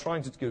 And what I'm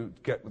trying to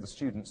get with the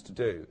students to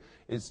do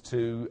is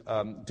to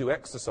do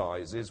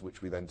exercises,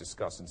 which we then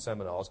discuss in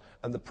seminars,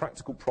 and the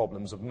practical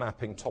problems of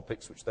mapping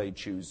topics which they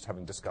choose,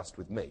 having discussed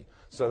with me.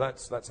 So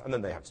that's and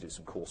then they have to do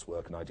some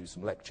coursework, and I do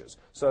some lectures.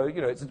 So,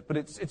 you know, it's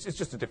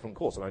just a different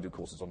course, and I do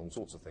courses on all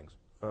sorts of things.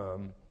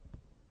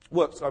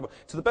 Works.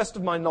 To the best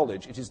of my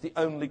knowledge, it is the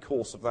only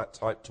course of that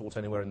type taught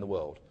anywhere in the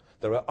world.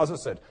 There are, as I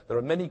said, there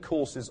are many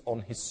courses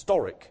on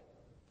historic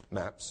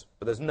maps,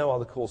 but there's no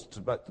other course, to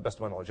the best of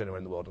my knowledge, anywhere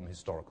in the world on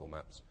historical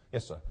maps.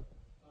 Yes, sir?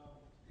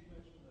 You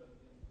mentioned that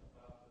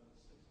about in the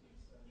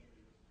 16th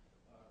century,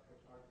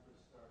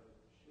 cartographers started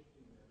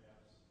shifting their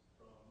maps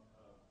from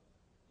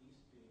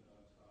east being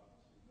on top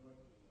to north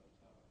being on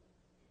top.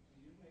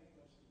 Do you make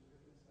much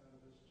significance out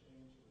of this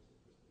change? Was it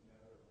just a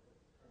matter of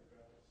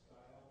cartographic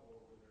style,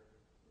 or were there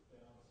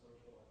profound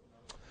social,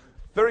 economic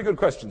changes? Very good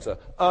question, sir.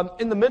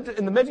 In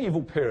the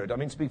medieval period, I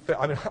mean, to be fair,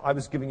 I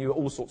was giving you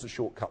all sorts of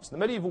shortcuts. In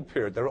the medieval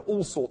period, there are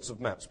all sorts of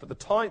maps, but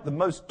the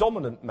most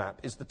dominant map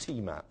is the T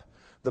map.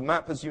 The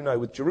map, as you know,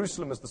 with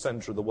Jerusalem as the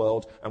centre of the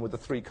world and with the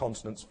three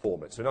continents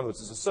form it. So in other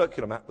words, it's a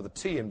circular map with a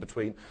T in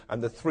between,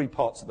 and the three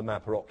parts of the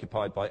map are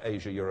occupied by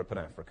Asia, Europe, and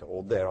Africa,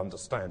 or their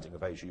understanding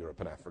of Asia, Europe,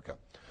 and Africa.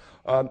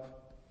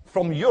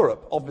 From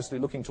Europe, obviously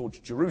looking towards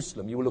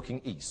Jerusalem, you were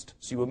looking east.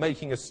 So you were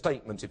making a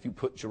statement if you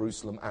put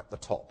Jerusalem at the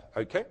top,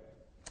 okay?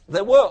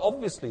 There were,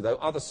 obviously, though,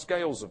 other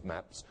scales of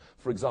maps.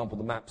 For example,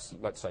 the maps,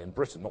 let's say, in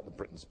Britain, not that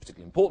Britain's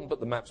particularly important, but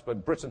the maps in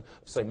Britain,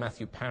 say,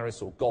 Matthew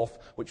Paris or Gough,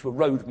 which were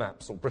road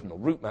maps of Britain or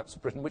route maps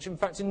of Britain, which, in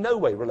fact, in no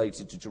way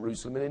related to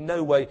Jerusalem and in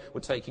no way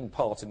were taking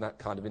part in that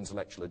kind of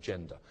intellectual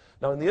agenda.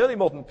 Now, in the early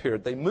modern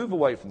period, they move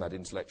away from that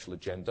intellectual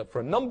agenda for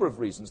a number of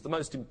reasons. The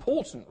most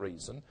important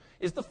reason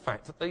is the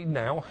fact that they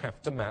now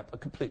have to map a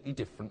completely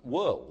different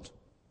world.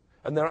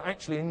 And there are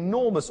actually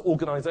enormous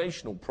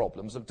organisational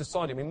problems of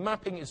deciding. I mean,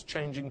 mapping is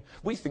changing.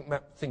 We think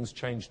things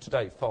change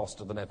today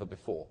faster than ever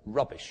before.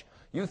 Rubbish.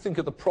 You think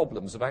of the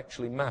problems of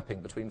actually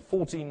mapping between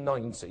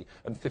 1490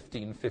 and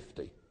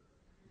 1550.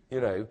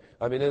 You know,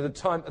 I mean, at the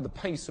time, and the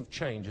pace of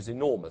change is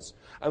enormous.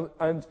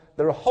 And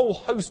there are a whole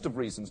host of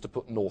reasons to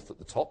put north at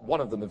the top.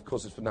 One of them, of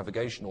course, is for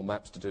navigational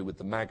maps to do with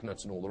the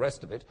magnet and all the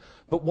rest of it.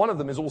 But one of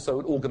them is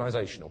also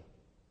organisational.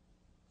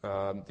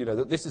 You know,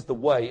 that this is the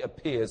way,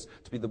 appears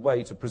to be the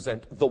way to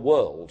present the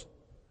world.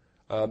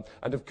 And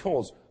of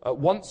course,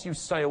 once you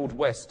sailed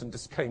west and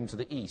just came to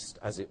the east,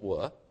 as it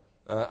were,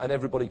 and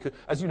everybody could,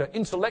 as you know,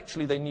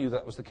 intellectually they knew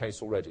that was the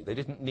case already. They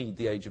didn't need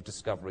the Age of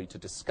Discovery to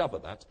discover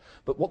that,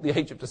 but what the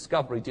Age of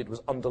Discovery did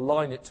was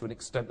underline it to an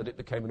extent that it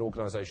became an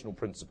organisational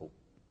principle.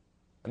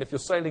 And if you're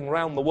sailing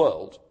around the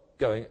world,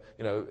 going,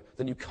 you know,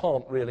 then you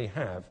can't really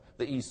have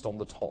the east on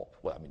the top.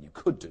 Well, I mean, you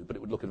could do, but it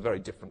would look at a very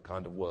different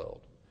kind of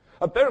world.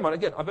 Bear in mind,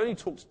 again, I've only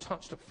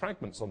touched at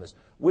fragments on this.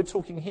 We're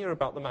talking here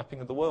about the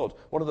mapping of the world.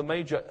 One of the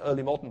major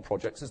early modern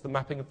projects is the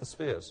mapping of the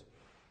spheres.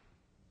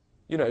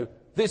 You know,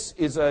 this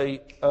is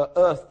a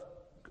Earth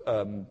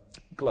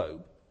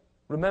globe.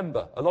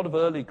 Remember, a lot of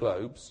early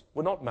globes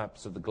were not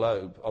maps of the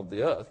globe of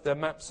the Earth. They're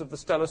maps of the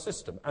stellar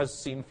system,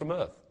 as seen from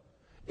Earth.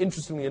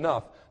 Interestingly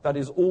enough, that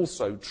is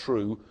also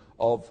true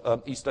of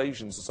East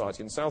Asian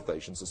society and South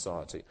Asian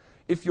society.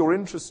 If you're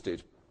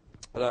interested,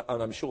 and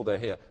I'm sure they're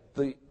here,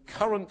 the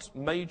current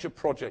major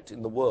project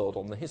in the world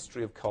on the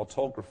history of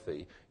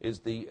cartography is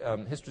the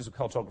Histories of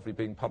Cartography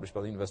being published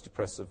by the University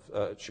Press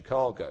of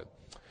Chicago.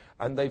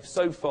 And they've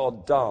so far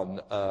done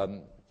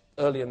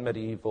early and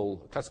medieval,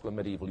 classical and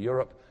medieval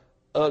Europe,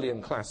 early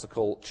and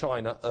classical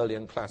China, early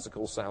and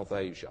classical South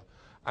Asia.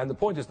 And the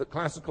point is that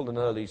classical and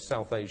early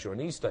South Asia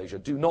and East Asia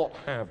do not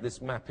have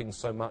this mapping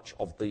so much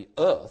of the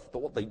Earth,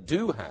 but what they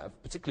do have,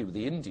 particularly with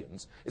the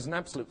Indians, is an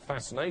absolute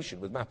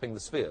fascination with mapping the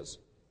spheres.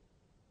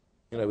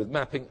 You know, with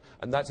mapping,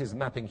 and that is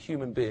mapping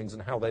human beings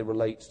and how they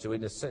relate to,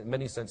 in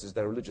many senses,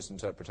 their religious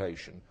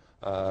interpretation.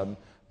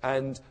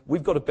 And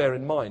we've got to bear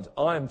in mind,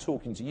 I am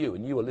talking to you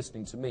and you are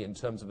listening to me in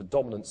terms of a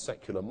dominant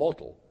secular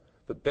model,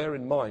 but bear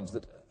in mind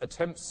that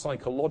attempts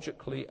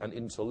psychologically and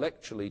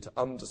intellectually to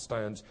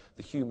understand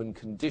the human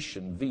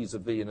condition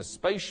vis-a-vis in a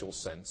spatial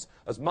sense,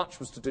 as much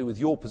was to do with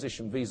your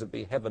position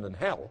vis-a-vis heaven and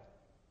hell,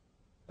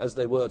 as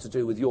they were to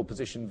do with your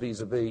position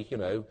vis-a-vis, you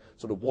know,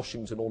 sort of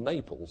Washington or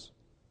Naples.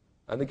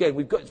 And again,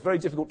 it's very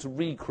difficult to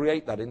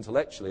recreate that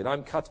intellectually,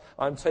 and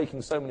I'm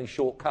taking so many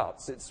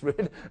shortcuts. It's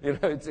really,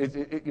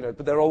 you know,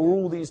 but there are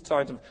all these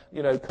kinds of,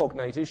 you know,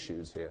 cognate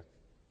issues here.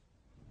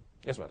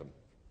 Yes, madam.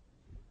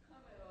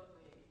 Comment on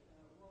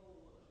the role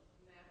of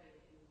mapping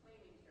in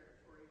claiming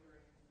territory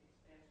during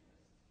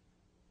expansionism.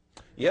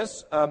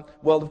 Yes,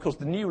 well, of course,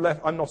 the New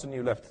Left, I'm not a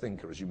New Left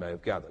thinker, as you may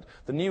have gathered.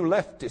 The New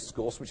Left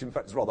discourse, which in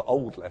fact is rather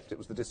old left, it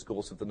was the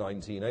discourse of the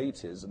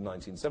 1980s and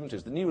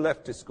 1970s. The New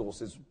Left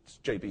discourse is,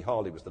 J.B.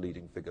 Harley was the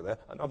leading figure there,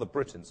 another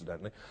Brit,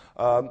 incidentally.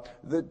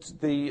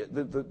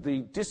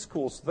 The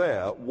discourse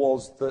there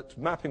was that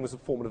mapping was a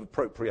form of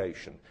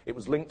appropriation. It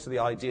was linked to the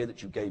idea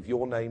that you gave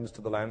your names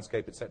to the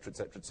landscape, etc.,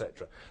 etc.,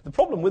 etc. The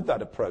problem with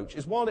that approach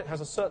is while it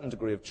has a certain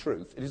degree of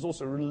truth, it is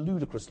also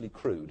ludicrously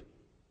crude.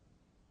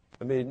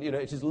 I mean, you know,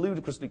 it is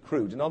ludicrously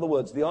crude. In other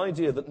words, the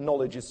idea that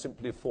knowledge is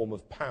simply a form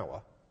of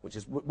power, which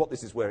is what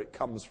this is where it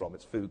comes from.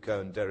 It's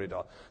Foucault and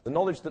Derrida.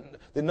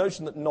 The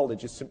notion that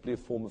knowledge is simply a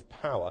form of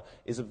power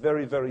is a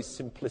very, very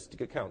simplistic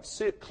account.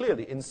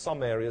 Clearly, in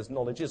some areas,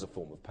 knowledge is a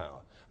form of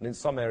power. And in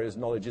some areas,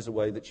 knowledge is a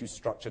way that you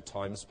structure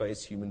time,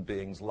 space, human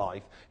beings'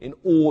 life in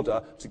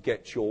order to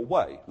get your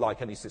way,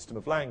 like any system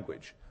of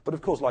language. But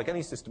of course, like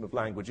any system of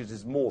language, it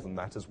is more than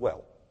that as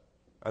well.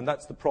 And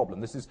that's the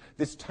problem.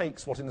 This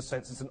takes what, in a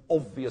sense, is an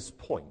obvious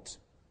point.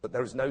 But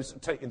there is no,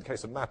 in the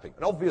case of mapping,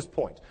 an obvious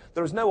point.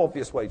 There is no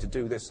obvious way to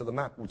do this, so the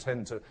map will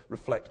tend to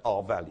reflect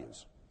our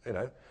values, you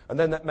know. And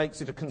then that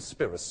makes it a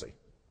conspiracy.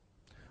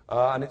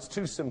 And it's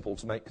too simple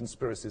to make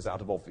conspiracies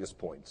out of obvious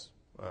points.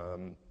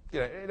 You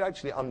know, it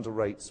actually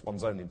underrates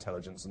one's own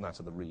intelligence and that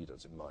of the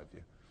readers, in my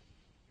view.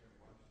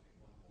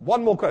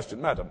 One more question,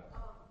 madam.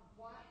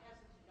 Why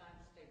hasn't the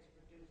United States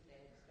produced a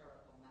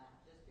historical map?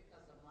 Just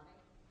because of money?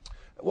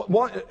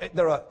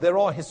 There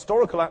are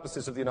historical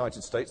atlases of the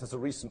United States. There's a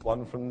recent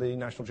one from the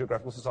National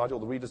Geographical Society or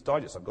the Reader's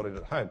Digest. I've got it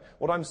at home.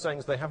 What I'm saying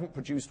is they haven't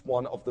produced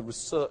one of the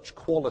research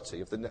quality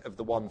of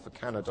the one for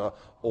Canada,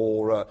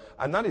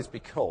 and that is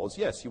because,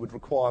 yes, you would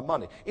require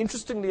money.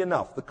 Interestingly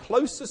enough, the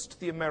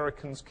closest the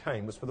Americans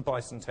came was for the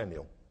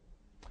bicentennial.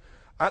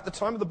 At the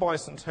time of the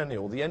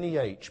bicentennial, the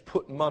NEH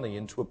put money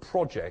into a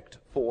project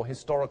for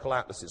historical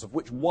atlases, of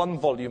which one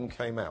volume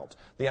came out,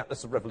 the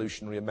Atlas of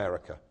Revolutionary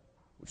America,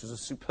 which is a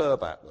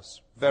superb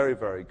atlas, very,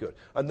 very good.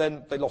 And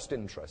then they lost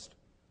interest.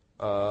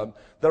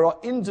 There are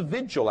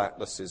individual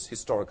atlases,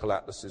 historical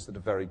atlases, that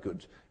are very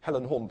good.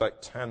 Helen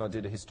Hornbeck-Tanner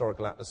did a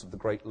historical atlas of the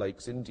Great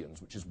Lakes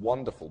Indians, which is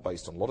wonderful,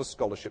 based on a lot of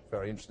scholarship,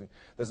 very interesting.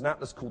 There's an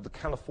atlas called the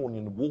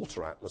Californian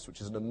Water Atlas, which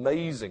is an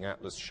amazing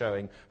atlas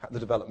showing the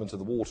development of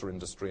the water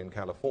industry in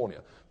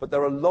California. But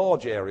there are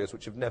large areas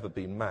which have never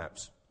been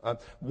mapped.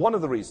 One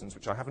of the reasons,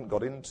 which I haven't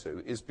got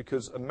into, is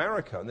because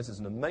America, and this is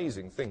an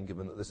amazing thing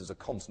given that this is a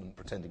continent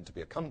pretending to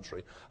be a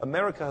country,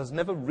 America has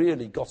never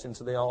really got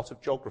into the art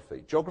of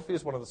geography. Geography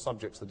is one of the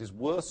subjects that is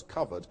worst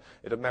covered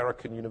at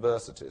American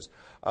universities.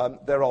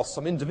 There are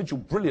some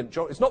individual brilliant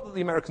geographers. It's not that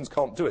the Americans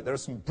can't do it. There are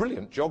some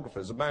brilliant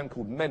geographers. A man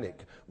called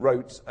Mennick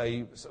wrote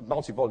a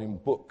multi-volume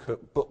book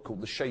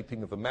called The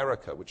Shaping of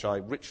America, which I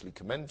richly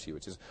commend to you.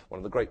 It is one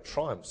of the great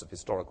triumphs of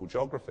historical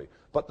geography.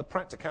 But the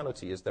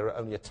practicality is there are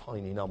only a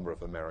tiny number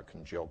of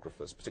American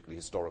geographers, particularly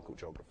historical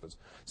geographers.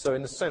 So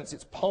in a sense,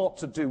 it's part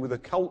to do with a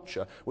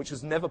culture which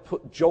has never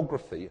put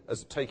geography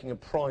as taking a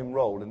prime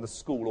role in the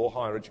school or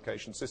higher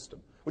education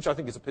system, which I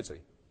think is a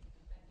pity.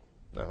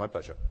 No, my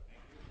pleasure.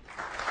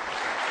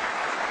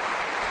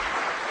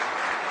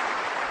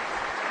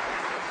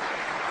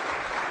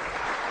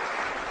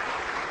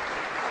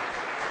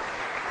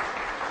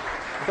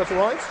 Is that all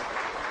right?